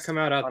does that come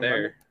out there?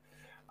 Monday.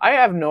 I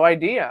have no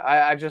idea.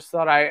 I just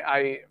thought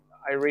I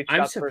reached out.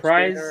 I'm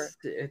surprised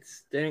it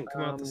didn't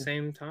come out the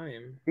same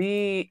time.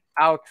 The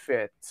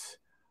Outfit.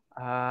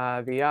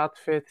 The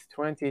Outfit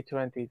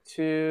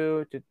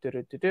 2022.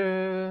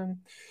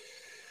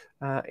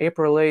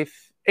 April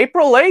 8th.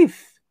 April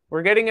 8th!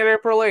 We're getting it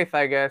April 8th,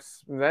 I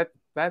guess.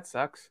 That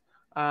sucks.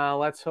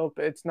 Let's hope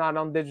it's not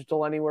on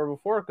digital anywhere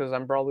before, because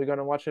I'm probably going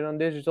to watch it on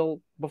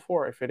digital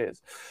before if it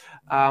is.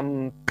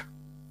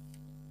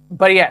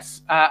 But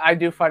yes, I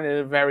do find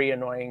it very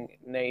annoying,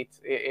 Nate.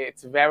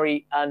 It's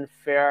very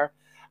unfair.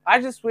 I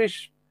just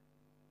wish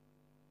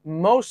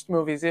most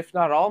movies, if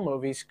not all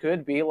movies,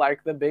 could be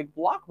like the big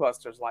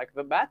blockbusters, like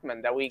the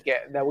Batman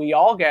that we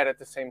all get at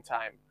the same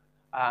time.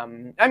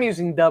 I'm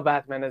using the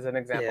Batman as an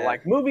example. Yeah.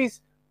 Like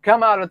movies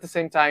come out at the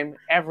same time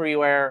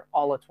everywhere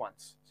all at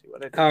once. See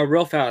what I did?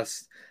 Real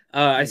fast.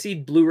 I see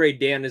Blu-ray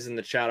Dan is in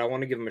the chat. I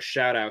want to give him a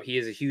shout out. He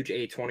is a huge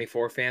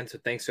A24 fan, so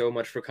thanks so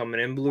much for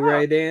coming in,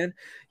 Blu-ray Dan.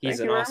 He's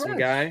Thank an you very awesome much.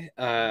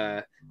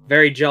 guy.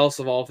 Very jealous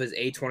of all of his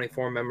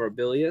A24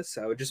 memorabilia,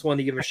 so just wanted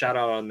to give him a shout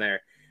out on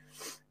there.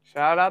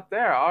 Shout out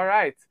there. All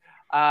right.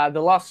 The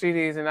Lost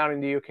CD isn't out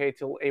in the UK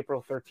till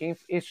April 13th.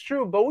 It's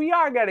true, but we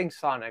are getting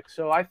Sonic.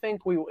 So I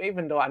think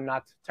even though I'm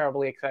not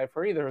terribly excited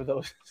for either of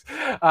those,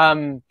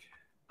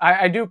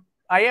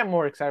 I am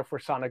more excited for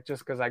Sonic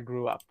just because I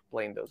grew up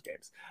playing those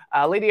games.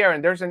 Lady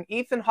Aaron, there's an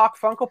Ethan Hawke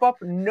Funko Pop?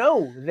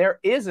 No, there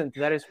isn't.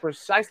 That is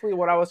precisely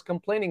what I was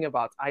complaining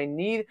about. I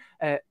need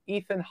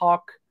Ethan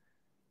Hawke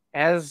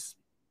as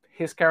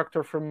his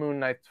character from Moon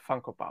Knight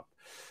Funko Pop.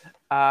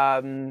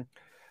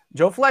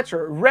 Joe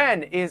Fletcher,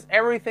 Ren, is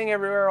Everything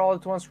Everywhere All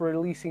at Once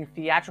releasing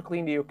theatrically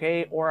in the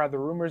UK, or are the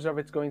rumors of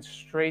it going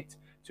straight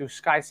to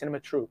Sky Cinema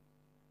true?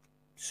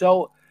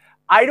 So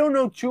I don't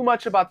know too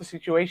much about the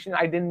situation.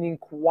 I didn't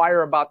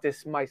inquire about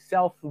this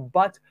myself,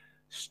 but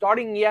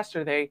starting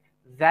yesterday,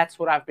 that's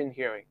what I've been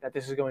hearing, that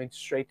this is going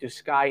straight to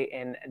Sky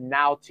and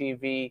Now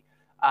TV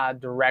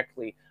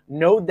directly.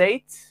 No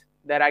date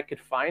that I could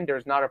find.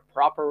 There's not a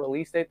proper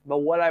release date, but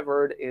what I've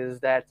heard is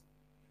that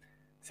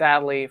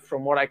sadly,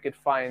 from what I could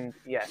find,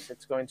 yes,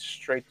 it's going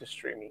straight to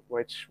streaming,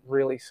 which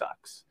really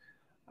sucks.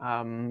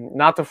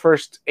 Not the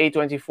first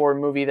A24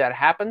 movie that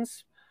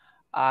happens,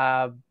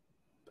 but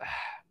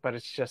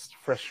it's just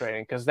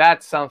frustrating because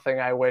that's something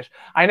I wish.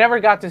 I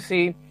never got to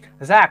see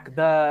Zach,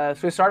 the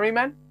Swiss Army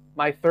Man,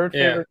 my third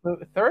favorite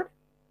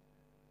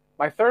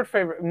my fourth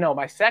favorite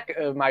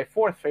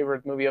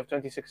movie of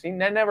 2016.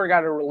 That never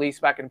got a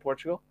release back in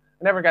Portugal.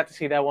 I never got to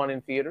see that one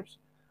in theaters.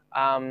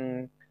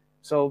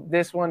 So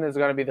this one is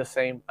going to be the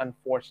same,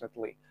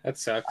 unfortunately. That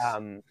sucks.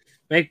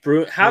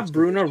 Have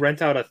Bruno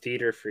rent out a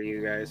theater for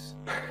you guys.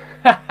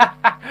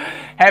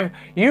 Have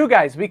you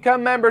guys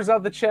become members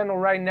of the channel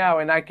right now,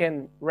 and I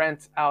can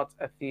rent out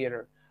a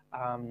theater,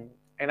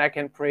 and I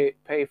can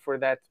pay for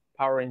that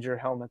Power Ranger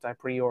helmet I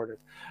pre-ordered.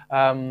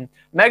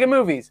 Mega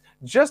Movies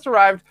just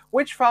arrived.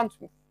 Which found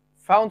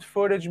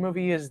footage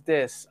movie is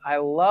this? I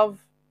love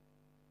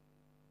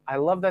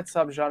that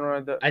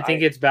subgenre. I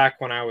think it's back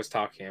when I was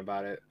talking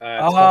about it.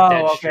 It's called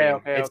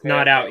Deadstream. It's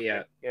not out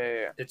yet.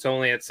 Yeah. It's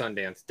only at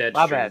Sundance.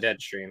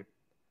 Deadstream.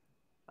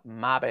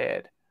 My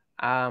bad.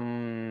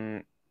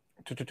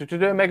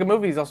 Mega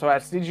Movies also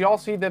asks, did you all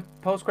see the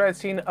post-credit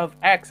scene of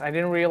X? I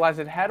didn't realize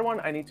it had one.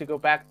 I need to go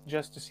back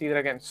just to see it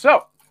again.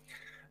 So,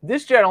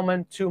 this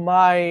gentleman to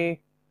my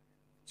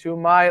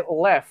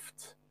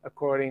left,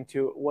 according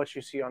to what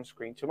you see on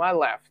screen, to my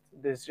left,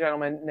 this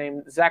gentleman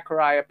named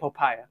Zachariah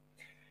Popaya.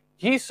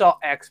 He saw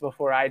X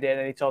before I did,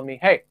 and he told me,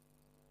 hey,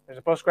 there's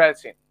a post-credit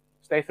scene.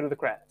 Stay through the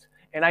credits.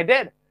 And I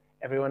did.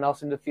 Everyone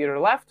else in the theater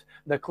left.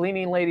 The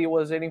cleaning lady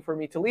was waiting for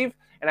me to leave,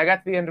 and I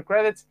got to the end of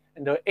credits,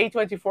 and the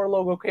A24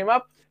 logo came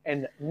up,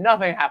 and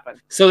nothing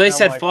happened. So they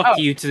said fuck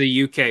you to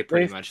the UK,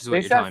 pretty much, is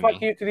what you're telling me. They said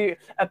fuck you to the...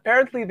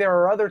 Apparently, there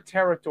are other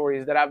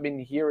territories that I've been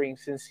hearing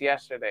since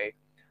yesterday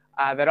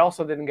that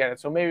also didn't get it.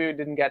 So maybe we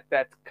didn't get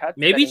that cut.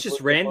 Maybe it's just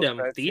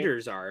random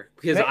theaters are.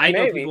 Because I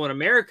know people in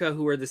America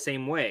who are the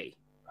same way.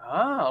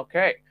 Ah,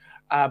 okay.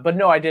 But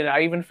no, I didn't.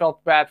 I even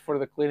felt bad for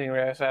the cleaning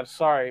lady. I said,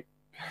 sorry,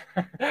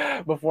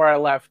 before I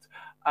left.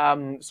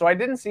 So I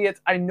didn't see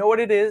it. I know what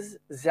it is.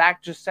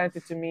 Zach just sent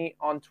it to me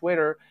on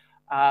Twitter.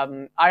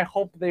 I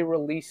hope they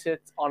release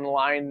it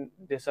online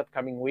this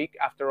upcoming week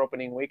after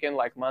opening weekend,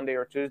 like Monday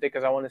or Tuesday,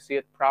 because I want to see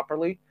it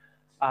properly.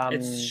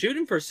 It's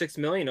shooting for 6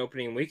 million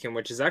opening weekend,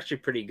 which is actually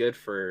pretty good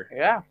for...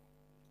 Yeah.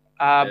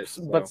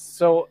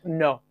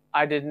 No,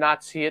 I did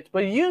not see it,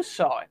 but you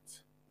saw it.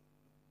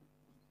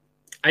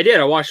 I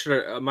did. I watched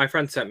it. My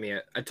friend sent me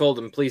it. I told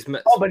him, please,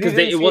 because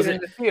it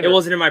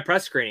wasn't in my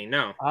press screening.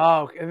 No.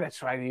 Oh, okay.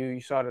 That's right.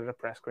 You saw it at a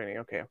press screening.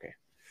 Okay.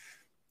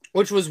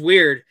 Which was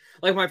weird.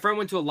 Like my friend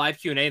went to a live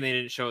Q&A and they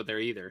didn't show it there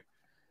either.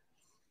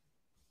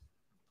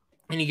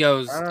 And he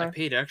goes, "I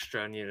paid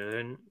extra and you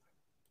didn't."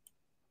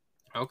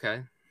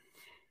 Okay.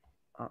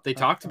 They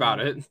talked about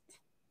it.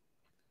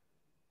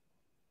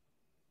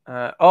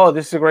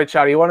 This is a great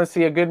shout. You want to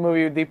see a good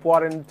movie with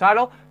Deepwater in the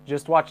title?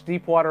 Just watch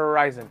Deepwater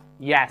Horizon.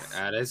 Yes.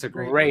 That is a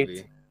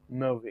great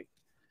movie.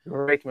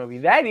 Great movie.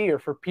 That year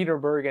for Peter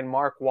Berg and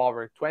Mark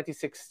Wahlberg,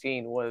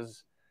 2016,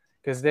 was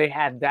because they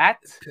had that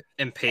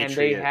and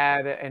Patriots.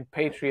 And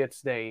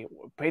Patriots Day.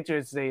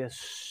 Patriots Day is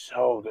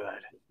so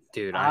good.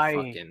 Dude,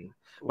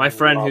 my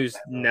friend who's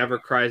never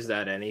cries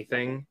at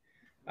anything,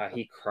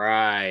 he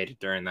cried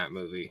during that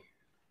movie.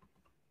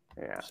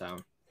 Yeah. So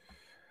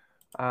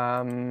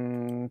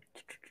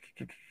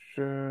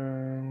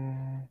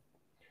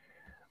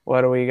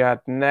what do we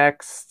got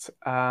next?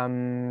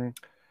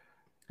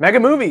 Mega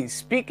movies.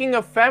 Speaking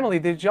of family,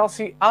 did y'all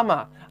see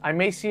Ama? I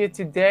may see it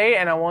today,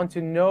 and I want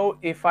to know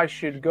if I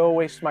should go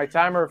waste my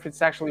time or if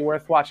it's actually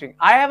worth watching.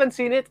 I haven't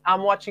seen it.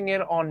 I'm watching it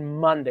on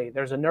Monday.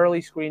 There's an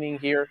early screening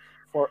here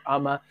for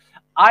Ama.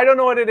 I don't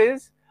know what it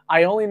is.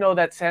 I only know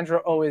that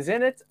Sandra Oh is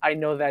in it. I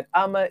know that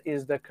Ama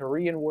is the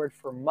Korean word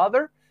for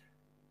mother.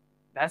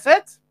 That's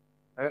it.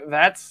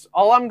 That's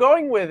all I'm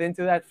going with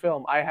into that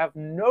film. I have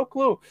no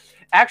clue.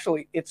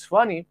 Actually, it's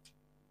funny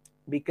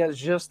because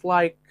just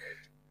like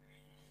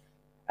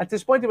at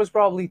this point, it was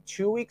probably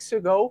 2 weeks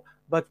ago,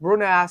 but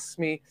Bruna asked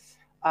me,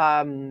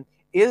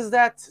 is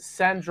that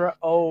Sandra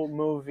Oh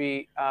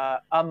movie,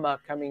 Amma,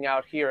 coming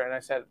out here? And I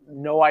said,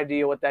 no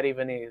idea what that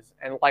even is.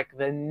 And like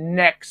the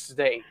next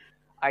day,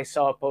 I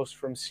saw a post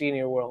from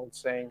Senior World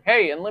saying,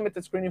 hey,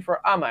 unlimited screening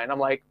for Amma. And I'm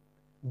like,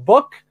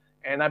 book.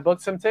 And I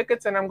booked some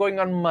tickets and I'm going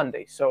on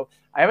Monday. So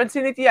I haven't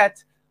seen it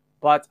yet,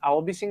 but I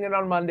will be seeing it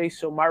on Monday.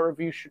 So my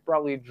review should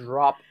probably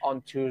drop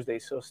on Tuesday.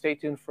 So stay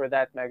tuned for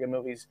that, Mega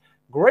Movies.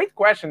 Great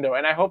question, though,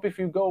 and I hope if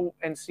you go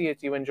and see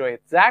it, you enjoy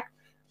it. Zach,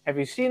 have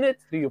you seen it?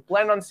 Do you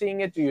plan on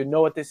seeing it? Do you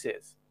know what this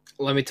is?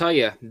 Let me tell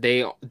you,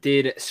 they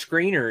did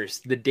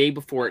screeners the day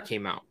before it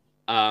came out.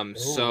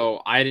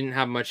 So I didn't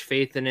have much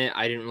faith in it.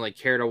 I didn't really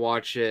care to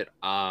watch it.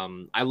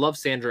 I love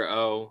Sandra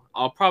Oh.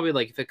 I'll probably,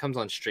 like, if it comes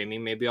on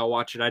streaming, maybe I'll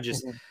watch it.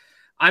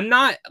 I'm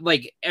not,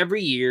 like,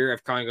 every year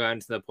I've kind of gotten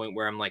to the point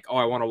where I'm like, oh,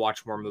 I want to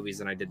watch more movies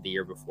than I did the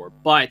year before.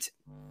 But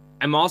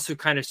I'm also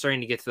kind of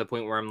starting to get to the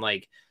point where I'm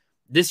like,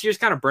 this year's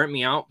kind of burnt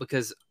me out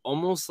because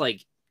almost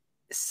like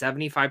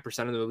 75%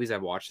 of the movies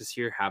I've watched this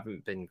year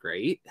haven't been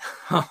great.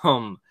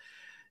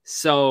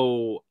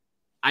 So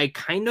I'm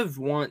kind of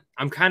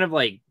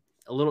like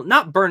a little,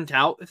 not burnt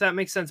out, if that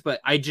makes sense,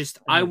 but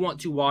I want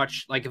to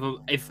watch, like,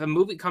 if a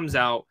movie comes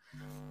out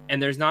and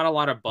there's not a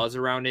lot of buzz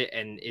around it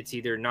and it's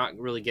either not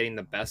really getting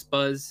the best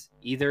buzz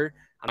either,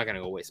 I'm not going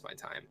to go waste my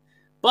time.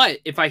 But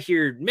if I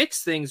hear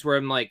mixed things where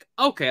I'm like,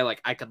 okay,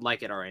 like I could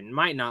like it or I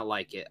might not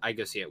like it, I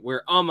go see it.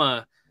 Where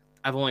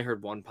I've only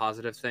heard one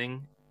positive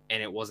thing,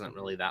 and it wasn't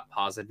really that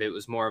positive. It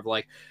was more of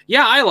like,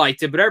 yeah, I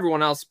liked it, but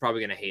everyone else is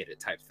probably going to hate it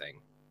type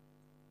thing.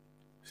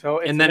 So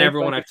it's and then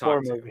everyone I've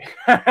talked movie.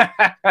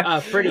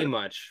 to. Pretty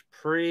much.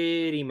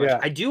 Yeah.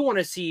 I do want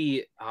to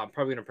see, I'm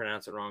probably going to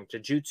pronounce it wrong,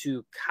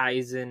 Jujutsu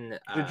Kaisen.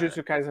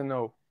 Jujutsu Kaisen,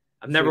 no.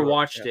 I've never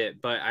watched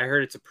it, but I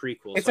heard it's a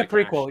prequel. It's a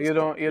prequel. You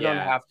don't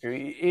have to.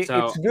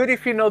 It's good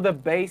if you know the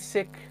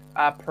basic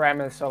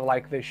premise of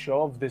like the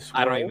show of this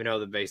world. I don't even know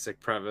the basic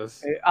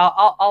premise.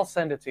 I'll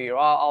send it to you.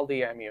 I'll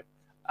DM you.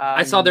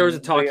 I saw there was a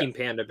talking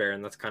panda bear,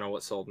 and that's kind of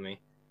what sold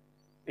me.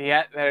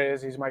 Yeah, there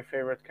is. He's my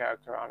favorite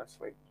character,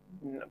 honestly.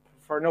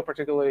 For no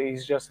particular,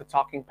 he's just a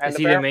talking panda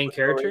bear. Is he the main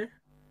character?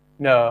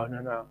 No.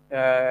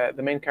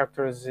 The main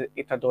character is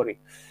Itadori.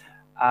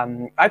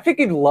 I think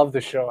you'd love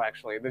the show,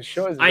 actually. The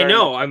show is I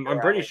know. I'm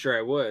pretty sure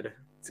I would.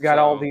 It's got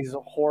all these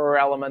horror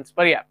elements.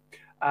 But yeah,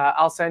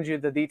 I'll send you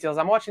the details.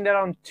 I'm watching that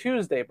on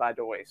Tuesday, by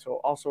the way. So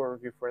also a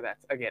review for that.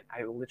 Again,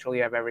 I literally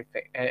have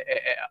everything.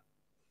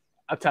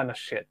 A ton of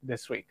shit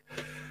this week.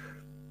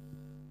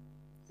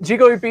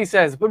 Gigo EP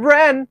says, but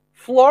Bren,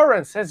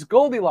 Florence says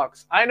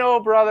Goldilocks. I know,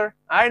 brother.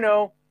 I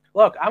know.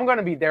 Look, I'm going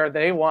to be there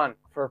day one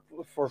for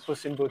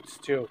Puss in Boots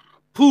 2.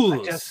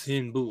 Puss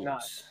in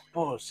Boots.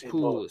 Puss in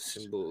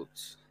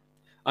Boots.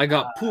 I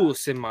got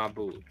puss in my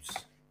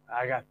boots.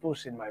 I got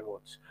puss in my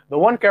boots. The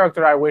one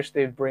character I wish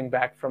they'd bring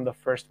back from the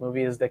first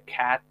movie is the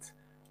cat.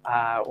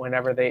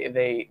 Whenever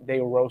they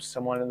roast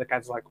someone and the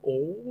cat's like,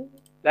 oh,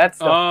 that's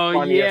the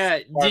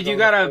funniest part. Dude,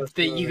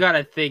 you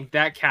gotta think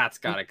that cat's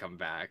gotta come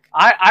back.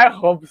 I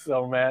hope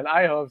so, man.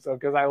 I hope so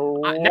because I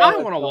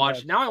want to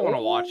watch. Now I want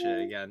to watch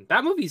it again.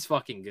 That movie's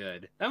fucking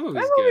good. That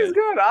movie's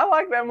good. I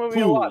like that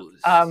movie a lot.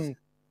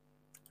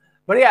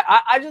 But yeah,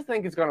 I just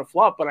think it's gonna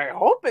flop. But I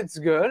hope it's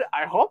good.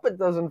 I hope it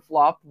doesn't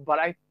flop. But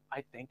I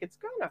think it's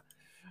gonna.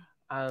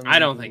 I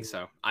don't think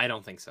so.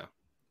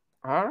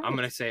 Right. I'm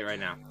gonna say it right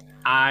now.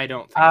 I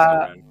don't think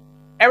so, Ren.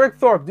 Eric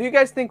Thorpe, do you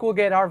guys think we'll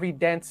get Harvey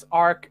Dent's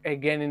arc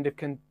again in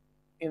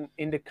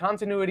the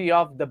continuity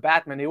of the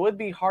Batman? It would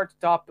be hard to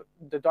top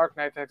the Dark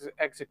Knight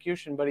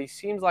execution, but he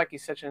seems like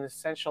he's such an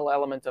essential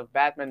element of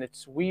Batman.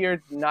 It's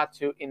weird not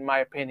to, in my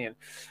opinion.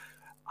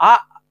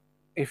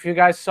 If you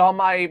guys saw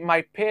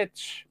my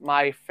pitch,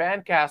 my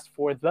fan cast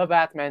for The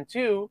Batman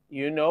 2,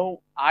 you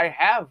know I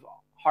have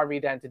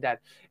Harvey Dent to that.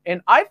 And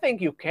I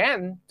think you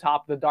can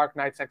top the Dark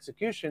Knight's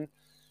execution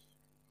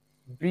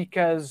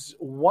because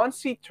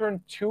once he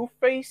turned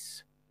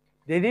Two-Face,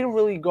 they didn't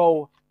really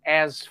go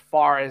as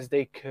far as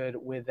they could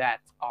with that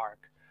arc.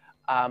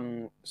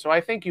 So I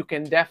think you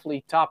can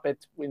definitely top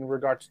it in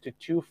regards to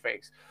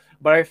Two-Face.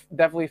 But I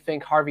definitely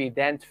think Harvey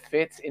Dent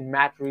fits in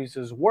Matt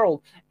Reeves'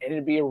 world, and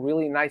it'd be a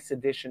really nice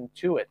addition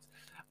to it.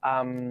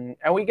 And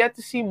we get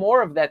to see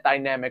more of that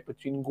dynamic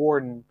between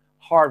Gordon,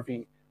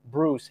 Harvey,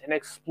 Bruce, and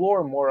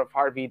explore more of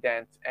Harvey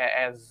Dent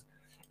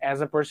as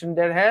a person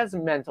that has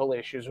mental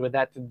issues with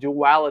that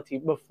duality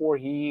before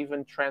he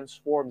even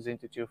transforms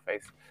into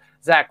Two-Face.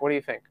 Zach, what do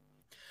you think?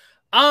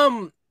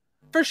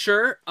 For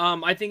sure.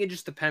 I think it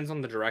just depends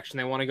on the direction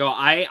they want to go.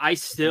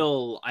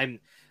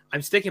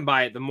 I'm sticking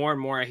by it. The more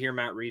and more I hear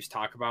Matt Reeves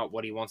talk about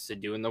what he wants to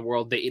do in the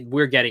world,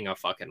 we're getting a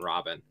fucking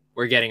Robin.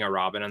 We're getting a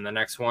Robin on the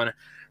next one.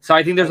 So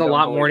I think there's a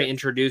lot more to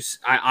introduce.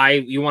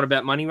 You want to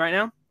bet money right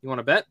now? You want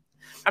to bet?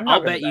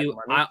 I'll bet you.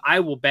 I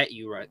will bet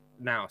you right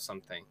now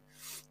something.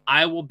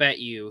 I will bet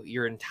you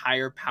your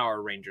entire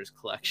Power Rangers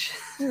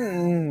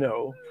collection.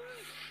 No.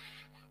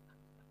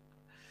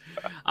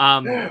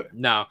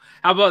 No.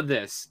 How about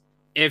this?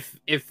 If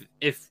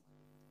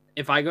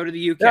I go to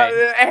the UK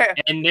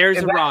and there's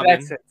a Robin,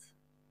 that's it.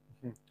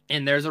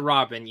 And there's a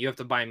Robin, you have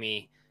to buy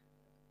me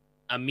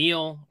a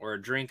meal or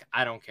a drink.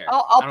 I don't care.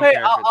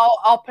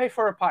 I'll pay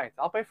for a pint.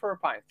 I'll pay for a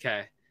pint.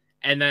 Okay.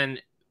 And then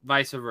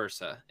vice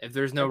versa. If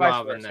there's no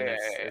Robin, then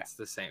it's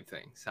the same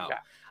thing. So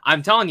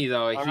I'm telling you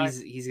though,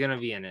 he's gonna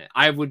be in it.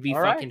 I would be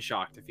fucking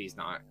shocked if he's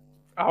not.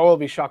 I will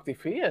be shocked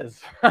if he is.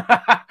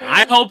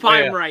 I hope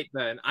I'm right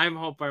then. I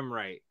hope I'm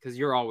right because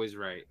you're always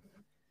right.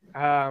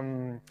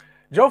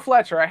 Joe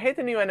Fletcher, I hate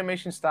the new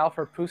animation style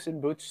for Puss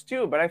in Boots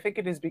too, but I think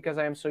it is because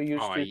I am so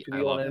used to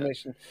the old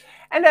animation.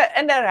 And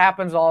that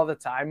happens all the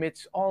time.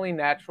 It's only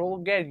natural. We'll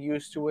get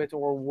used to it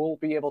or we'll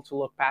be able to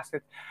look past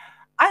it.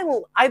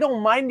 I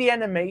don't mind the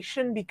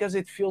animation because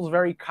it feels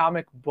very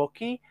comic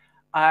booky.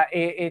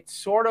 It's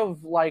sort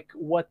of like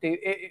what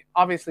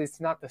obviously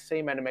it's not the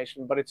same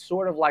animation, but it's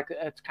sort of like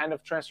a kind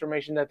of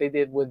transformation that they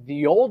did with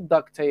the old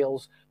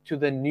DuckTales to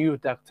the new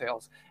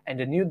DuckTales. And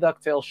the new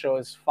DuckTales show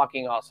is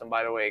fucking awesome,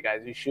 by the way,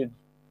 guys. You should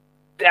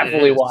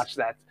definitely watch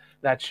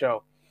that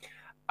show.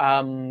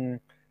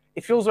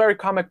 It feels very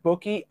comic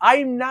booky.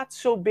 I'm not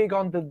so big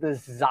on the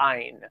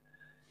design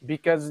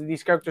because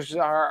these characters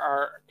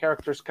are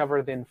characters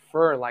covered in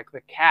fur, like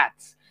the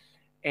cats.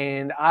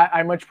 And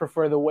I much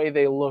prefer the way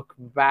they look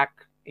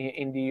back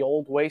in the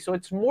old way. So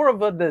it's more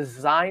of a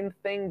design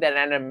thing than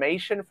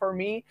animation for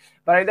me.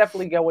 But I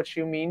definitely get what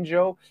you mean,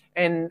 Joe.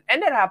 And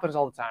that happens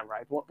all the time,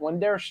 right? When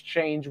there's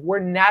change, we're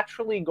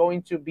naturally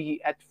going to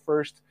be at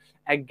first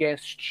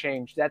against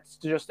change. That's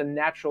just a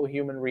natural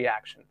human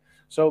reaction.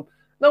 So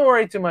don't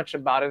worry too much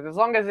about it. As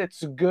long as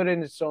it's good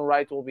in its own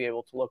right, we'll be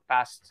able to look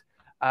past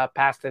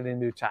it in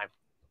due time.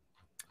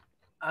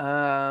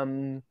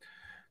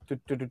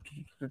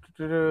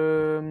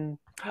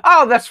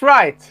 Oh, that's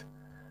right.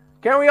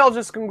 Can we all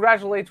just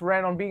congratulate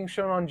Ren on being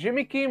shown on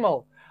Jimmy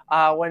Kimmel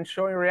when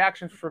showing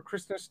reactions for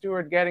Kristen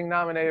Stewart getting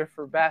nominated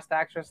for Best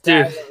Actress?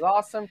 That was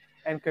awesome.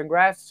 And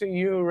congrats to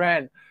you,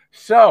 Ren.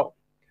 So,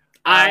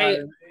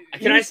 can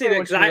I say that?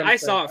 Because I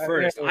saw it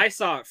first. I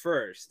saw it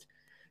first.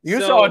 You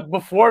saw it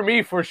before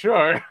me for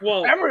sure.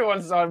 Well,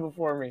 everyone saw it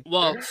before me.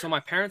 Well, so my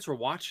parents were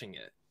watching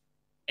it.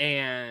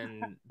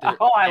 And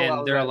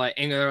they're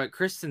like,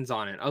 Kristen's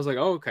on it. I was like,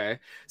 oh, okay.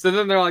 So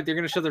then they're like, they're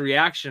gonna show the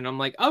reaction. I'm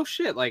like, oh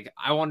shit, like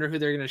I wonder who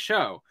they're gonna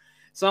show.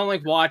 So I'm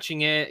like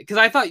watching it because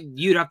I thought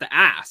you'd have to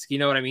ask, you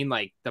know what I mean,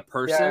 like the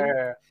person.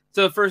 Yeah.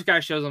 So the first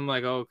guy shows, I'm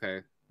like, oh,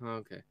 okay.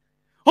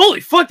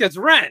 Holy fuck, that's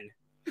Ren.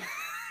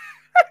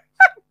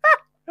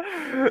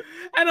 And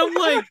I'm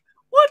like,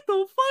 what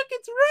the fuck,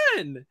 it's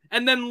Ren.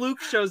 And then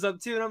Luke shows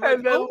up too, and I'm like,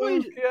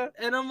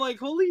 and I'm like,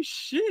 holy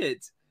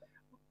shit.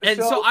 And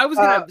so I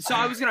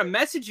was gonna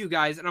message you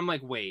guys, and I'm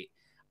like, wait,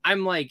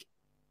 I'm like,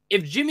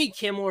 if Jimmy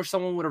Kimmel or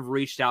someone would have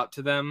reached out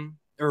to them,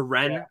 or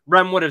Ren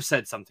would have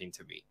said something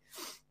to me.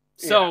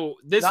 So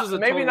this was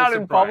maybe not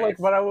in public,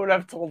 but I would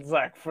have told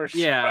Zach for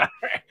sure. Yeah.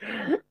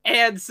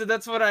 And so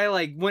that's what I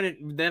like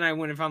then I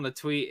went and found the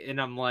tweet,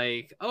 and I'm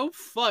like, oh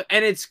fuck.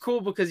 And it's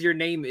cool because your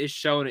name is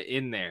shown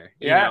in there.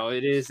 You know,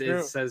 it is.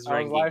 It says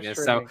ranking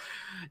this. So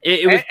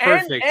it was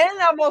perfect. And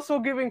I'm also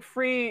giving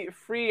free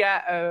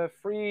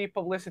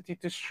publicity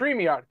to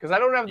StreamYard because I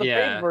don't have the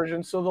paid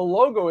version, so the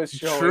logo is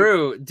showing.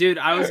 True, dude.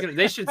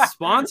 They should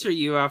sponsor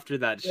you after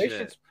that shit. They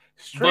should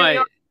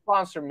StreamYard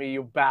sponsor me,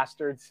 you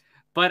bastards.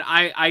 But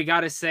I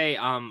gotta say,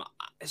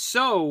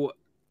 so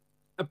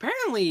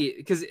apparently,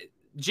 because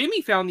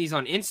Jimmy found these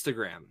on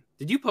Instagram.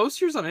 Did you post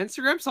yours on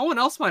Instagram? Someone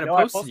else might have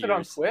posted yours. I posted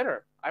on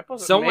Twitter.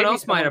 Someone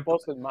else might have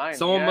posted mine.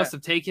 Someone must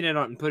have taken it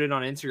and put it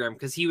on Instagram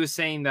because he was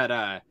saying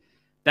that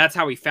that's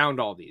how he found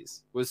all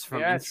these was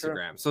from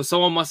Instagram. True. So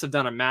someone must have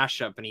done a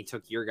mashup and he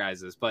took your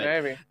guys's. But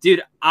maybe,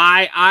 dude,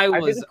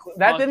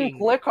 that didn't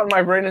click on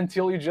my brain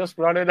until you just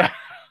brought it up.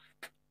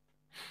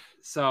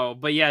 So,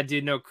 but yeah,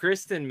 dude, no,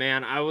 Kristen,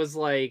 man, I was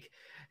like.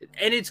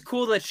 And it's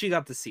cool that she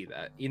got to see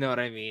that. You know what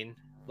I mean?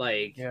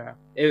 Like,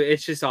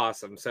 it's just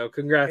awesome. So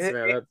congrats,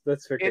 man.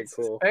 That's freaking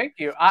cool. Thank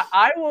you.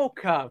 I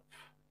woke up.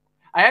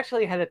 I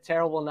actually had a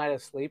terrible night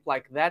of sleep.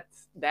 Like that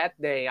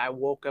day, I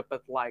woke up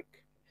at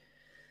like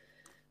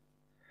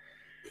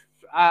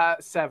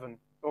 7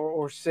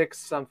 or 6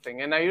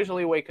 something. And I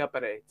usually wake up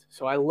at 8.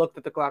 So I looked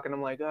at the clock and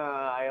I'm like,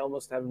 I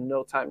almost have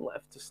no time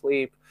left to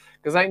sleep.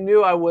 Because I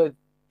knew I would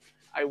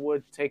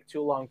take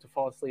too long to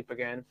fall asleep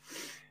again.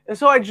 And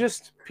so I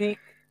just peeked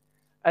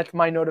at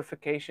my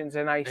notifications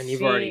and I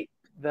see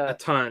a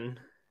ton.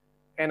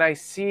 And I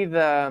see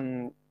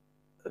the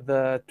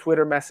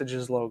Twitter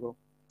messages logo.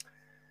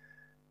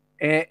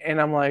 And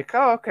I'm like,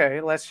 oh,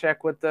 okay, let's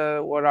check what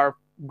our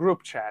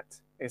group chat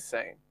is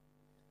saying.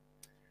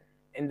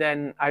 And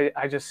then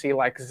I just see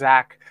like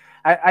Zach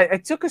I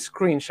took a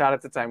screenshot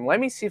at the time. Let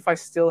me see if I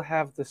still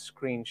have the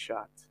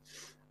screenshot.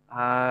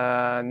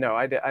 No,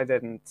 I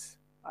didn't.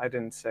 I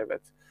didn't save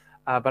it.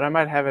 But I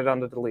might have it on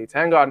the delete.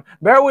 Hang on.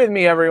 Bear with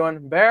me,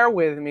 everyone. Bear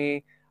with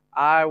me.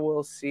 I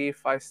will see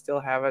if I still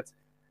have it.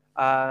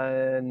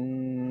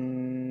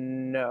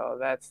 No,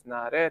 that's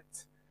not it.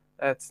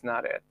 That's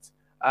not it.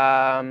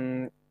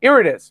 Here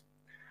it is.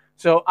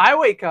 So I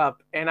wake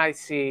up and I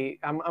see.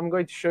 I'm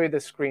going to show you the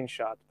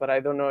screenshot, but I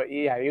don't know.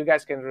 Yeah, you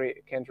guys can't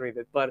read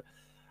it. But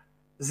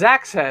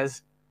Zach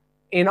says,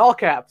 in all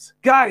caps,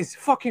 guys,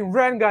 fucking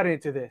Ren got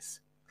into this.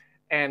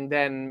 And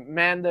then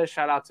Manda,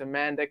 shout out to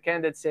Manda,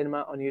 Candid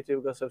Cinema on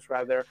YouTube, go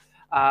subscribe there.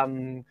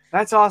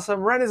 That's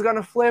awesome. Ren is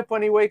gonna flip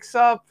when he wakes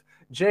up.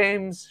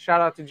 James, shout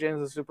out to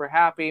James, is super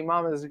happy.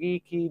 Mama's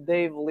Geeky,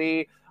 Dave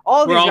Lee,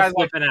 all these guys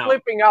like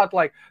flipping out,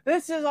 like,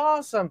 this is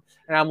awesome.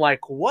 And I'm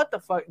like, what the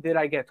fuck? Did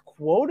I get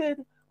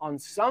quoted on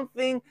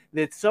something?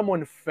 Did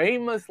someone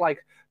famous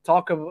like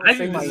talk about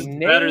saying my name?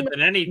 Better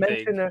than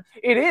anything.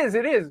 It is.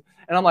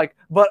 And I'm like,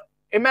 but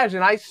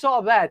imagine I saw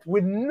that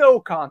with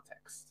no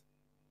context.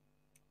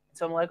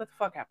 So I'm like, what the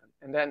fuck happened?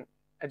 And then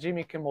a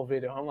Jimmy Kimmel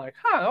video. I'm like,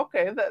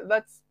 okay,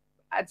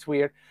 that's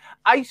weird.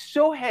 I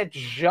had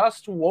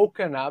just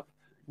woken up,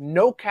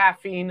 no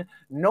caffeine,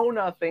 no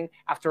nothing,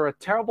 after a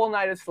terrible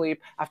night of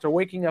sleep, after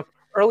waking up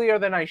earlier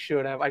than I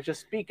should have. I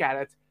just peek at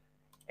it.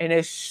 And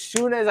as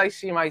soon as I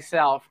see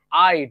myself,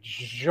 I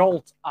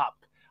jolt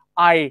up.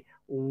 I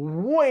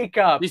wake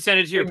up. You sent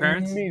it to your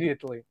parents?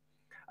 Immediately.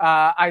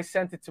 I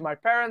sent it to my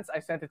parents. I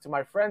sent it to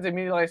my friends.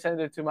 Immediately I sent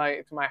it to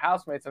my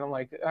housemates. And I'm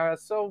like,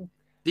 so...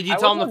 Did you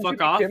tell them to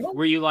fuck off?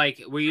 Were you like,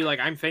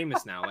 I'm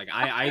famous now? Like,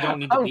 I don't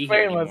need to be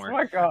here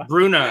anymore.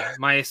 Bruna,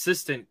 my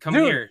assistant, come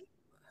here.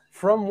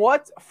 From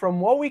what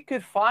we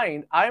could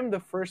find, I'm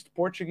the first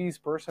Portuguese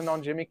person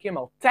on Jimmy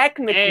Kimmel.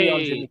 Technically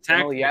on Jimmy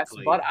Kimmel, yes,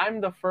 but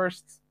I'm the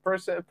first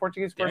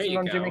Portuguese person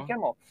on Jimmy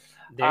Kimmel.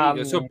 There you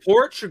go. So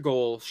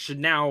Portugal should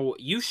now,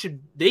 you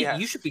should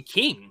be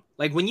king.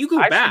 Like when you go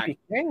back,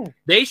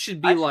 they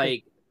should be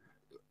like,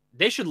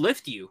 they should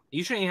lift you.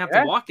 You shouldn't even have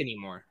to walk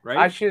anymore, right?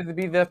 I should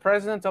be the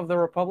president of the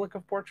Republic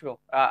of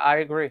Portugal. I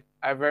agree.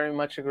 I very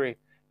much agree.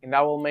 And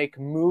that will make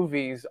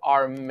movies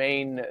our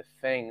main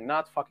thing,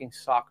 not fucking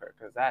soccer,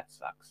 because that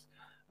sucks.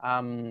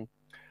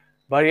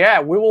 But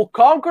yeah, we will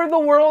conquer the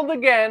world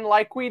again,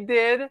 like we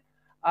did in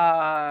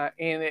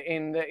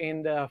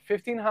the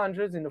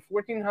 1500s, in the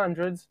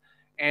 1400s,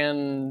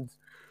 and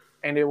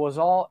it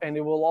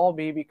will all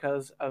be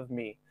because of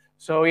me.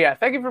 So yeah,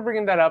 thank you for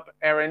bringing that up,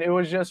 Aaron. It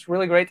was just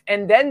really great.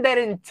 And then that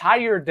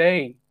entire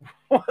day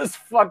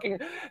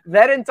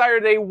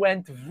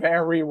went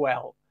very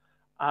well.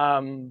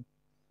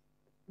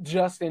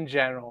 Just in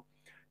general,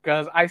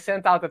 because I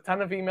sent out a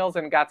ton of emails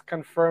and got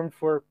confirmed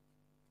for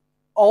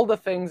all the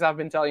things I've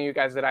been telling you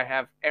guys that I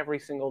have every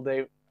single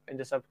day in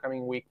this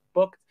upcoming week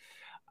booked.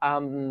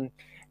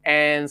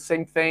 And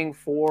same thing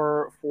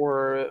for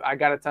I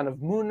got a ton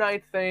of Moon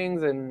Knight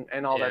things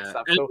and all that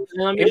stuff. So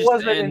it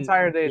was an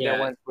entire day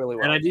that went really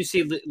well. And I do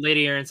see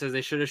Lady Aaron says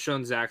they should have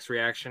shown Zach's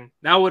reaction.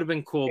 That would have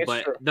been cool,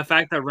 but the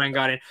fact that Ren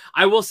got in,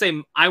 I will say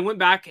I went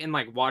back and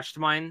like watched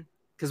mine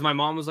because my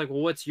mom was like,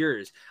 "Well, what's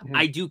yours?" Mm-hmm.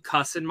 I do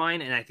cuss in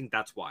mine, and I think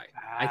that's why.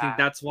 I think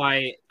that's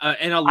why.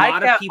 And a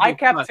lot of people. I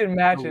kept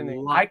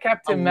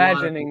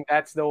imagining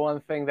that's the one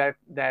thing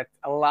that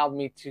allowed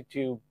me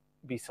to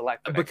be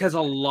selected, because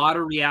a lot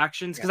of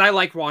reactions, because I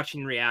like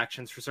watching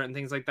reactions for certain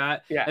things like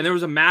that. Yeah. And there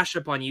was a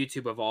mashup on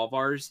YouTube of all of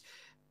ours.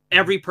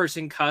 Every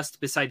person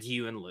cussed besides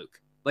you and Luke.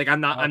 Like I'm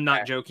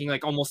not joking.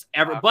 Like almost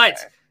every, but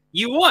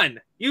you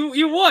won.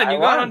 You won. You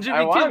got on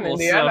Jimmy Kimmel.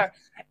 So.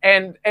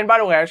 And by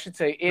the way, I should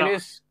say it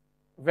is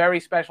very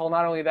special.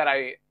 Not only that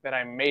I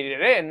made it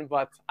in,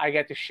 but I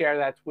get to share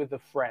that with a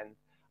friend.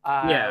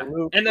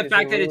 Luke, and the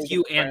fact that it's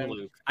you and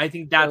Luke, I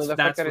think that's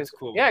what's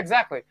cool. Yeah,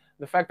 exactly.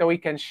 The fact that we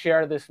can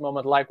share this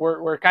moment, like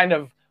we're kind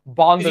of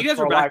bonded. You guys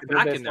were back to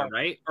back in there,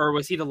 right? Or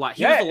was he the last?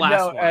 He was the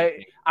last one.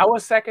 I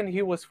was second.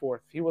 He was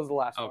fourth. He was the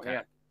last one.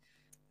 Yeah.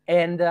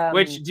 And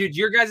which, dude,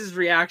 your guys'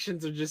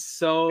 reactions are just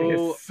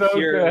so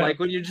pure. Good. Like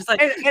when you're just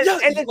like, and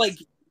it's like,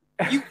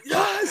 you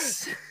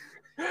yes.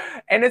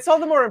 And it's all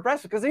the more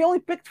impressive because they only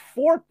picked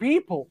 4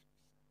 people.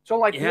 So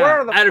like,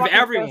 where are the out of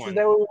everyone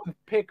that would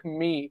pick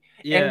me?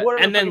 Yeah,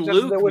 and then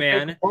Luke,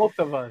 man, both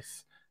of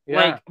us. Yeah.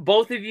 Like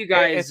both of you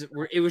guys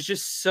were. It was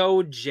just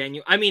so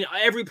genuine. I mean,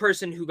 every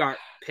person who got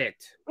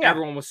picked,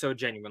 everyone was so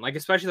genuine. Like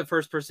especially the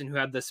first person who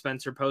had the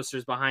Spencer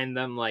posters behind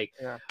them. Like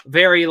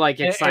very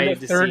like excited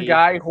and the to third see.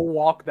 guy who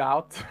walked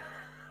out.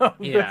 Of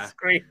the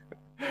screen.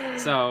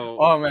 So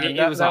man,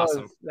 it was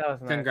awesome. That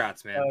was nice.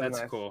 Congrats, man.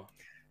 That's nice. Cool.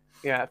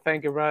 Yeah,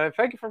 thank you, brother.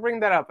 Thank you for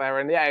bringing that up,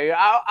 Aaron.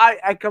 Yeah,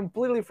 I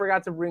completely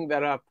forgot to bring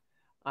that up,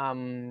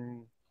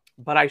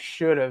 but I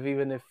should have,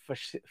 even if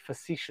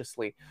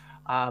facetiously.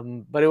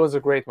 But it was a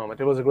great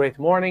moment. It was a great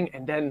morning,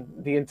 and then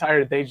the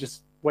entire day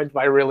just went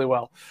by really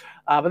well.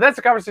 But that's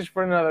a conversation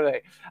for another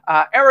day.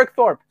 Eric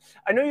Thorpe,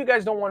 I know you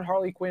guys don't want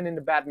Harley Quinn in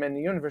the Batman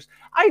universe.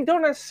 I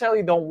don't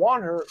necessarily don't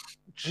want her.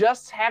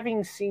 Just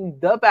having seen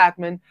the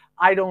Batman,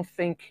 I don't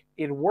think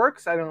it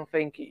works. I don't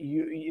think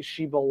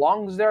she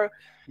belongs there.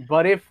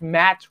 But if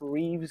Matt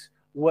Reeves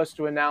was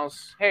to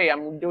announce, hey,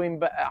 I'm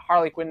doing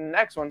Harley Quinn in the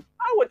next one,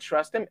 I would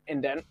trust him,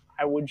 and then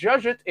I would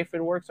judge it if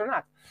it works or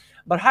not.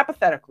 But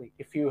hypothetically,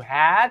 if you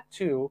had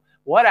to,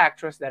 what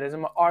actress, that is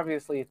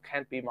obviously it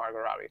can't be Margot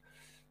Robbie,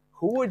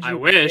 who would you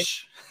pick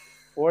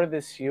for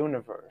this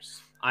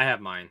universe? I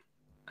have mine.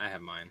 I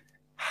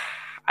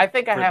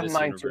think I have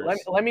mine too.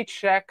 Let me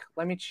check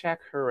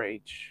her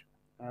age.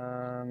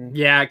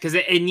 Yeah, because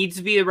it needs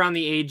to be around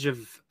the age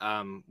of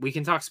we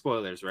can talk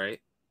spoilers, right?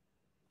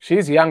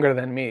 She's younger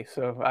than me,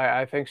 so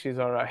I think she's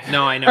all right.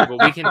 No, I know, but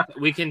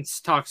we can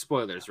talk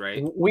spoilers,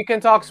 right? We can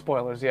talk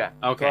spoilers, yeah.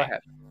 Okay. Go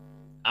ahead.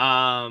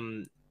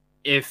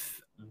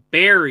 If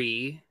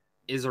Barry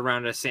is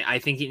around the same, I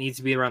think it needs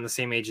to be around the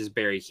same age as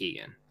Barry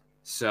Keoghan.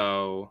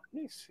 So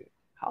let me see.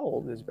 How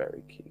old is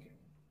Barry Keoghan?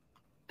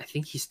 I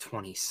think he's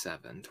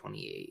 27,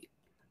 28.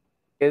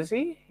 Is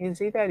he? Is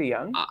he that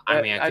young?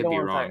 I mean, I could be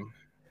wrong.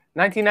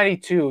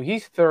 1992.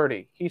 He's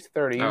 30. He's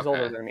 30. He's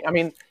older than me. I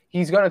mean,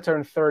 he's going to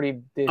turn 30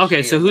 this year.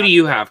 Okay, so who do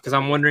you have? Because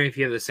I'm wondering if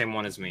you have the same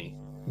one as me.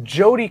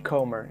 Jodie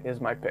Comer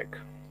is my pick.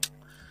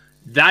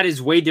 That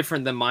is way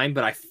different than mine,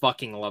 but I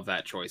fucking love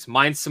that choice.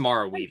 Mine's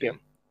Samara Weaving.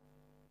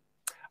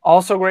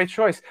 Also great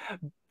choice.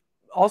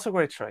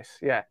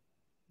 Yeah.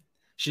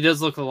 She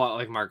does look a lot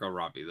like Margot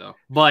Robbie, though.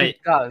 But she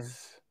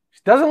does.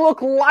 She doesn't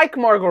look like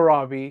Margot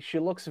Robbie. She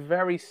looks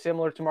very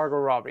similar to Margot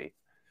Robbie.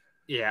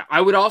 Yeah, I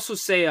would also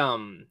say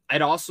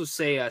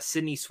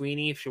Sydney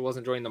Sweeney if she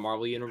wasn't joining the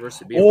Marvel universe.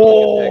 It'd be a really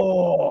good pick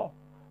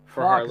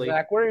for Harley.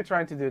 Zach, what are you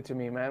trying to do to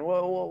me, man? What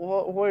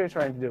are you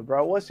trying to do,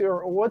 bro? What's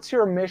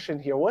your mission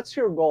here? What's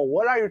your goal?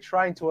 What are you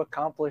trying to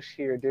accomplish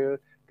here, dude?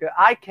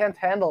 I can't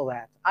handle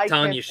that. I'm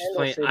telling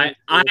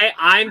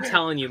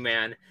you,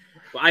 man.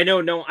 I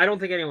don't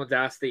think anyone's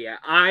asked it yet.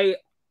 I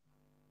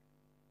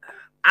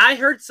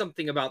heard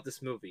something about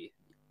this movie.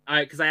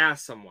 Because I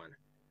asked someone.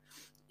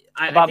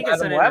 I think I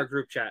sent it in our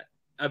group chat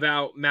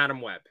about Madam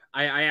Web.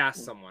 I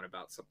asked someone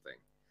about something.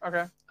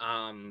 Okay.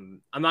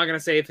 I'm not gonna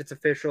say if it's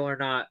official or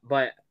not,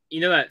 but you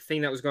know that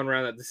thing that was going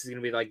around that this is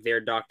gonna be like their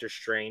Doctor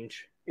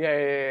Strange.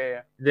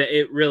 Yeah. That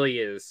it really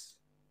is.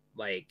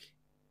 Like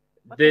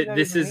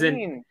this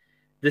isn't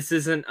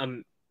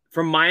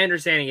from my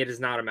understanding, it is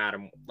not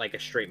a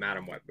straight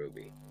Madam Web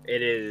movie.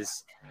 It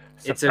is.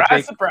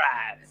 Surprise!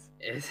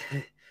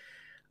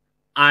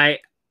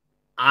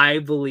 I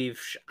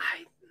believe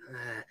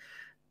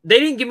they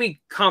didn't give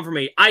me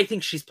confirmation. I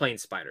think she's playing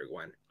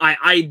Spider-Gwen.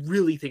 I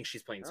really think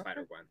she's playing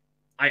Spider-Gwen.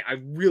 I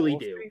really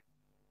do.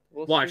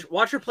 We'll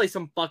watch her play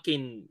some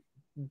fucking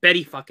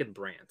Betty fucking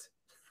Brandt.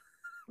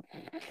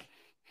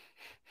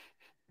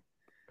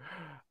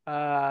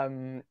 All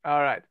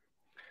right.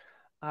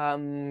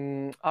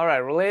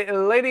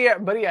 Lady,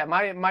 but yeah,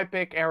 my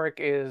pick, Eric,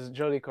 is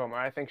Jodie Comer.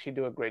 I think she'd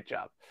do a great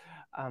job.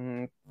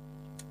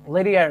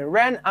 Lady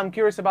Ren, I'm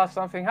curious about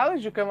something. How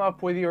did you come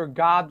up with your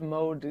God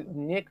Mode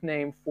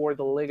nickname for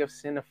the League of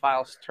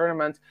Cinephiles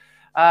tournament?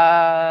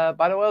 By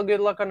the way,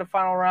 good luck on the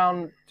final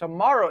round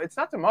tomorrow. It's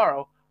not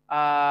tomorrow.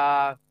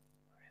 Where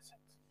is it?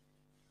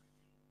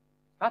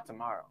 Not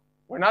tomorrow.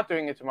 We're not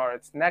doing it tomorrow.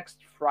 It's next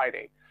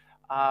Friday.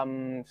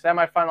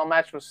 Semi-final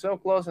match was so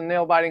close and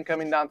nail-biting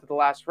coming down to the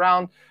last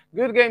round.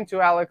 Good game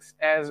to Alex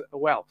as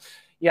well.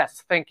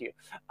 Yes, thank you.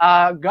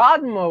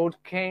 God Mode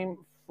came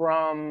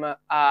from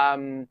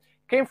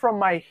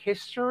my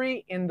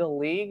history in the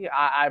league.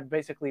 I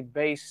basically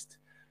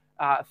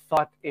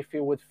thought if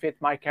it would fit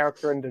my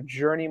character and the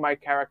journey my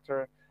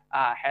character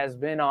has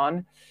been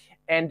on.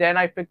 And then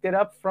I picked it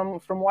up from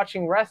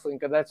watching wrestling,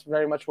 because that's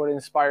very much what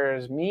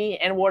inspires me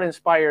and what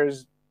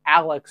inspires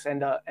Alex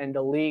and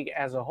the league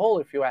as a whole.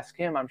 If you ask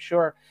him, I'm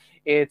sure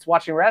it's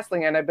watching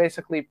wrestling, and I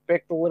basically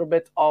picked a little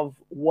bit of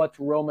what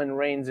Roman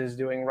Reigns is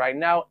doing right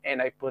now,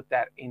 and I put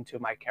that into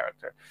my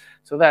character.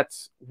 So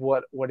that's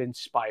what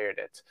inspired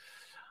it.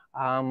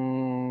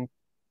 All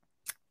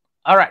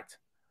right.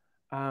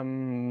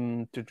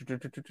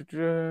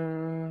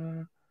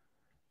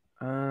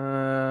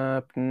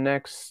 Up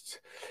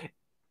next.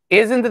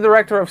 Isn't the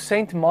director of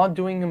Saint Maud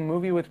doing a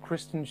movie with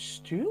Kristen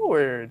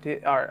Stewart?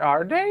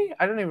 Are they?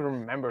 I don't even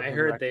remember. I've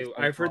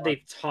heard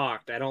they've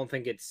talked. I don't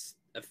think it's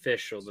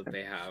official that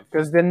they have.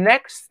 Because the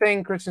next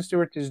thing Kristen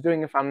Stewart is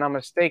doing, if I'm not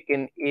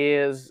mistaken,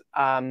 is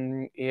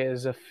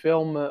a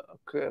film,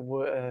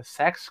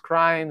 Sex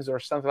Crimes or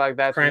something like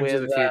that. Crimes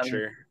of the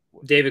Future.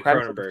 David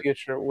Cronenberg. Of the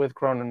Future with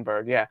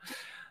Cronenberg. Yeah.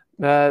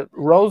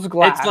 Rose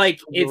Glass. It's like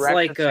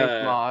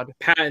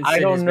Pattinson.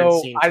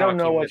 I don't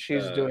know what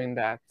she's doing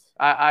that.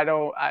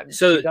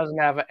 She doesn't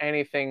have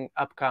anything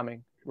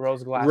upcoming.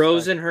 Rose Glass.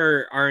 Rose and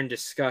her are in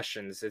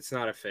discussions. It's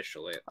not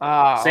official yet.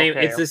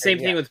 It's the same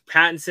thing with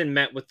Pattinson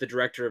met with the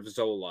director of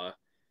Zola.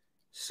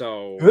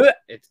 So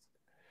it's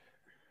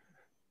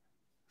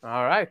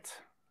all right.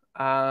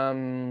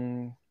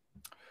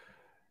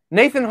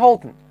 Nathan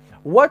Holton.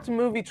 What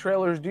movie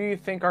trailers do you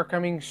think are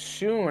coming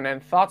soon?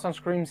 And thoughts on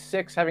Scream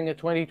 6 having a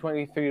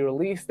 2023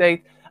 release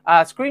date?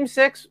 Scream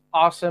 6,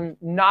 awesome.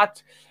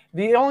 Not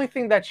the only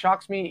thing that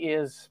shocks me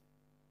is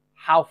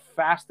how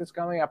fast it's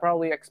coming. I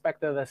probably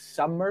expected a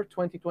summer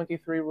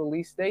 2023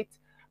 release date,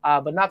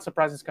 but not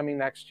surprised it's coming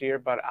next year.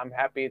 But I'm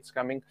happy it's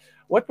coming.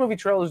 What movie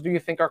trailers do you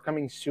think are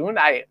coming soon?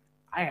 I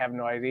have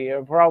no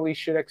idea. Probably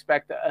should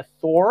expect a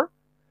Thor,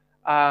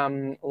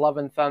 Love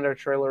and Thunder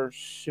trailer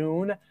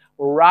soon,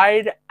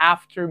 right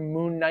after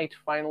Moon Knight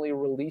finally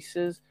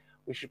releases.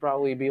 We should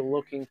probably be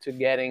looking to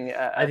getting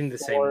I think the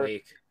same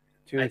week.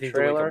 I think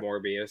trailer. the week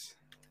of Morbius.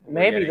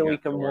 Maybe the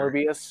week of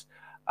Morbius.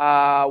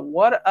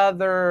 What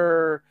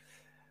other?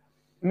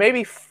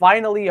 Maybe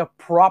finally a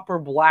proper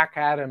Black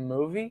Adam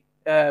movie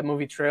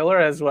trailer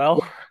as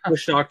well.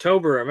 Pushed to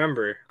October,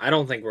 remember. I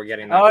don't think we're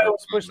getting that. Oh, it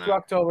was pushed to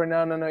October.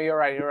 No, you're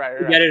right.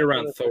 We get it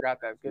around Thor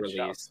release,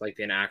 shout. Like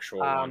an actual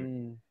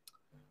one.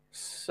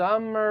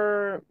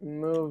 Summer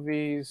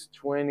movies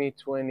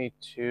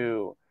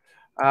 2022.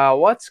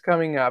 What's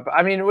coming up?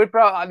 I mean, we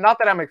probably not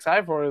that I'm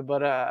excited for it,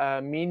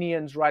 but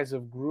Minions: Rise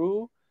of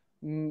Gru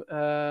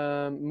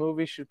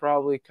movie should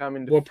probably come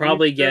in. We'll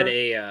probably get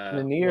a in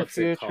the near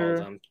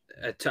future.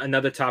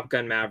 Another Top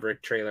Gun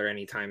Maverick trailer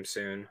anytime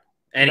soon.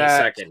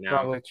 Second now.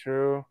 Probably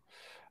true.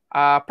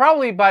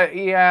 Probably by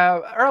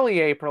early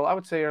April. I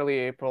would say early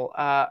April.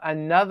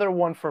 Another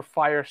one for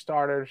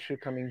Firestarter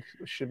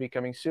should be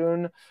coming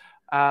soon.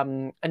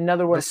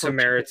 Another one for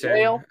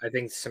Samaritan. I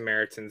think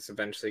Samaritan's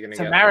eventually going to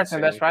get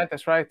Samaritan.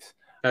 That's right.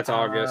 That's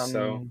August.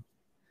 So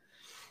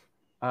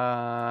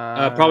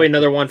probably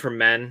another one for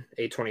Men,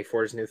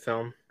 A24's new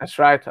film. That's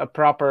right. A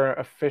proper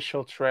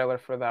official trailer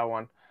for that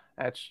one.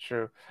 That's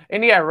true.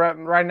 And yeah,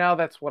 right now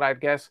that's what I'd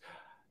guess.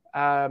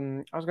 I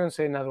was going to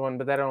say another one,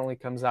 but that only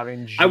comes out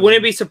in June. I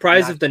wouldn't be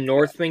surprised if The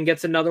Northman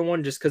gets another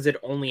one, just because it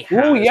only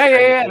has. Oh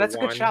yeah. That's a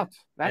good shout.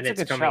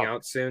 It's coming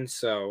out soon.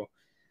 So,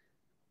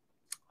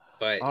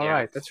 but all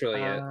right, that's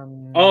really it.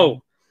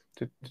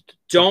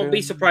 Don't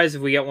be surprised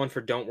if we get one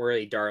for Don't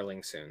Worry,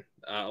 Darling soon.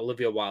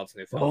 Olivia Wilde's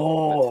new film.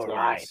 Oh,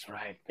 right.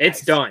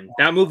 It's done.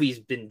 That movie's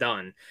been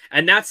done,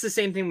 and that's the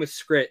same thing with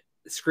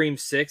Scream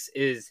 6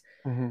 is.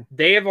 Mm-hmm.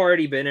 They have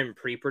already been in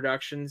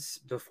pre-productions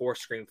before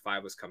Scream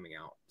 5 was coming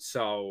out.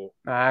 So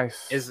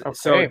nice.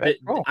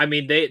 Cool. I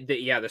mean,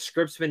 the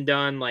script's been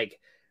done. Like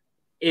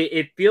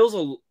it feels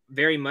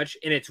very much,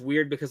 and it's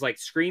weird because like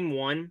Scream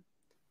 1,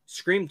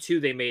 Scream 2,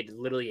 they made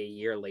literally a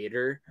year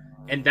later,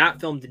 and that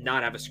film did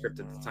not have a script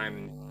at the time.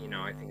 And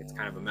I think it's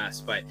kind of a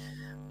mess. But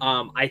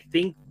I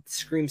think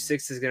Scream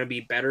 6 is going to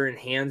be better in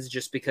hands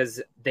just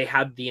because they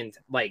had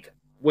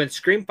when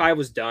Scream 5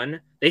 was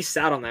done, they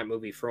sat on that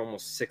movie for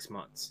almost 6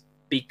 months.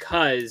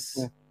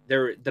 Because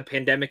the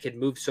pandemic had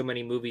moved so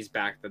many movies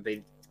back that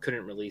they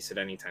couldn't release it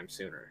anytime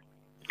sooner.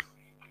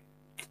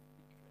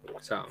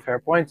 So fair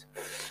point.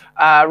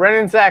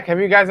 Ren and Zach, have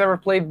you guys ever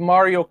played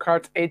Mario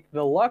Kart 8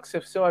 Deluxe?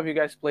 If so, have you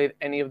guys played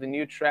any of the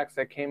new tracks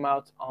that came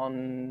out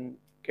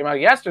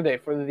yesterday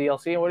for the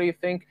DLC? And what do you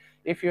think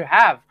if you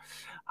have?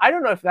 I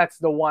don't know if that's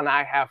the one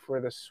I have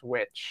for the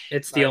Switch.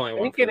 It's the only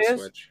one for the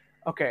Switch.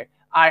 Okay.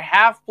 I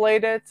have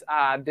played it.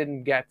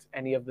 Didn't get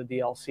any of the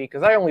DLC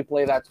because I only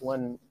play that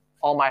when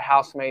all my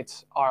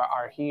housemates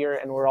are here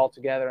and we're all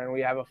together and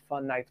we have a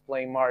fun night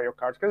playing Mario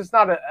Kart because it's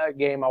not a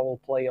game I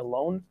will play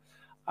alone.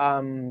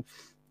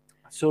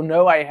 So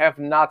no, I have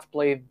not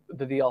played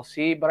the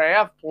DLC, but I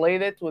have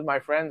played it with my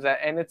friends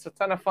and it's a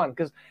ton of fun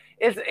because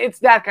it's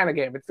that kind of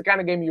game. It's the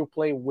kind of game you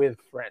play with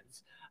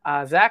friends.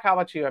 Zach, how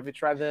about you? Have you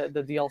tried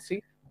the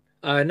DLC?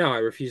 No, I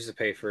refuse to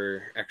pay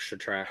for extra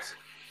tracks.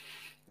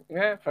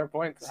 Yeah, fair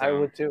point. So. I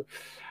would too.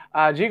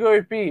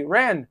 GeekOP,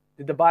 Ren,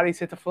 did the bodies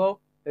hit the floor?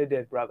 They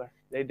did, brother.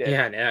 They did.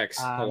 Yeah, an X.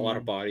 A lot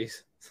of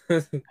bodies.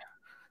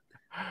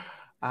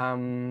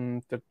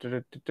 I'm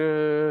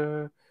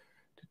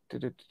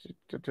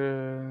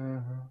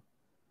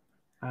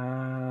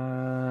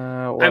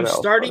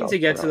starting to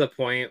get to the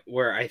point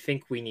where I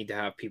think we need to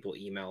have people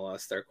email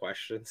us their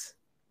questions.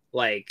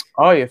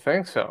 Oh, you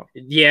think so?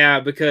 Yeah,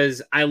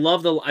 because I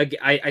love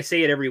I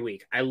say it every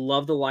week. I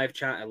love the live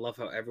chat. I love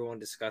how everyone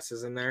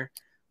discusses in there.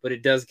 But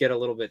it does get a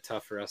little bit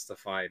tough for us to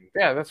find.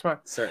 Yeah, that's why.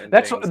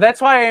 That's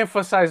why I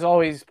emphasize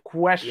always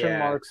question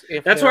marks.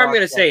 That's what I'm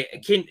gonna say.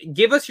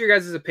 Give us your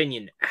guys'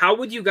 opinion. How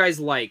would you guys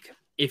like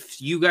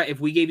if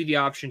we gave you the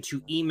option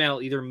to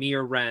email either me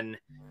or Ren,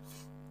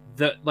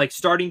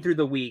 starting through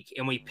the week,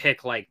 and we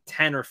pick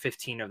 10 or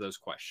 15 of those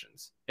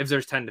questions. If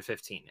there's 10 to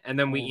 15, and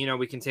then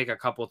we can take a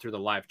couple through the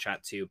live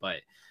chat too.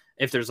 But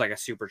if there's a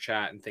super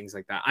chat and things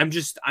like that, I'm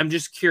just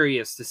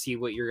curious to see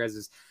what your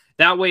guys'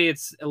 That way,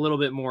 it's a little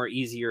bit more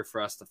easier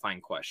for us to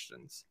find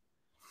questions.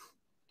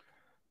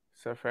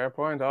 It's a fair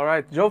point. All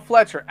right. Joe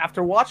Fletcher,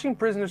 after watching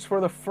Prisoners for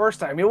the first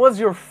time, it was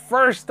your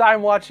first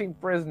time watching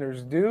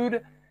Prisoners,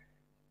 dude.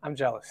 I'm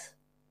jealous.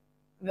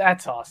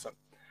 That's awesome.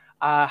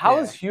 How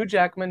is Hugh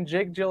Jackman,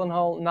 Jake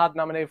Gyllenhaal not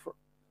nominated for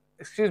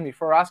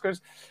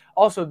Oscars?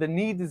 Also, the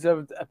need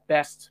deserved a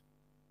Best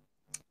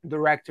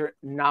Director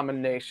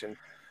nomination.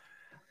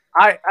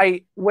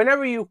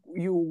 whenever you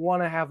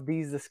want to have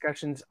these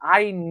discussions,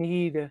 I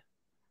need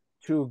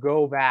to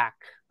go back,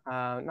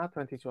 not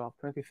 2012,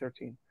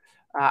 2013.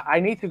 I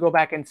need to go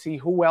back and see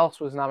who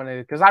else was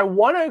nominated because I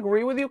want to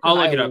agree with you because I'll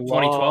look I it up.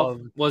 2012?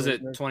 love Was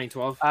it Prisoners.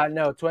 2012?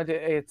 No, 20.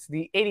 It's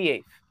the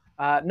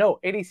 88th. No,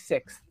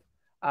 86th.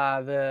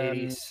 The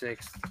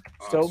 86th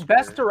So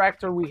best Oscar.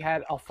 director, we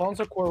had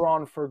Alfonso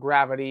Cuarón for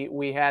Gravity.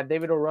 We had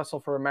David O.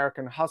 Russell for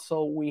American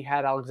Hustle. We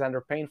had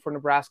Alexander Payne for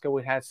Nebraska.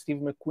 We had Steve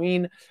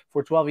McQueen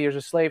for 12 Years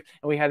a Slave.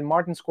 And we had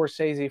Martin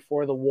Scorsese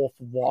for The Wolf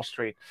of Wall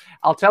Street.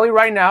 I'll tell you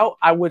right now,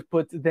 I would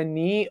put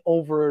Denis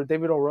over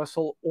David O.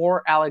 Russell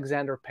or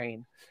Alexander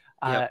Payne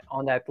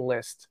on that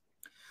list.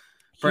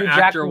 For Hugh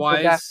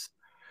actor-wise,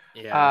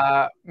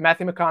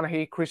 Matthew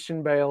McConaughey,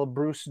 Christian Bale,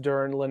 Bruce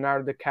Dern,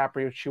 Leonardo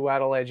DiCaprio,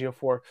 Chiwetel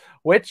Ejiofor,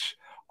 which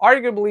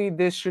arguably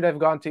this should have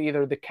gone to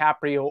either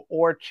DiCaprio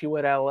or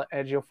Chiwetel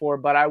Ejiofor,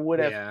 but I would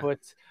have put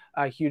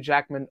Hugh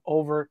Jackman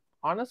over,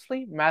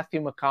 honestly,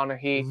 Matthew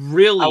McConaughey.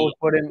 Really? I would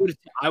put him.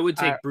 I would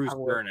take Bruce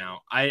Dern out.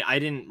 I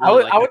didn't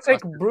really I like would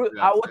take Bruce.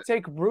 I would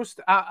take Bruce.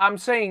 I'm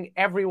saying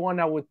everyone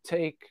I would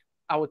take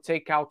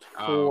out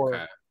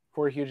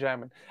for Hugh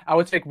Jackman. I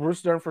would take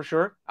Bruce Dern for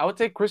sure. I would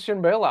take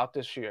Christian Bale out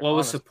this year. What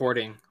was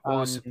supporting? What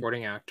was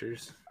supporting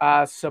actors?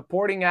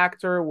 Supporting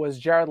actor was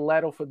Jared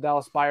Leto for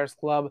Dallas Buyers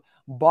Club.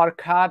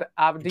 Barkhad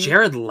Abdi.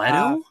 Jared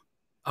Leto?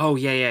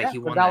 He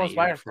won Dallas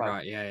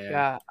that year.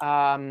 Buyers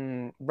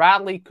Club.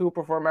 Bradley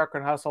Cooper for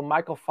American Hustle.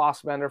 Michael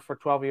Fassbender for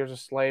 12 Years a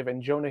Slave.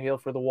 And Jonah Hill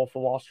for The Wolf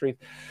of Wall Street.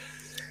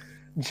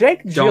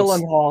 Jake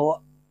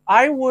Gyllenhaal,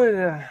 I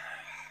would...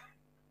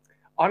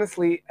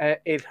 honestly,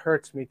 it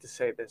hurts me to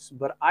say this,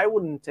 but I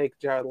wouldn't take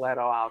Jared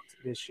Leto out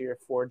this year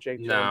for Jake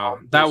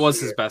Gyllenhaal. No, that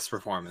was his best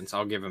performance.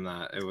 I'll give him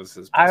that. It was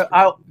his best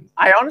I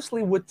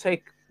honestly would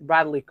take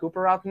Bradley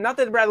Cooper out. Not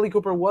that Bradley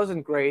Cooper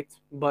wasn't great,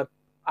 but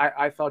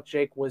I thought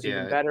Jake was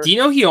even better. Do you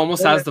know he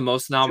almost has the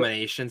most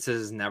nominations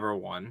has never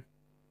won?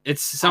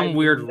 It's some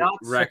weird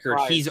record.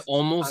 He's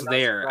almost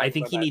there. I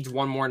think he needs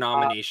one more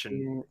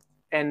nomination.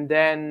 And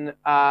then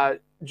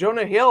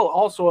Jonah Hill,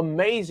 also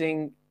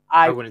amazing.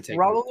 I wouldn't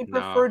probably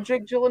prefer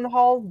Jake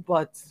Gyllenhaal,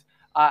 but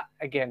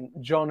again,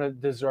 Jonah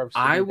deserves.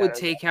 I would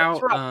take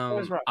out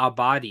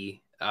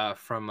Abadi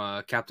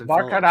from Captain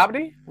Barkhad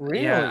Abdi.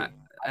 Really? Yeah.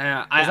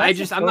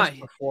 I'm not.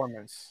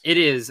 Performance. It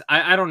is.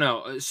 I don't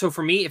know. So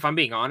for me, if I'm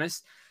being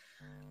honest,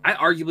 I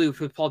arguably would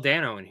put Paul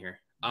Dano in here.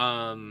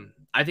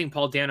 I think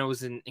Paul Dano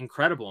was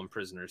incredible in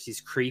Prisoners.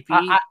 He's creepy.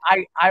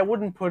 I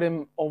wouldn't put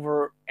him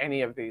over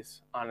any of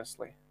these,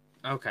 honestly.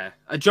 Okay,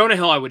 Jonah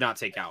Hill I would not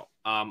take out.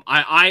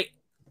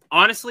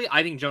 Honestly,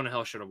 I think Jonah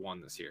Hill should have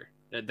won this year.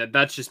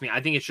 That's just me.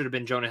 I think it should have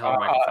been Jonah Hill or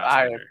Michael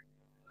Fassbender.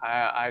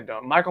 I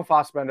don't. Michael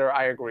Fassbender,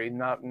 I agree.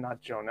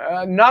 Not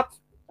Jonah.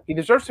 He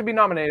deserves to be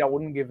nominated. I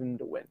wouldn't give him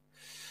the win.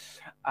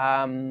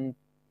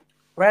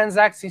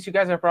 Ranzak, since you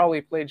guys have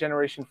probably played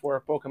Generation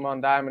 4,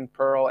 Pokemon Diamond,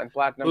 Pearl, and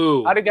Platinum.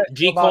 Ooh,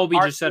 G. Colby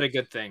just said a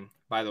good thing,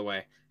 by the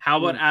way. How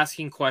about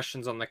asking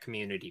questions on the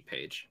community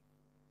page?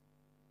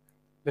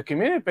 The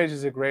community page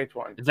is a great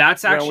one.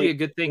 That's actually a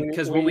good thing,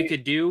 because what we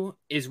could do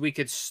is we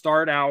could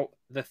start out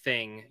the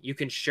thing. You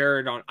can share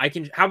it on...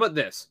 How about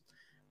this?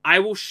 I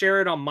will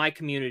share it on my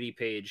community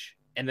page,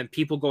 and then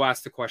people go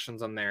ask the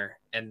questions on there,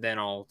 and then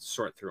I'll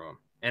sort through them,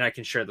 and I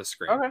can share the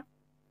screen. Okay.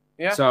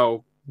 Yeah.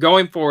 So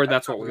going forward,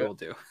 that's what we will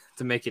do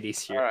to make it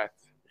easier. All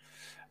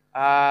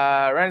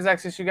right. Ranzak,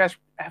 since you guys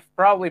have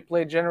probably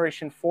played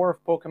Generation 4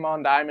 of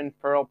Pokemon Diamond,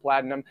 Pearl,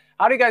 Platinum,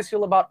 how do you guys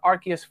feel about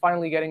Arceus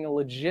finally getting a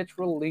legit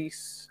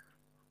release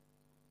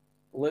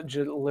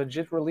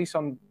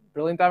on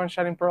Brilliant Diamond,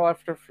 Shining Pearl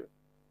after...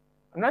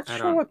 I'm not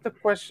sure what the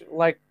question...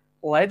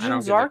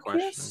 Legends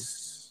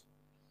Arceus?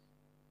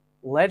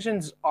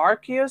 Legends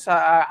Arceus?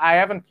 I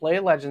haven't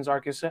played Legends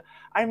Arceus.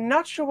 I'm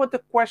not sure what the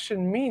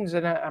question means,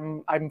 and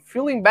I'm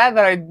feeling bad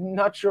that I'm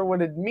not sure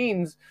what it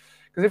means.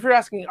 Because if you're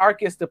asking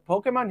Arceus the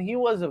Pokemon, he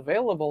was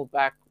available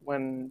back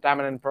when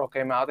Diamond and Pearl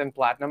came out in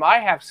Platinum. I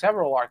have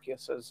several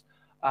Arceuses.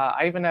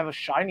 I even have a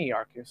shiny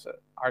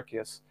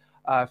Arceus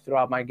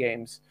throughout my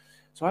games.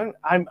 So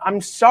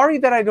I'm sorry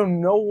that I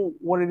don't know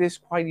what it is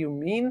quite you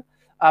mean,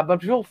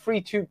 but feel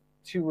free to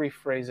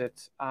rephrase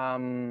it,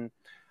 Aaron.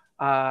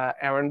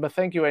 But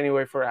thank you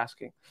anyway for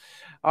asking.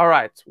 All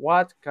right,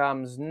 what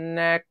comes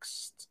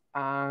next?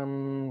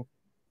 Looking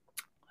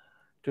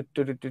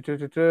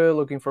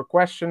for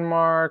question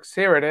marks.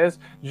 Here it is.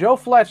 Joe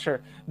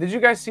Fletcher. Did you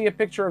guys see a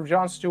picture of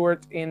Jon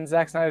Stewart in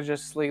Zack Snyder's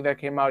Justice League that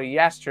came out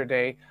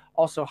yesterday?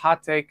 Also,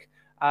 hot take.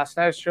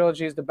 Snyder's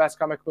trilogy is the best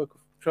comic book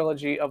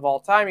trilogy of all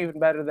time, even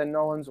better than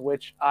Nolan's,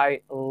 which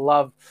I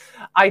love.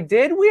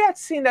 We had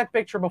seen that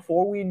picture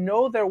before. We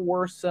know there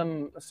were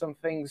some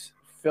things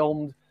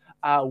filmed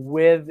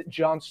with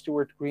Jon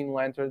Stewart Green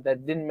Lantern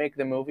that didn't make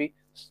the movie.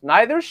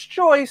 Snyder's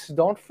choice,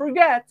 don't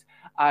forget.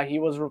 He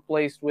was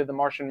replaced with the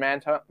Martian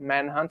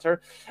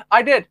Manhunter.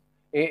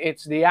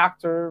 It's the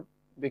actor,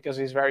 because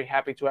he's very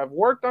happy to have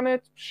worked on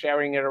it,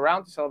 sharing it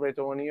around to celebrate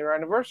the 1-year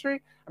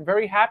anniversary. I'm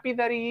very happy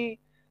that he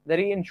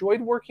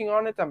enjoyed working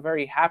on it. I'm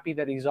very happy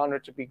that he's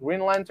honored to be Green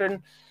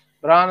Lantern.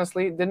 But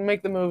honestly, didn't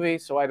make the movie,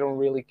 so I don't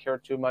really care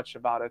too much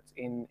about it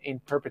in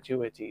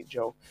perpetuity.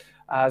 Joe,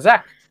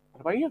 Zach,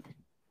 what about you?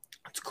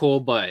 It's cool,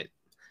 but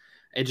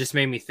it just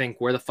made me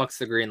think, where the fuck's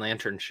the Green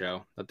Lantern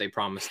show that they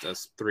promised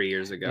us 3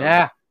 years ago?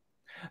 Yeah,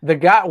 the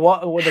guy,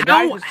 well, the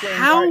guy who's playing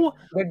How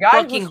the guy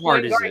fucking who's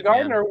hard playing is Guy it, man?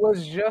 Gardner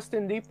was just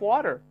in Deep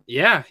Water.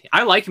 Yeah,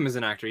 I like him as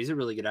an actor. He's a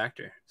really good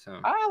actor. So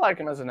I like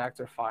him as an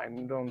actor.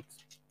 Fine, don't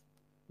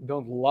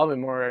love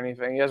him or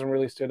anything. He hasn't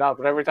really stood out,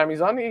 but every time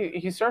he's on,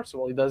 he's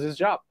serviceable. He does his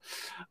job.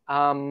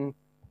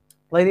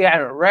 Lady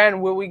Anna, Ran,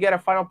 will we get a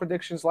final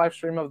predictions live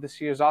stream of this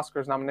year's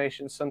Oscars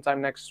nominations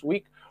sometime next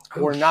week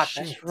or not?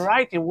 Shit. That's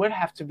right. It would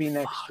have to be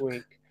next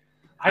week.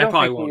 I don't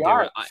probably think won't we do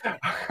are. it.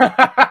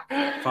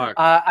 Fuck.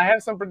 I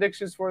have some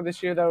predictions for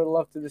this year that I would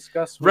love to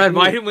discuss. Red,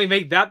 why didn't we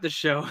make that the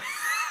show?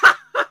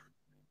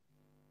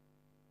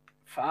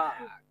 Fuck.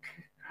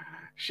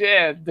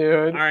 Shit,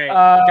 dude. All right,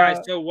 guys.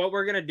 So what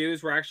we're gonna do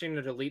is we're actually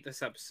gonna delete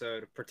this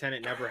episode, pretend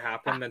it never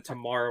happened. Then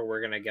tomorrow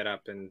we're gonna get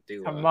up and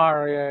do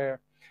tomorrow. Yeah.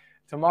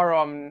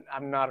 Tomorrow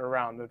I'm not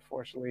around,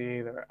 unfortunately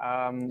either.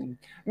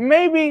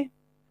 Maybe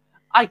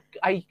I.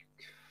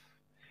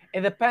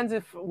 It depends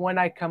if when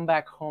I come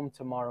back home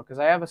tomorrow, because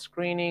I have a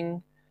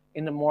screening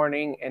in the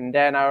morning and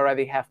then I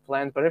already have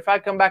plans. But if I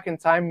come back in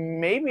time,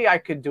 maybe I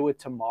could do it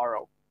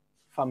tomorrow.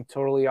 If I'm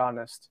totally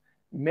honest,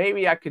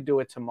 maybe I could do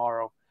it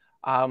tomorrow.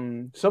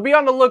 So be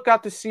on the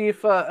lookout to see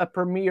if a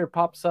premiere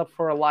pops up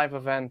for a live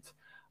event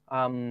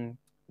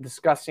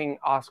discussing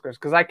Oscars,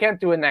 because I can't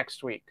do it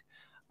next week.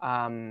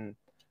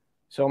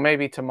 So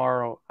maybe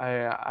tomorrow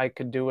I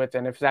could do it,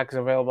 and if Zach's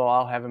available,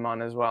 I'll have him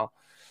on as well.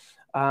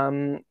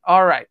 All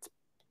right.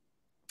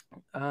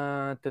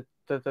 This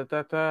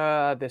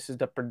is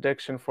the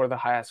prediction for the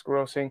highest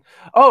grossing.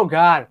 Oh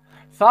God!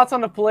 Thoughts on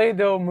the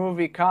Play-Doh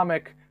movie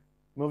comic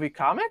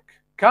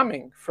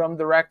coming from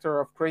director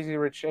of Crazy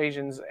Rich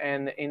Asians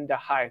and In the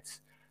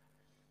Heights.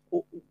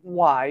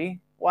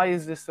 Why? Why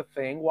is this a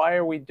thing? Why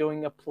are we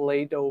doing a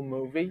Play-Doh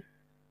movie?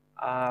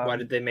 Why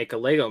did they make a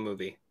Lego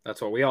movie?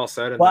 That's what we all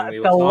said. And but then we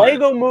the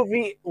Lego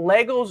movie,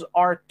 Legos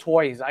are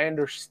toys. I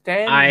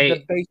understand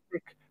the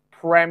basic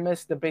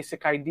premise, the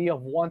basic idea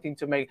of wanting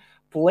to make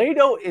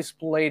Play-Doh is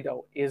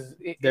Play-Doh.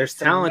 There's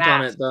talent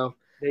on it though.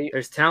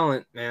 There's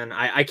talent, man.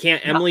 I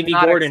can't. Emily V.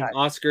 Gordon,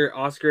 excited.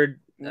 Oscar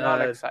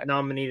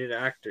nominated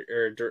actor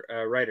or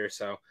writer.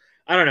 So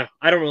I don't know.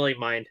 I don't really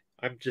mind.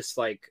 I'm just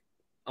like,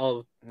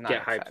 I'll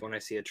get hyped when I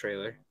see a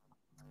trailer.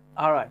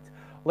 All right.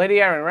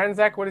 Lady Aaron,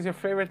 Renzak, what is your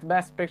favorite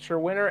Best Picture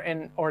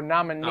winner or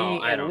nominee,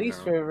 and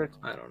least favorite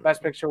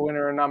Best Picture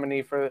winner or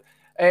nominee for?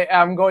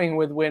 I'm going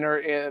with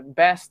winner.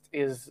 Best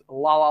is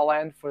La La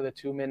Land for the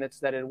 2 minutes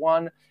that it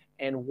won,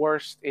 and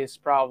worst is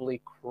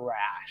probably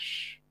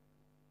Crash.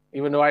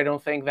 Even though I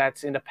don't think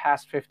that's in the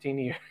past 15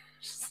 years.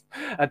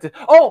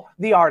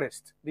 The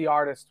Artist. The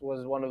Artist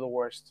was one of the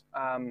worst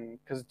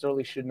because it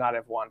totally should not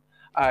have won.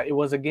 It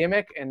was a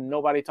gimmick, and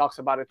nobody talks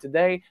about it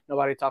today.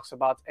 Nobody talks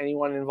about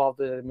anyone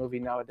involved in the movie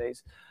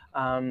nowadays.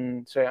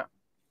 So yeah,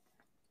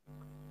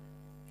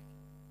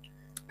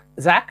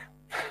 Zach.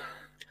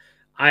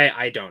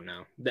 I don't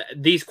know.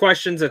 These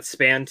questions that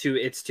span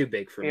it's too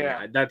big for me.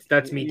 Yeah.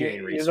 That's me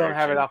doing research. You don't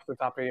have it off the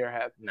top of your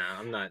head. No,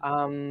 I'm not.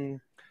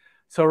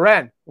 So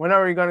Ren, when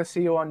are we going to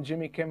see you on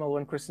Jimmy Kimmel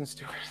when Kristen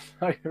Stewart?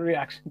 Your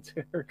reaction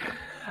to her?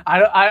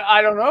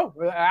 I don't know.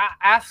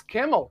 Ask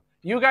Kimmel.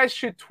 You guys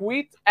should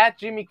tweet at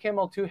Jimmy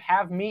Kimmel to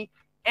have me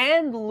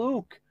and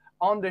Luke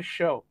on the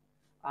show.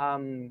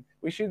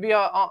 We should be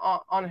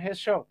on his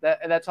show.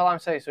 That's all I'm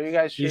saying. So you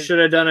guys should. You should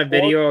have done a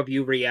video of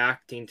you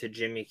reacting to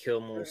Jimmy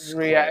Kimmel's.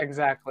 Yeah,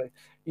 exactly.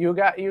 You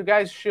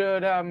guys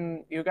should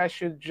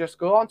just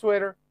go on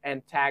Twitter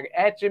and tag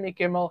at Jimmy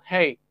Kimmel.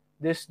 Hey,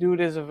 this dude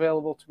is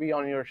available to be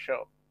on your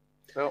show.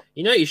 So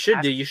you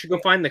should do. You should go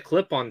find the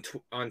clip on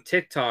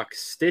TikTok,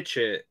 stitch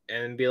it,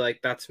 and be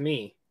like, "That's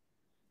me."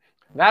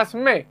 That's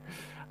me.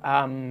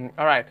 All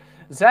right,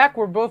 Zach.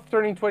 We're both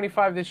turning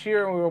 25 this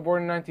year, and we were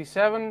born in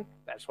 '97.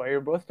 That's why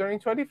you're both turning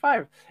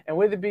 25. And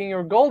with it being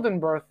your golden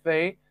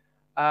birthday,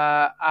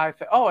 I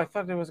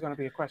thought there was going to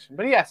be a question,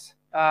 but yes,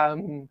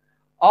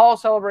 all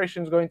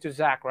celebrations going to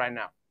Zach right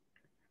now.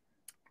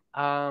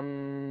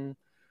 After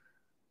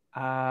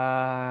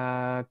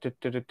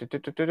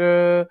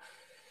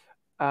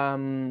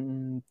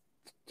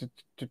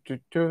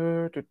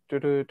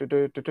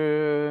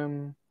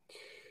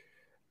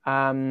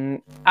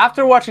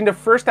watching the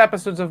first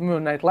episodes of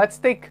Moon Knight, let's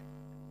take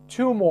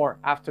 2 more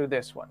after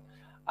this one.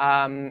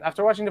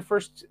 After watching the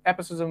first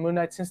episodes of Moon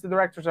Knight, since the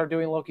directors are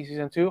doing Loki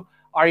season 2,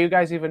 are you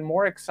guys even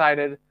more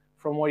excited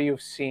from what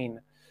you've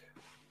seen?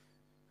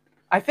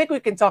 I think we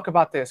can talk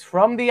about this.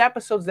 From the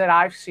episodes that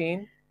I've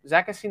seen,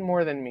 Zach has seen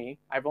more than me.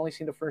 I've only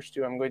seen the first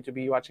 2. I'm going to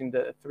be watching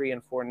the 3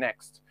 and 4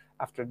 next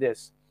after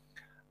this.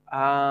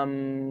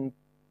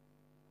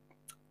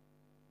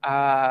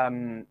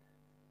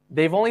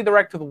 They've only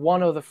directed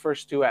one of the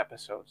first 2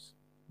 episodes.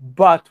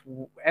 But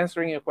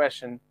answering your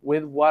question,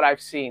 with what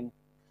I've seen,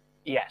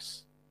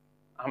 yes,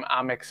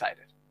 I'm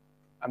excited.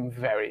 I'm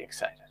very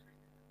excited.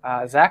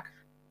 Zach?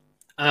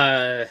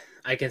 I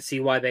can see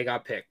why they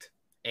got picked.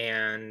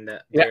 and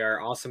Yeah. they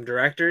are awesome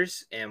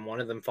directors. And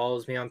one of them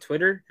follows me on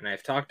Twitter, and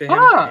I've talked to him,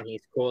 Ah, and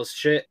he's cool as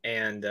shit.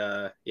 And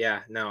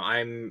yeah, no,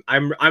 I'm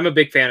a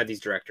big fan of these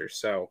directors,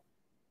 so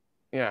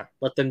yeah.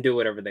 let them do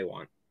whatever they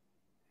want.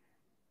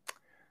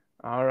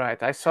 All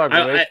right. I saw a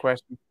I great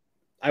question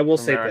I will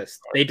from say Eric. this: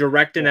 they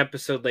direct an Yeah.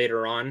 episode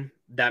later on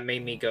that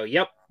made me go,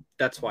 "Yep,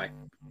 that's why."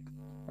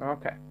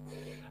 Okay.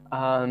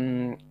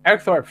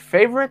 Eric Thorpe,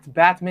 favorite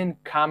Batman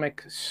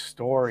comic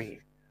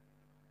story?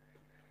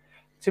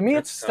 To me,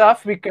 That's it's tough.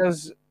 tough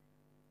because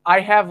I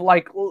have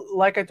like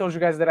I told you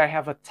guys that I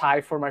have a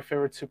tie for my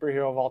favorite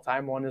superhero of all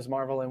time. One is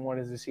Marvel and one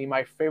is DC.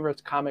 My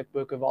favorite comic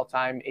book of all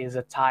time is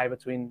a tie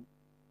between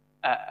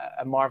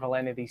a Marvel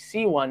and a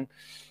DC one,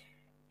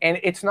 and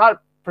it's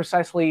not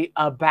precisely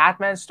a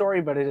Batman story,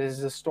 but it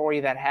is a story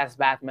that has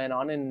Batman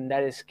on it, and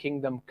that is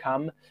Kingdom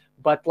Come.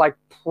 But like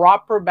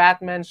proper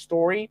Batman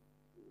story,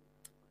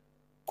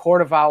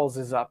 Court of Owls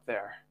is up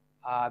there.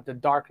 The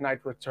Dark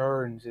Knight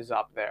Returns is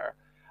up there.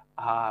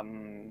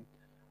 Um,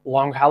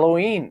 Long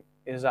Halloween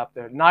is up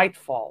there.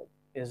 Nightfall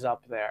is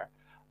up there.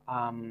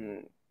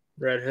 Um,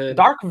 Red Hood.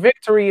 Dark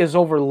Victory is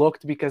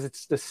overlooked because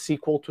it's the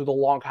sequel to the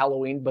Long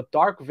Halloween, but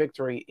Dark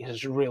Victory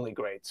is really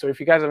great. So if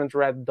you guys haven't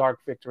read Dark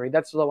Victory,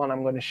 that's the one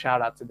I'm going to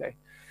shout out today.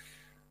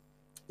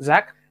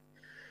 Zach?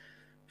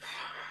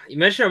 You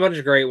mentioned a bunch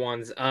of great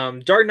ones.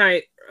 Dark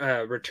Knight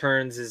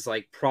Returns is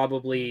like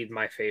probably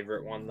my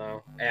favorite one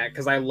though,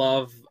 because I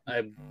love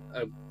a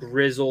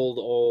grizzled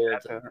old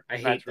I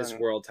hate this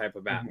world type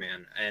of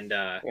Batman, and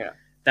Yeah.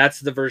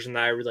 that's the version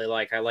that I really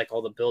like. I like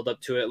all the build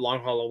up to it.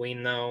 Long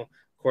Halloween though,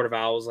 Court of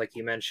Owls, like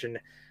you mentioned.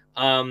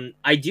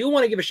 I do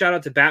want to give a shout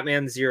out to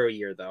Batman Zero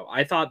Year though.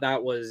 I thought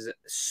that was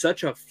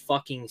such a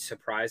fucking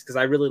surprise because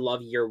I really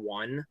love Year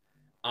One.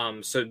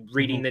 So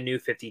reading the new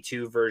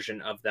 52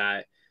 version of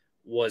that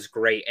was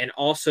great. And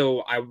also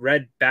I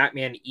read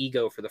Batman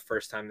Ego for the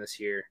first time this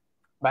year.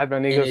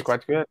 Batman Ego is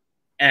quite good.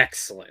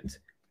 Excellent.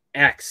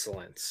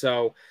 Excellent.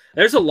 So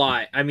there's a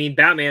lot. I mean,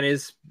 Batman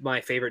is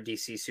my favorite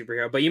DC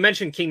superhero, but you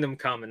mentioned Kingdom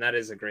Come, and that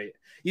is a great.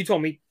 You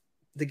told me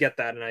to get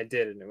that, and I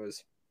did, and it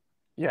was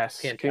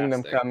fantastic.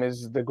 Kingdom Come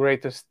is the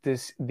greatest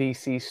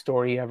DC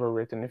story ever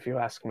written, if you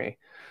ask me.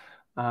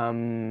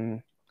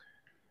 Let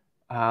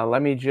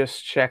me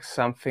just check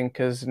something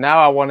because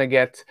now I want to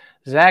get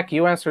Zach.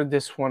 You answered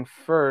this one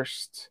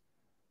first.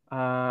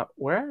 Where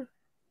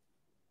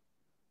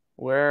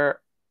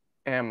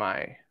am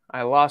I?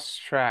 I lost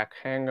track.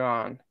 Hang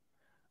on.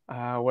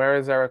 Where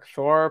is Eric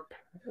Thorpe?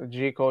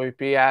 Geek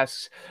OEP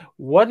asks,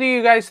 what do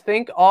you guys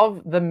think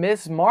of the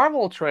Ms.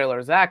 Marvel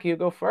trailer? Zach, you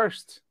go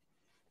first.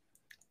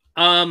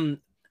 Weird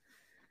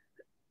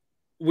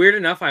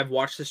enough, I've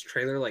watched this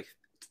trailer like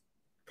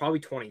probably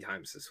 20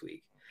 times this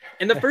week.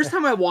 And the first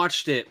time I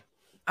watched it,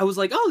 I was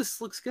like, oh,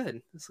 this looks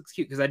good. This looks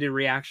cute because I did a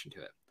reaction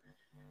to it.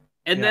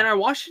 And then I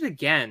watched it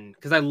again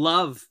because I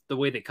love the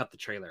way they cut the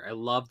trailer. I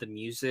love the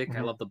music.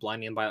 I love the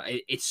blinding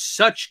by. It's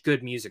such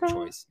good music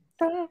choice.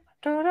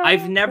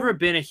 I've never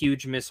been a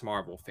huge Miss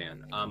Marvel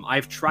fan.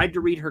 I've tried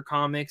to read her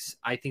comics.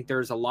 I think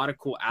there's a lot of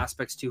cool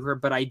aspects to her,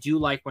 but I do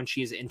like when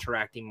she is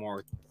interacting more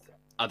with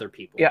other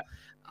people. Yeah.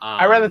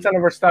 I read a ton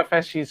of her stuff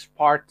as she's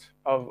part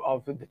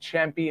of the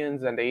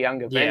Champions and the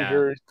Young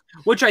Avengers.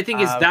 Yeah. Which I think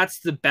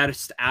that's the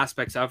best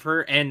aspects of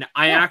her. And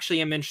I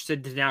actually am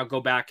interested to now go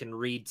back and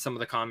read some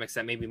of the comics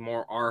that maybe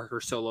more are her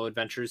solo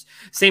adventures.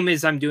 Same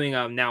as I'm doing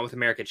now with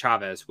America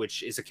Chavez,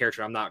 which is a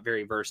character I'm not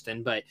very versed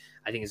in, but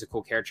I think is a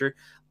cool character.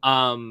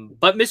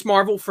 But Miss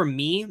Marvel, for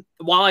me,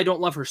 while I don't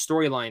love her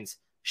storylines,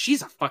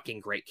 she's a fucking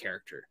great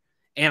character.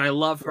 And I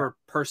love her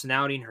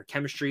personality and her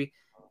chemistry.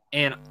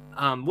 And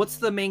what's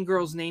the main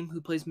girl's name who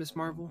plays Miss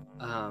Marvel?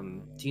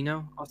 Do you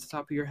know off the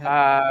top of your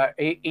head?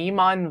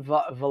 Iman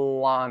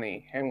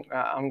Vellani.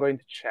 I'm going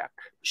to check.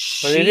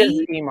 But it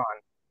is Iman.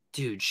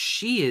 Dude,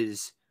 she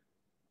is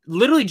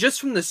literally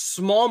just from the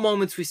small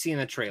moments we see in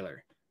the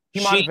trailer.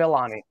 Iman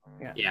Vellani.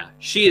 Yeah,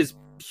 she is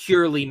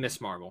purely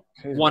Miss Marvel.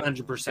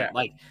 100%.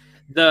 Like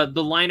the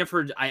line of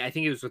her, I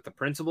think it was with the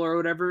principal or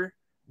whatever.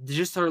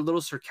 Just her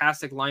little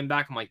sarcastic line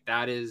back. I'm like,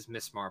 that is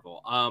Miss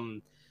Marvel.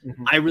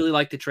 I really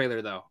like the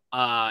trailer though.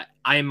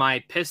 Am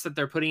I pissed that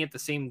they're putting it at the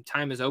same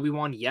time as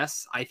Obi-Wan?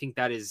 Yes, I think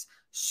that is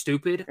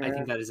stupid. I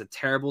think that is a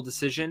terrible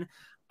decision.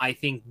 I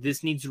think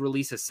this needs to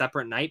release a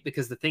separate night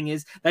because the thing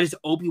is that is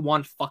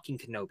Obi-Wan fucking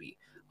Kenobi.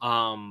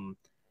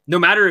 No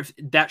matter if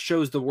that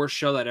show is the worst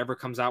show that ever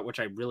comes out, which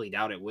I really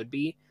doubt it would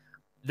be,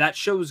 that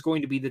show is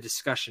going to be the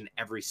discussion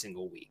every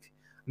single week.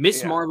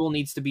 Miss Marvel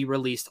needs to be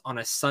released on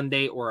a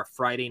Sunday or a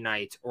Friday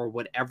night or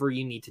whatever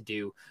you need to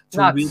do.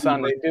 Not really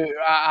Sunday. Dude,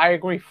 I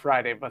agree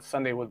Friday, but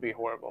Sunday would be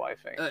horrible, I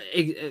think.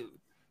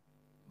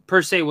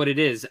 Per se what it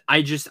is.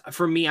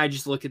 For me, I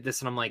just look at this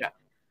and I'm like,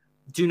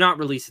 do not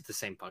release it the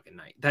same fucking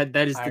night. That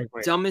is the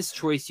dumbest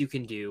choice you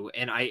can do.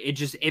 And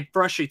it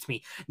frustrates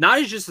me.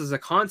 Not just as a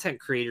content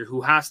creator who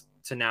has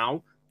to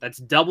now, that's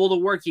double the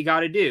work you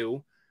got to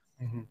do.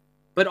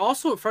 But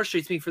also it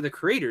frustrates me for the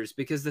creators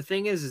because the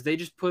thing is they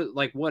just put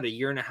like a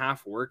year and a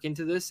half work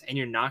into this and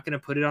you're not going to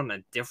put it on a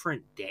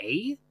different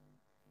day.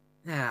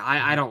 Yeah,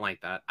 I don't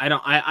like that.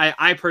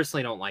 I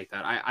personally don't like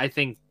that. I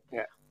think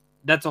Yeah.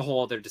 that's a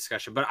whole other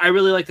discussion. But I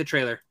really like the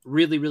trailer.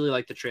 Really, really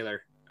like the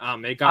trailer.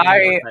 It got me more I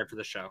excited for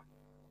the show.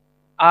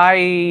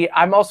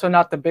 I'm also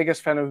not the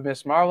biggest fan of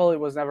Miss Marvel. It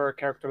was never a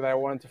character that I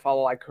wanted to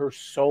follow like her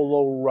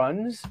solo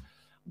runs.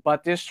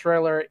 But this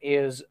trailer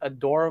is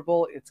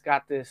adorable. It's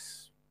got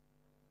this,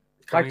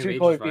 like Coming of age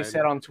Triple vibe.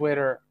 said on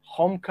Twitter,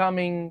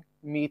 Homecoming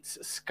meets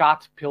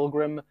Scott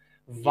Pilgrim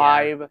Yeah.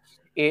 vibe.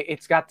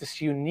 It's got this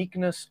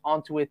uniqueness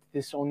onto it,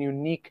 this own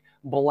unique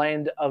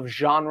blend of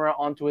genre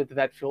onto it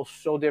that feels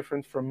so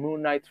different from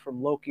Moon Knight,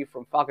 from Loki,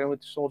 from Falcon and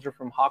Winter Soldier,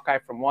 from Hawkeye,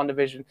 from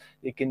WandaVision.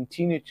 They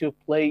continue to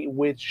play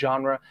with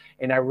genre,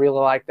 and I really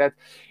like that.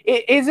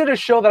 Is it a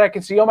show that I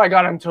can see, oh my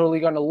God, I'm totally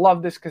going to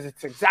love this because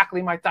it's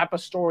exactly my type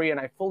of story and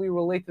I fully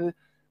relate to it?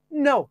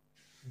 No,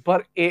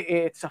 but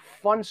it's a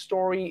fun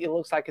story. It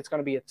looks like it's going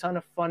to be a ton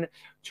of fun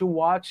to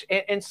watch,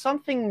 and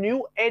something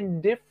new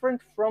and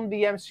different from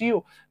the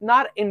MCU.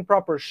 Not in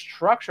proper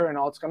structure and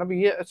all. It's going to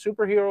be a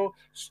superhero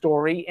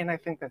story, and I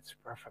think that's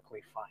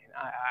perfectly fine.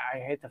 I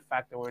hate the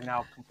fact that we're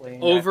now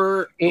complaining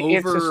that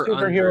it's a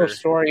superhero Under.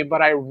 story,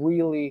 but I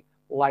really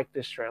like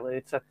this trailer.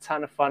 It's a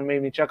ton of fun,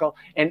 made me chuckle,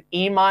 and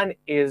Iman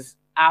is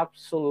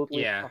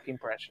absolutely fucking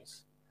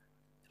precious.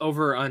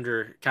 Over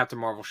under Captain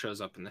Marvel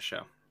shows up in the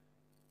show.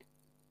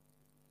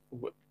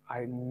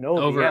 I know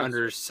over the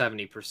under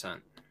 70%.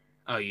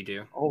 Oh, you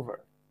do?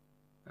 Over.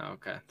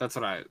 Okay, that's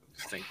what I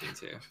was thinking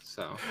too.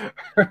 So,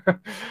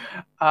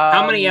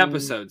 how many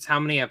episodes?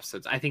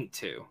 I think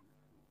 2.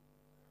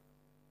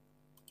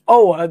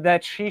 Oh,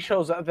 that she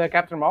shows up. That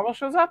Captain Marvel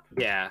shows up.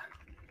 Yeah,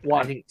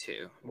 1. I think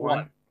 2.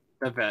 1.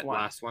 The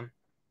last one.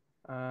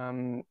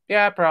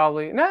 Yeah,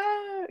 probably. Nah,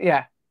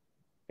 yeah.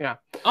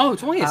 Oh,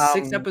 it's only a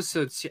 6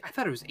 episodes. I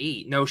thought it was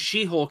 8. No,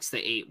 She-Hulk's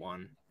the 8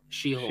 one.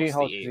 She-Hulk's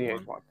the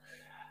 8 one.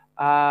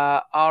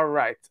 All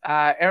right.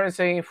 Aaron's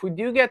saying if we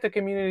do get the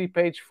community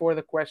page for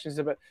the questions,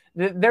 but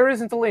there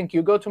isn't a link.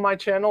 You go to my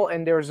channel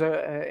and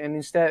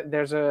instead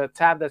there's a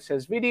tab that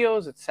says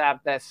videos, a tab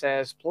that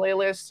says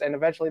playlists, and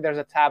eventually there's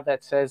a tab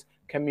that says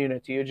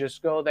community. You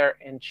just go there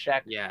and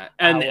check. Yeah,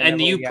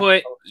 and you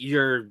put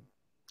your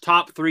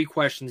top 3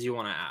 questions you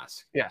want to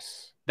ask.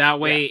 Yes. That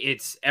way,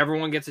 it's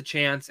everyone gets a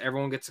chance.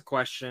 Everyone gets a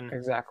question.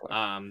 Exactly.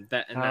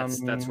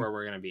 That's where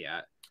we're gonna be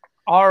at.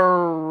 All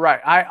right,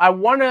 I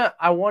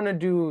wanna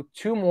do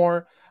 2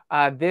 more.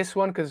 This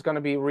one because it's gonna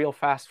be real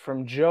fast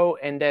from Joe,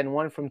 and then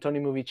one from Tony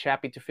Movie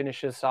Chappie to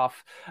finish this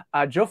off.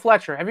 Joe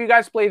Fletcher, have you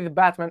guys played the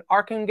Batman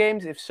Arkham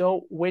games? If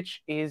so,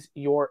 which is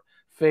your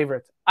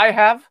favorite? I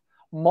have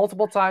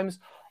multiple times,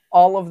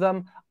 all of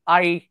them.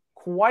 I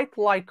quite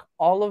like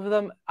all of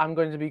them. I'm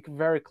going to be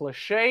very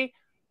cliche.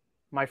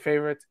 My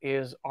favorite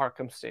is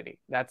Arkham City.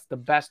 That's the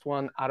best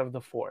one out of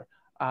the 4.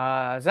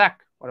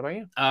 Zach, what about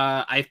you?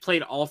 I've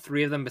played all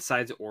 3 of them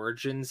besides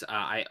Origins.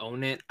 I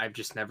own it. I've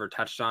just never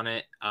touched on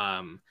it.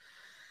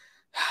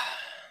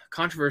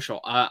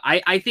 Controversial.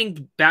 I think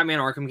Batman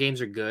Arkham games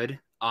are good.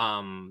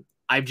 I've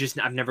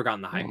never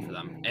gotten the hype for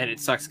them, and it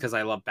sucks because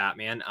I love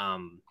Batman.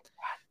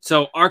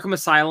 So Arkham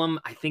Asylum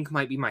I think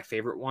might be my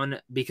favorite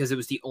one because it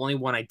was the only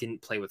one I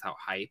didn't play without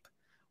hype.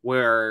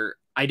 Where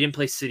I didn't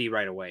play City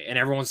right away, and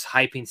everyone's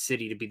hyping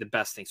City to be the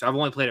best thing. So I've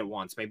only played it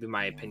once. Maybe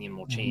my opinion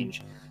will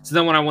change. So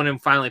then when I went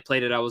and finally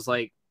played it, I was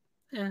like,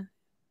 it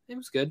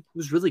was good. It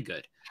was really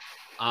good.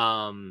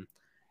 Then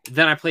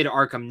I played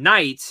Arkham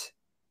Knight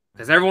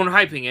because everyone was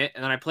hyping it,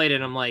 and then I played it,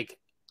 and I'm like,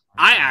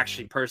 I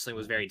actually personally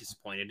was very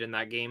disappointed in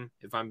that game,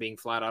 if I'm being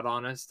flat out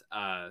honest.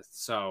 I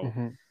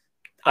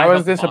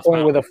was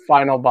disappointed with the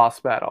final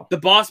boss battle. The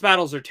boss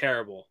battles are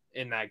terrible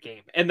in that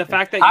game, and the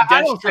fact that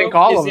I don't think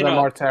all of them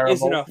are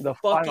terrible. The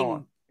fucking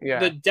one.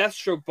 The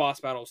Deathstroke boss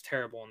battle is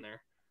terrible in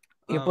there.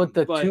 You put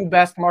the 2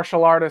 best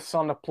martial artists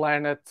on the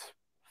planet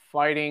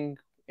fighting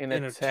in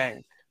a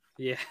tank.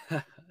 Yeah,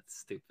 that's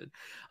stupid.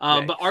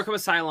 But Arkham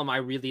Asylum, I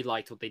really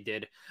liked what they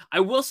did.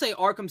 I will say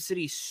Arkham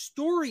City's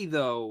story,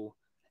 though,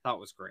 I thought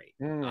was great.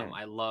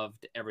 I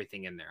loved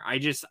everything in there. I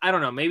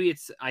don't know. Maybe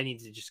I need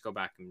to just go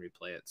back and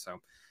replay it.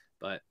 So,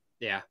 but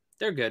yeah,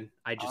 they're good.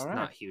 I just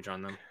not huge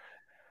on them.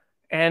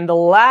 And the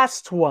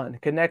last one,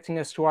 connecting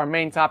us to our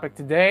main topic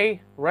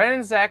today, Ren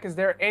and Zach, is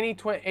there any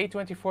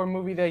A24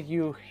 movie that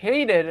you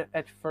hated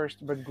at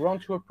first but grown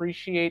to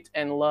appreciate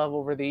and love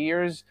over the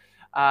years?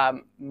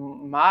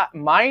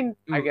 Mine,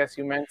 I guess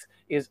you meant,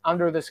 is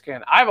Under the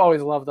Skin. I've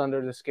always loved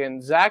Under the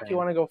Skin. Zach, you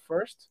want to go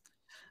first?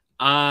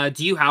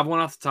 Do you have one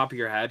off the top of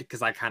your head?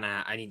 Because I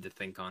need to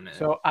think on it.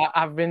 So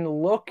I've been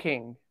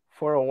looking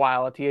for a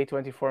while at the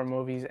A24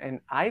 movies,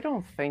 and I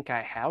don't think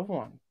I have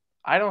one.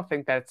 I don't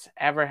think that's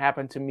ever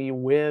happened to me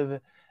with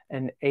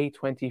an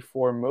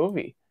A24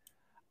 movie.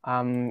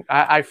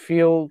 I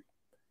feel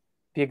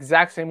the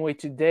exact same way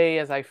today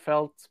as I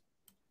felt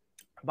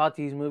about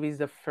these movies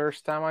the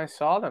first time I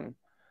saw them.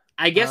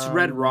 I guess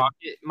Red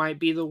Rocket might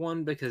be the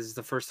one because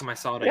the first time I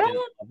saw it, I didn't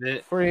love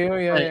it. For you,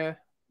 yeah.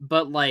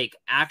 But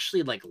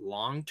actually,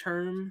 long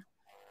term,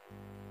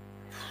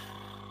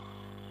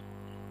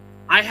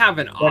 I have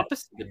an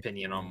opposite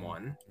opinion on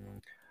one.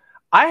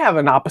 I have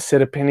an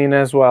opposite opinion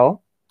as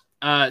well.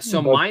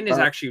 So But mine is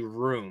actually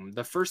Room.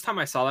 The first time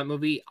I saw that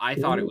movie, I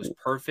thought it was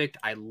perfect.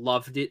 I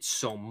loved it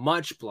so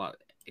much,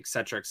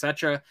 etc.,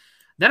 etc.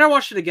 Then I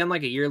watched it again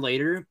like a year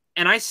later,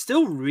 and I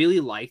still really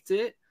liked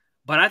it.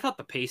 But I thought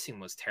the pacing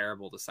was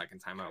terrible the second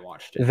time I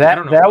watched it. I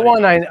don't know that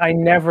what one it is. I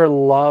never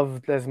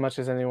loved as much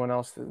as anyone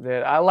else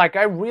did.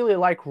 I really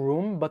like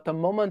Room, but the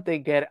moment they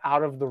get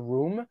out of the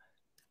room,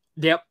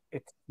 Yep.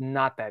 it's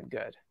not that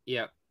good.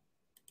 Yep.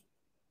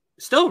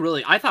 Still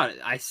really,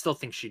 I still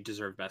think she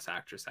deserved Best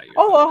Actress that year.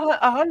 Oh,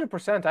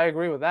 100%. I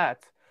agree with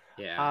that.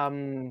 Yeah.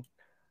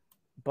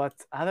 But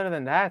other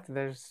than that,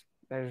 there's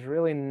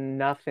really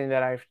nothing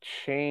that I've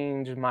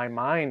changed my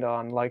mind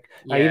on. Like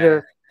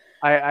Yeah.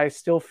 I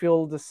still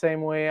feel the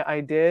same way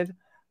I did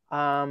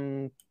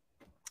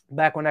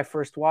back when I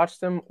first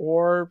watched them,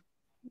 or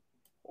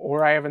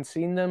I haven't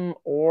seen them,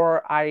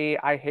 or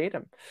I hate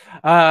them.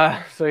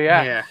 So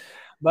yeah. Yeah.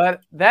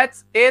 But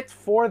that's it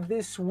for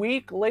this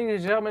week,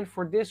 ladies and gentlemen.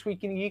 For This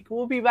Week in Geek,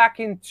 we'll be back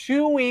in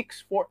 2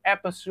 weeks for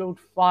episode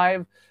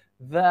 5.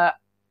 Probably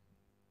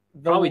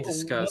What do I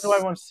discuss.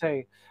 want to say? Should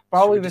we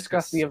Probably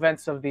discuss the discuss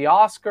events of the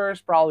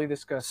Oscars. Probably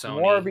discuss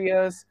Sony?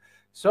 Morbius.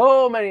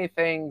 So many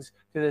things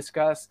to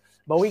discuss.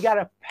 But we got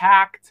a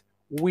packed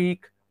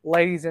week,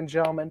 ladies and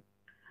gentlemen.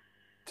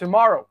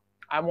 Tomorrow,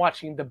 I'm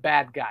watching The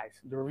Bad Guys.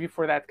 The review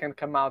for that can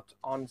come out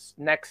on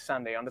next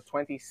Sunday, on the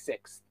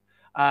 26th.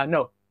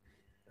 No,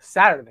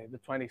 Saturday, the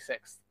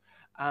 26th.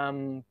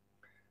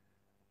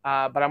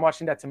 But I'm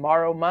watching that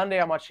tomorrow. Monday,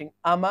 I'm watching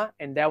Amma,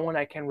 and that one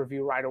I can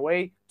review right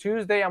away.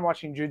 Tuesday, I'm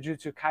watching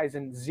Jujutsu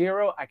Kaisen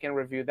 0. I can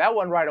review that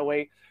one right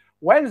away.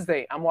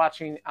 Wednesday, I'm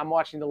watching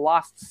The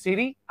Lost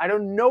City. I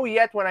don't know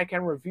yet when I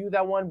can review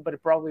that one, but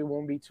it probably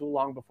won't be too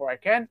long before I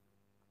can.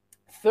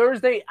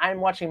 Thursday, I'm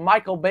watching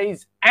Michael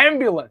Bay's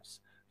Ambulance,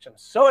 which I'm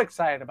so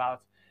excited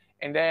about.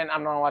 And then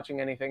I'm not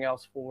watching anything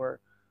else for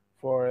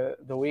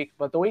the week.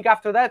 But the week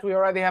after that, we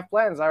already have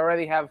plans. I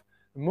already have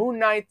Moon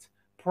Knight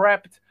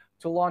prepped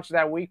to launch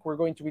that week. We're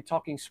going to be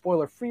talking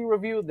spoiler-free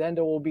review. Then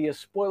there will be a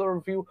spoiler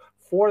review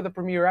for the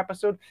premiere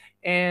episode.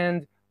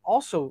 And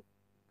also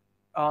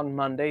on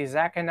Monday,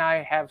 Zach and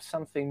I have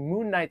something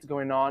Moon Knight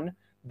going on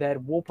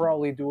that we'll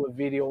probably do a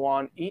video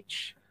on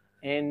each.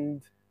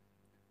 And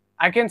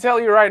I can tell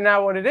you right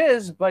now what it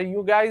is, but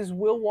you guys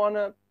will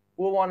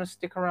wanna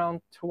stick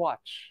around to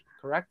watch.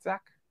 Correct,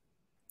 Zach?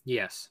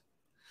 Yes.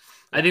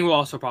 Yeah. I think we'll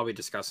also probably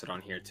discuss it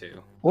on here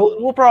too.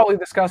 We'll probably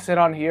discuss it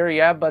on here,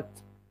 yeah, but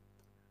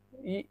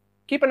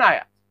keep an eye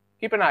out.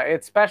 Keep an eye.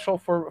 It's special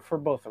for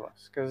both of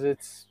us because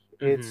it's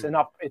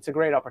a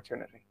great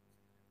opportunity.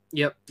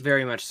 Yep,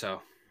 very much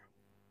so.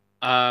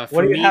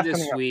 For me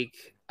this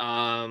week,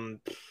 I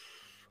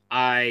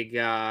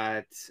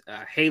got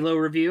a Halo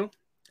review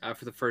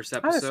for the first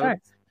episode.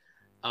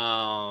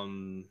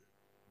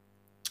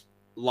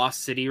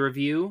 Lost City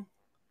review.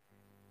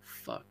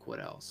 Fuck,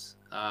 what else?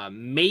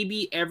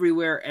 Maybe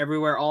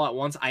Everywhere All at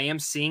Once. I am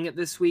seeing it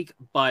this week,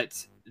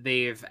 but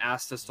they've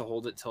asked us to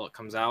hold it till it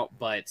comes out.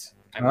 But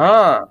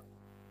I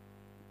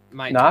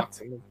might talk to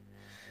them.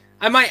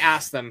 I might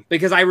ask them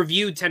because I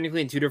reviewed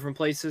technically in 2 different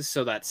places,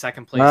 so that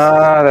second place.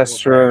 That's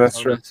true. That's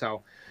true.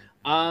 So,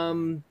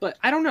 but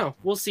I don't know.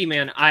 We'll see,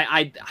 man.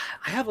 I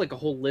have like a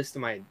whole list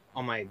in my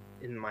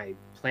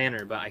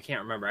planner, but I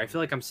can't remember. I feel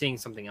like I'm seeing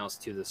something else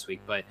too this week,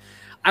 but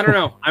I don't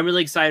know. I'm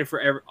really excited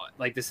for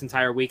this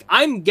entire week.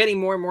 I'm getting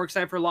more and more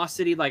excited for Lost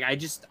City. Like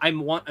I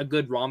want a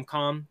good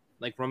rom-com,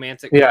 like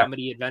romantic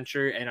comedy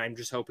adventure, and I'm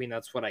just hoping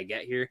that's what I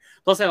get here.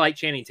 Plus, I like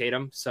Channing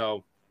Tatum,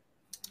 so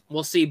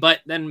we'll see. But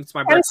then it's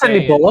my birthday. And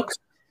Sandy Bullock.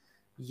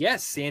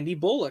 Yes, Sandy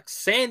Bullock.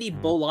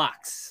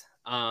 Bollocks.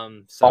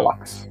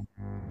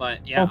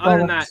 But yeah, other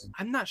than that,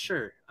 I'm not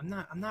sure. I'm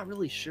not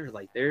really sure.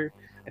 Like I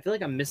feel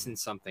like I'm missing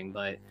something,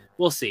 but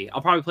we'll see.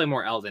 I'll probably play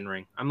more Elden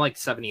Ring. I'm like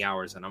 70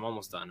 hours and I'm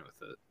almost done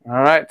with it.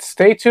 All right.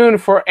 Stay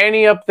tuned for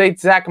any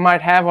updates Zach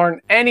might have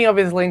on any of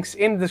his links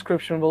in the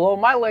description below.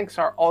 My links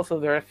are also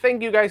there.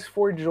 Thank you guys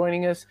for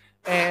joining us.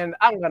 And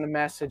I'm going to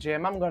message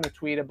him. I'm going to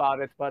tweet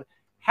about it. But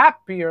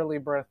happy early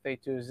birthday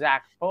to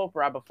Zach Pope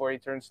right before he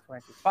turns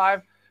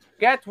 25.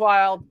 Get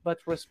wild, but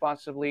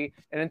responsibly.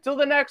 And until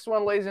the next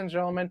one, ladies and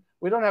gentlemen,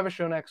 we don't have a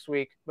show next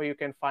week, but you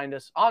can find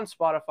us on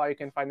Spotify. You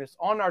can find us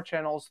on our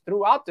channels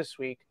throughout this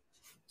week.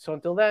 So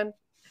until then,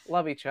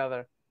 love each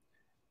other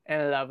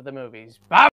and love the movies. Bye.